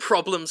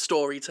problem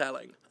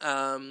storytelling,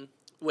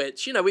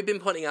 which, we've been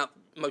pointing out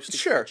mostly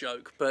for a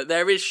joke, but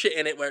there is shit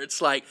in it where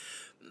it's like,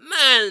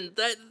 man,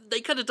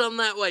 they could have done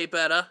that way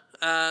better.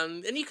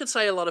 And you could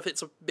say a lot of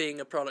it's being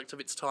a product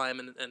of its time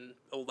and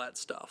all that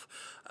stuff.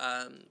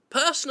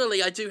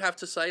 Personally, I do have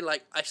to say,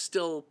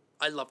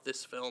 I love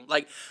this film.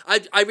 I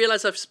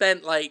realize I've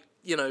spent,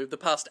 the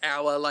past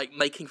hour,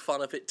 making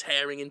fun of it,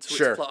 tearing into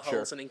its plot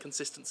holes and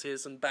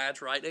inconsistencies and bad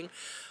writing.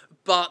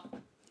 But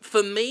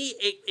for me,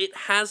 it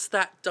has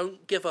that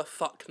don't give a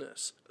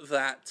fuckness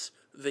that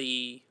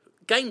the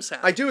games have.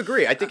 I do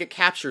agree. I think it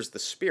captures the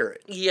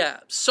spirit. Yeah.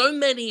 So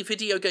many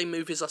video game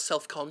movies are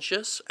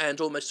self-conscious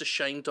and almost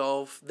ashamed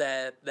of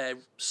their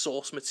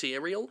source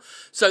material.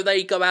 So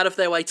they go out of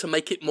their way to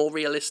make it more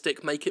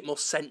realistic, make it more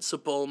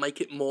sensible,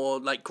 make it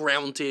more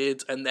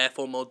grounded and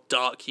therefore more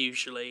dark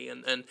usually.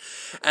 And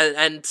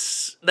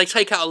they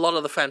take out a lot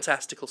of the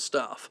fantastical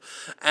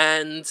stuff.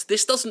 And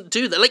this doesn't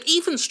do that.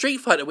 Even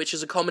Street Fighter, which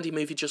is a comedy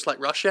movie just like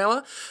Rush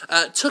Hour,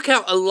 took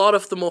out a lot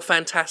of the more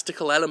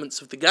fantastical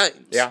elements of the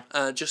games. Yeah.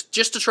 Just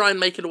to try and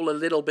make it all a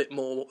little bit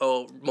more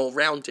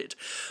rounded.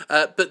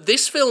 But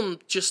this film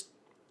just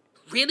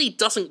really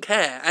doesn't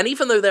care. And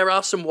even though there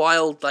are some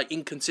wild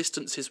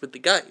inconsistencies with the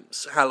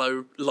games,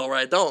 hello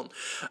Laura Dawn,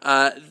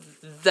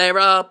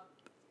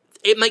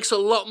 it makes a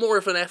lot more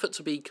of an effort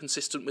to be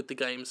consistent with the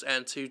games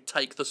and to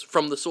take this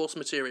from the source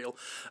material.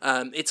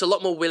 It's a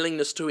lot more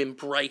willingness to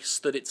embrace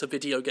that it's a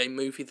video game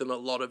movie than a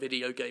lot of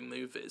video game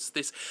movies.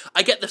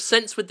 I get the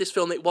sense with this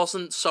film it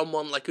wasn't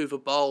someone like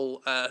Uwe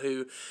Boll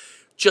who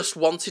just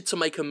wanted to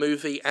make a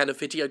movie and a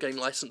video game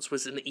license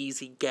was an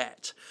easy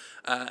get.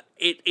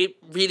 It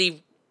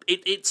really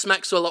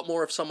smacks a lot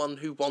more of someone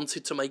who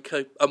wanted to make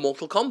a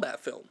Mortal Kombat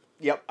film.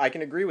 Yep, I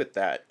can agree with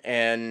that.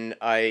 And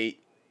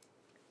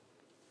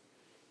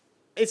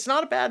it's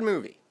not a bad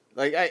movie.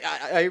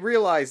 I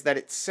realize that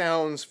it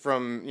sounds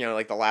from,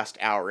 the last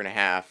hour and a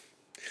half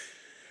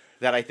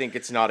that I think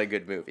it's not a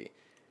good movie.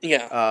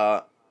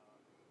 Yeah.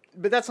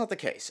 But that's not the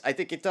case. I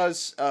think it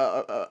does.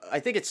 I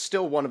think it's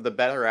still one of the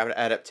better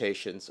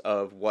adaptations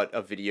of what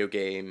a video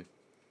game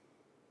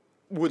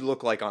would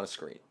look like on a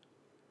screen.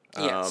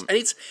 Yes,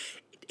 and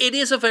it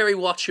is a very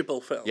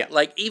watchable film. Yeah.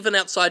 Even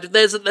outside,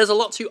 there's a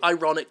lot to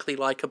ironically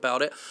like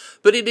about it,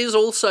 but it is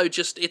also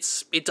just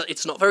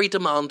it's not very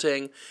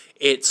demanding.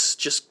 It's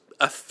just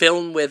a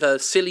film with a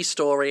silly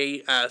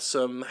story,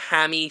 some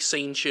hammy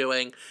scene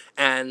chewing,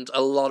 and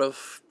a lot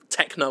of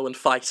techno and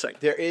fighting.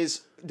 There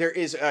is.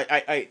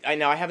 I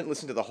know I haven't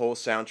listened to the whole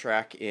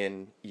soundtrack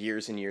in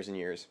years and years and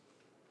years.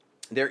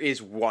 There is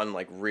one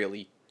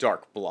really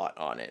dark blot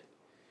on it.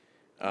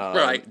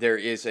 Right. There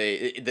is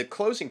the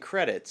closing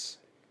credits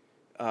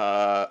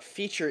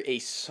feature a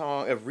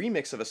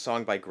remix of a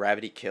song by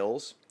Gravity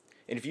Kills.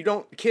 And if you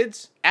don't,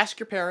 kids, ask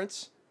your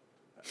parents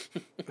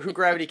who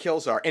Gravity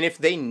Kills are, and if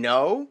they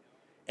know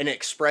and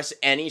express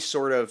any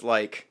sort of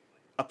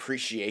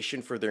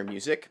appreciation for their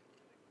music,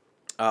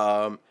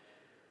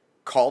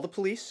 call the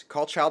police,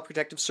 call Child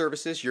Protective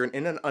Services. You're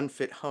in an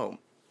unfit home.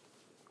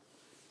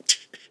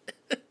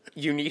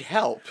 You need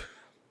help.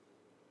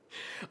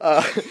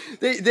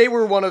 They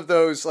were one of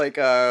those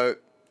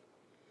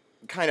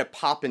kind of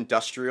pop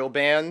industrial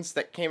bands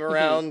that came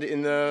around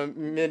in the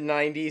mid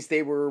 90s.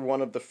 They were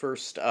one of the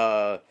first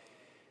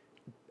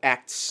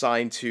acts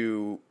signed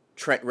to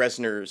Trent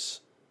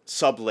Reznor's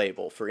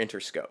sub-label for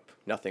Interscope,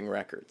 Nothing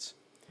Records.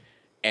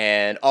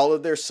 And all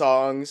of their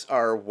songs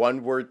are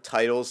one-word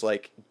titles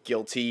like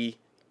Guilty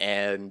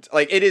and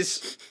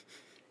it's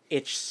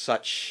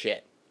such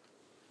shit.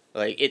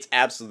 It's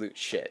absolute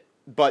shit.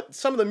 But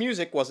some of the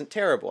music wasn't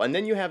terrible. And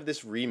then you have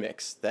this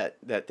remix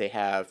that they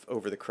have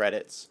over the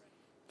credits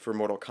for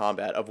Mortal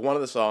Kombat of one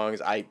of the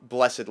songs. I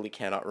blessedly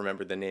cannot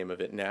remember the name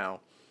of it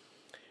now.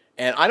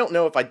 And I don't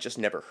know if I just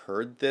never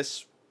heard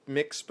this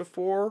mix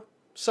before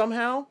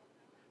somehow,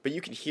 but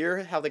you can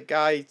hear how the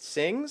guy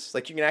sings.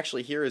 Like, you can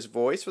actually hear his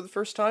voice for the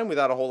first time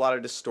without a whole lot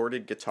of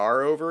distorted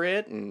guitar over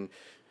it and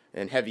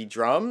heavy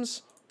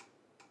drums.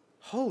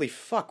 Holy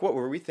fuck, what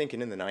were we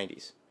thinking in the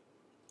 90s?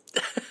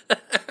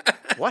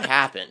 What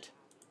happened?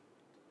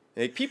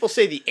 Like, people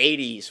say the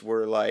 80s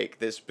were like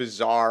this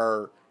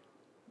bizarre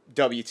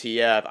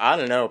WTF. I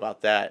don't know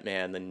about that,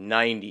 man. The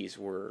 90s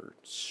were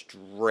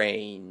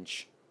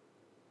strange.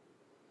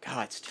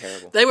 God, it's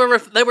terrible. They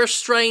were a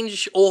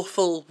strange,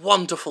 awful,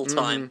 wonderful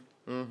time.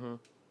 Mm-hmm.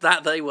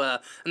 That they were.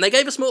 And they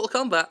gave us Mortal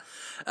Kombat.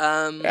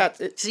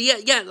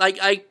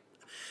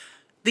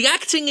 The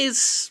acting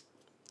is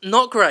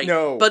not great.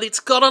 No. But it's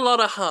got a lot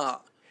of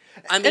heart.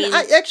 I mean,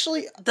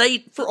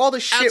 and for all the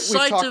shit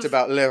we've talked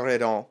about Le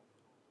Redon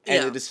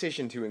and the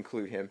decision to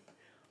include him,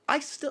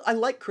 I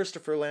like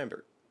Christopher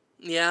Lambert.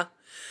 Yeah.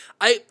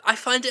 I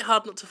find it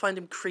hard not to find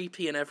him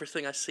creepy in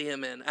everything I see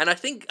him in. And I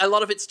think a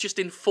lot of it's just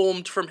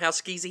informed from how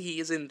skeezy he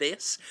is in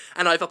this,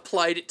 and I've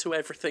applied it to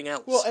everything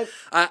else. Well,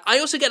 I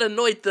also get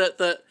annoyed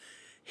that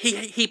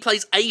he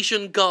plays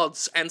Asian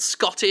gods and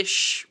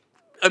Scottish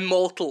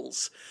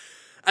immortals.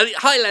 I mean,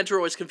 Highlander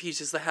always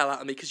confuses the hell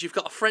out of me, because you've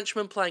got a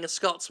Frenchman playing a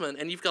Scotsman,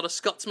 and you've got a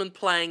Scotsman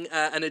playing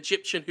an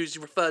Egyptian who's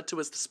referred to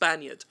as the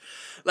Spaniard.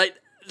 Like,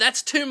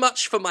 that's too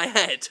much for my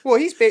head. Well,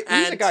 he's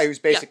a guy who's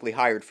basically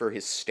hired for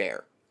his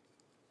stare.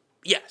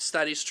 Yes,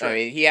 that is true. I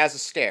mean, he has a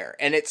stare,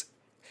 and it's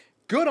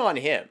good on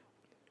him,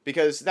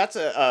 because that's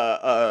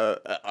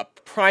a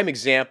prime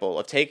example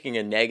of taking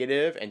a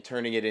negative and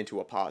turning it into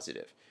a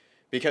positive.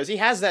 Because he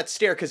has that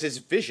stare because his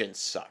vision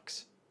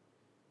sucks.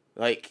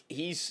 Like,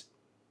 he's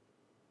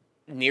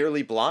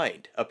nearly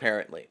blind,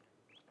 apparently,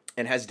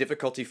 and has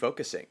difficulty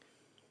focusing.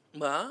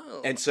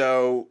 Wow. And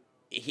so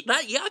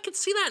I can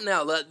see that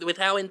now, with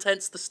how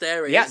intense the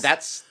stare is. Yeah,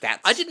 that's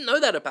I didn't know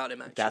that about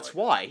him, actually. That's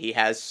why. He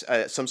has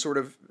some sort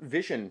of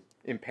vision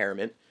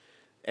impairment,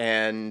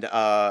 and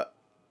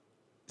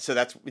so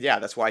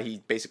that's why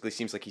he basically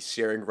seems like he's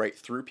staring right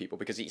through people,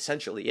 because he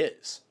essentially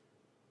is.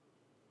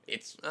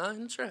 It's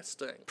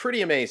interesting.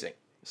 Pretty amazing.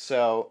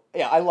 So,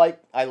 yeah, I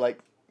like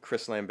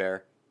Chris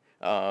Lambert.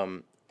 I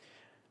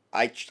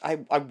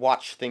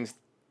watch things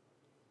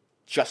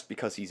just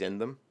because he's in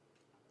them,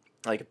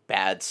 like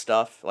bad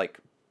stuff. Like,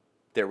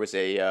 there was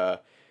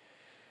it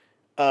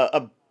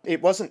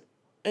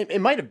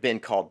might have been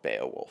called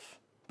Beowulf,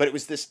 but it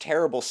was this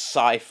terrible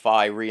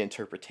sci-fi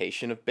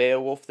reinterpretation of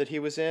Beowulf that he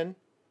was in.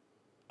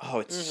 Oh,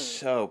 it's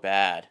so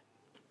bad.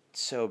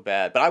 So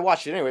bad. But I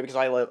watched it anyway because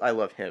I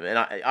love him, and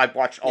I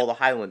watched all the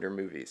Highlander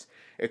movies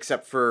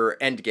except for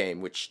Endgame,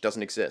 which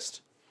doesn't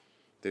exist.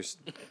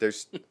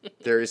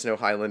 There is no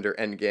Highlander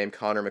Endgame.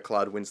 Connor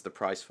McLeod wins the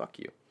prize. Fuck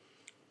you.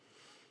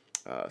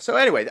 So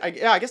anyway,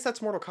 I guess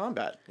that's Mortal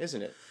Kombat,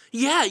 isn't it?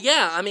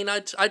 Yeah. I mean,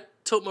 I'd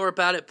talk more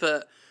about it,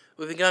 but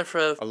we've been going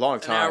for a long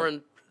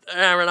time. An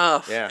hour and a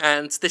half, yeah.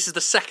 And this is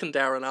the second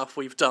hour and a half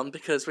we've done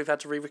because we've had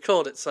to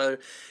re-record it. So,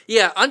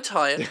 yeah, I'm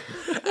tired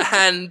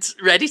and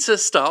ready to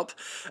stop,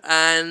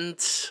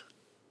 and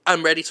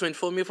I'm ready to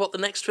inform you of what the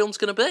next film's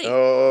going to be.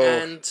 Oh.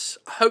 And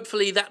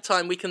hopefully that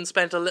time we can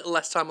spend a little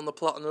less time on the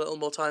plot and a little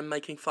more time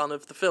making fun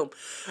of the film,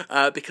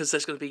 because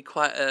there's going to be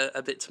quite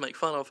a bit to make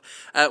fun of.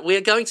 We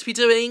are going to be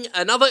doing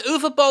another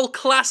Uwe Boll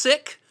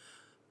classic,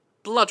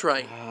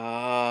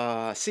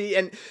 BloodRayne. See,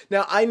 and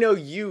now I know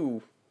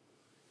you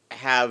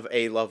have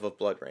a love of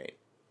BloodRayne.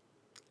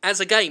 As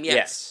a game,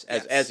 yes.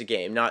 As a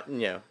game, not,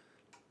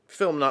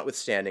 film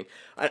notwithstanding.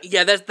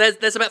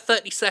 There's about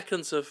 30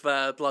 seconds of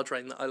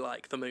BloodRayne that I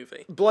like, the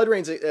movie.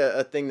 BloodRayne's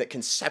a thing that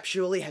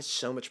conceptually has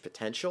so much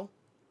potential.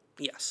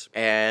 Yes.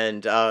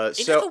 And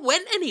it never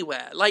went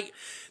anywhere. Like,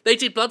 they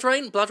did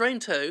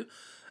BloodRayne 2,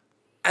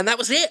 and that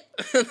was it.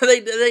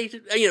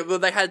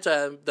 they had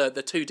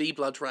the 2D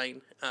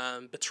BloodRayne,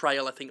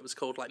 Betrayal, I think it was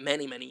called, like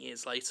many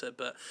years later.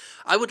 But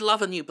I would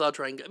love a new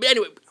BloodRayne game.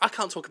 Anyway, I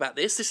can't talk about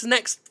this. This is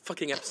next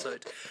fucking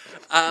episode.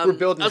 We're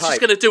building hype. I was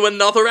just going to do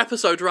another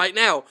episode right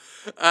now.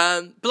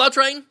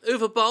 BloodRayne,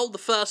 Uwe Boll, the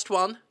first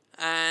one,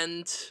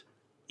 and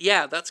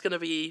yeah, that's going to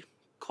be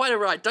quite a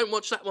ride. Don't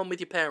watch that one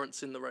with your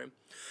parents in the room.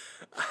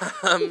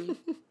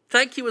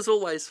 Thank you as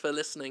always for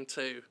listening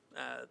to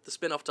the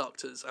Spin-Off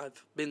Doctors.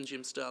 I've been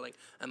Jim Sterling,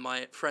 and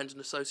my friend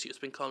and associate has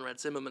been Conrad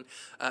Zimmerman,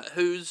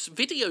 whose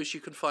videos you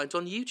can find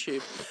on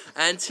YouTube,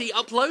 and he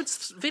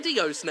uploads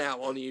videos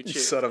now on YouTube.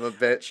 You son of a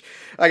bitch!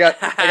 I got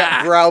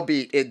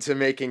browbeat into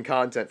making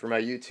content for my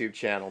YouTube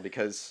channel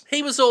because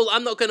he was all,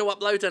 "I'm not going to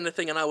upload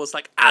anything," and I was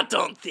like, "I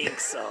don't think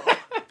so."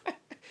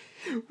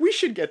 We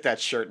should get that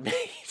shirt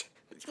made.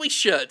 We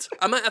should.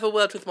 I might have a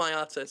word with my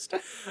artist.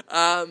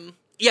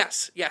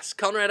 Yes.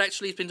 Conrad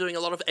actually has been doing a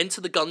lot of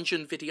Enter the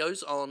Gungeon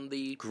videos on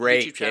the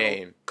YouTube channel.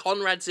 Game.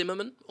 Conrad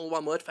Zimmerman, all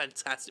one word,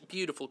 fantastic,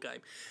 beautiful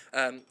game.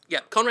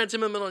 Conrad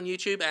Zimmerman on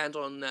YouTube and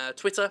on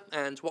Twitter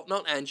and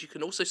whatnot, and you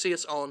can also see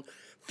us on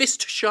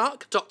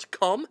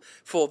fistshark.com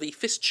for the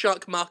Fist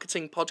Shark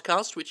Marketing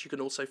Podcast, which you can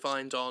also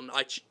find on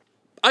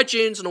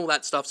iTunes and all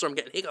that stuff. So I'm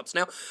getting hiccups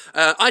now.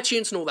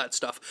 iTunes and all that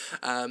stuff.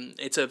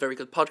 It's a very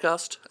good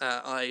podcast.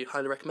 I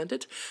highly recommend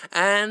it.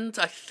 And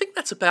I think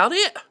that's about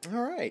it.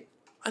 All right.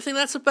 I think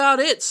that's about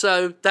it.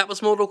 So that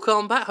was Mortal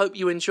Kombat. Hope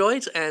you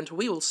enjoyed, and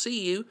we will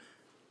see you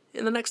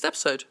in the next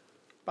episode.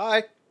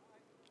 Bye.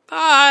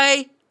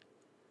 Bye.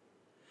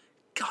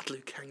 God,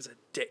 Liu Kang's a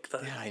dick,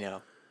 though. Yeah, I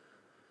know.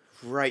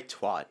 Right,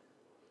 twat.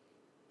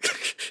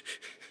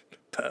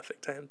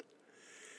 Perfect end.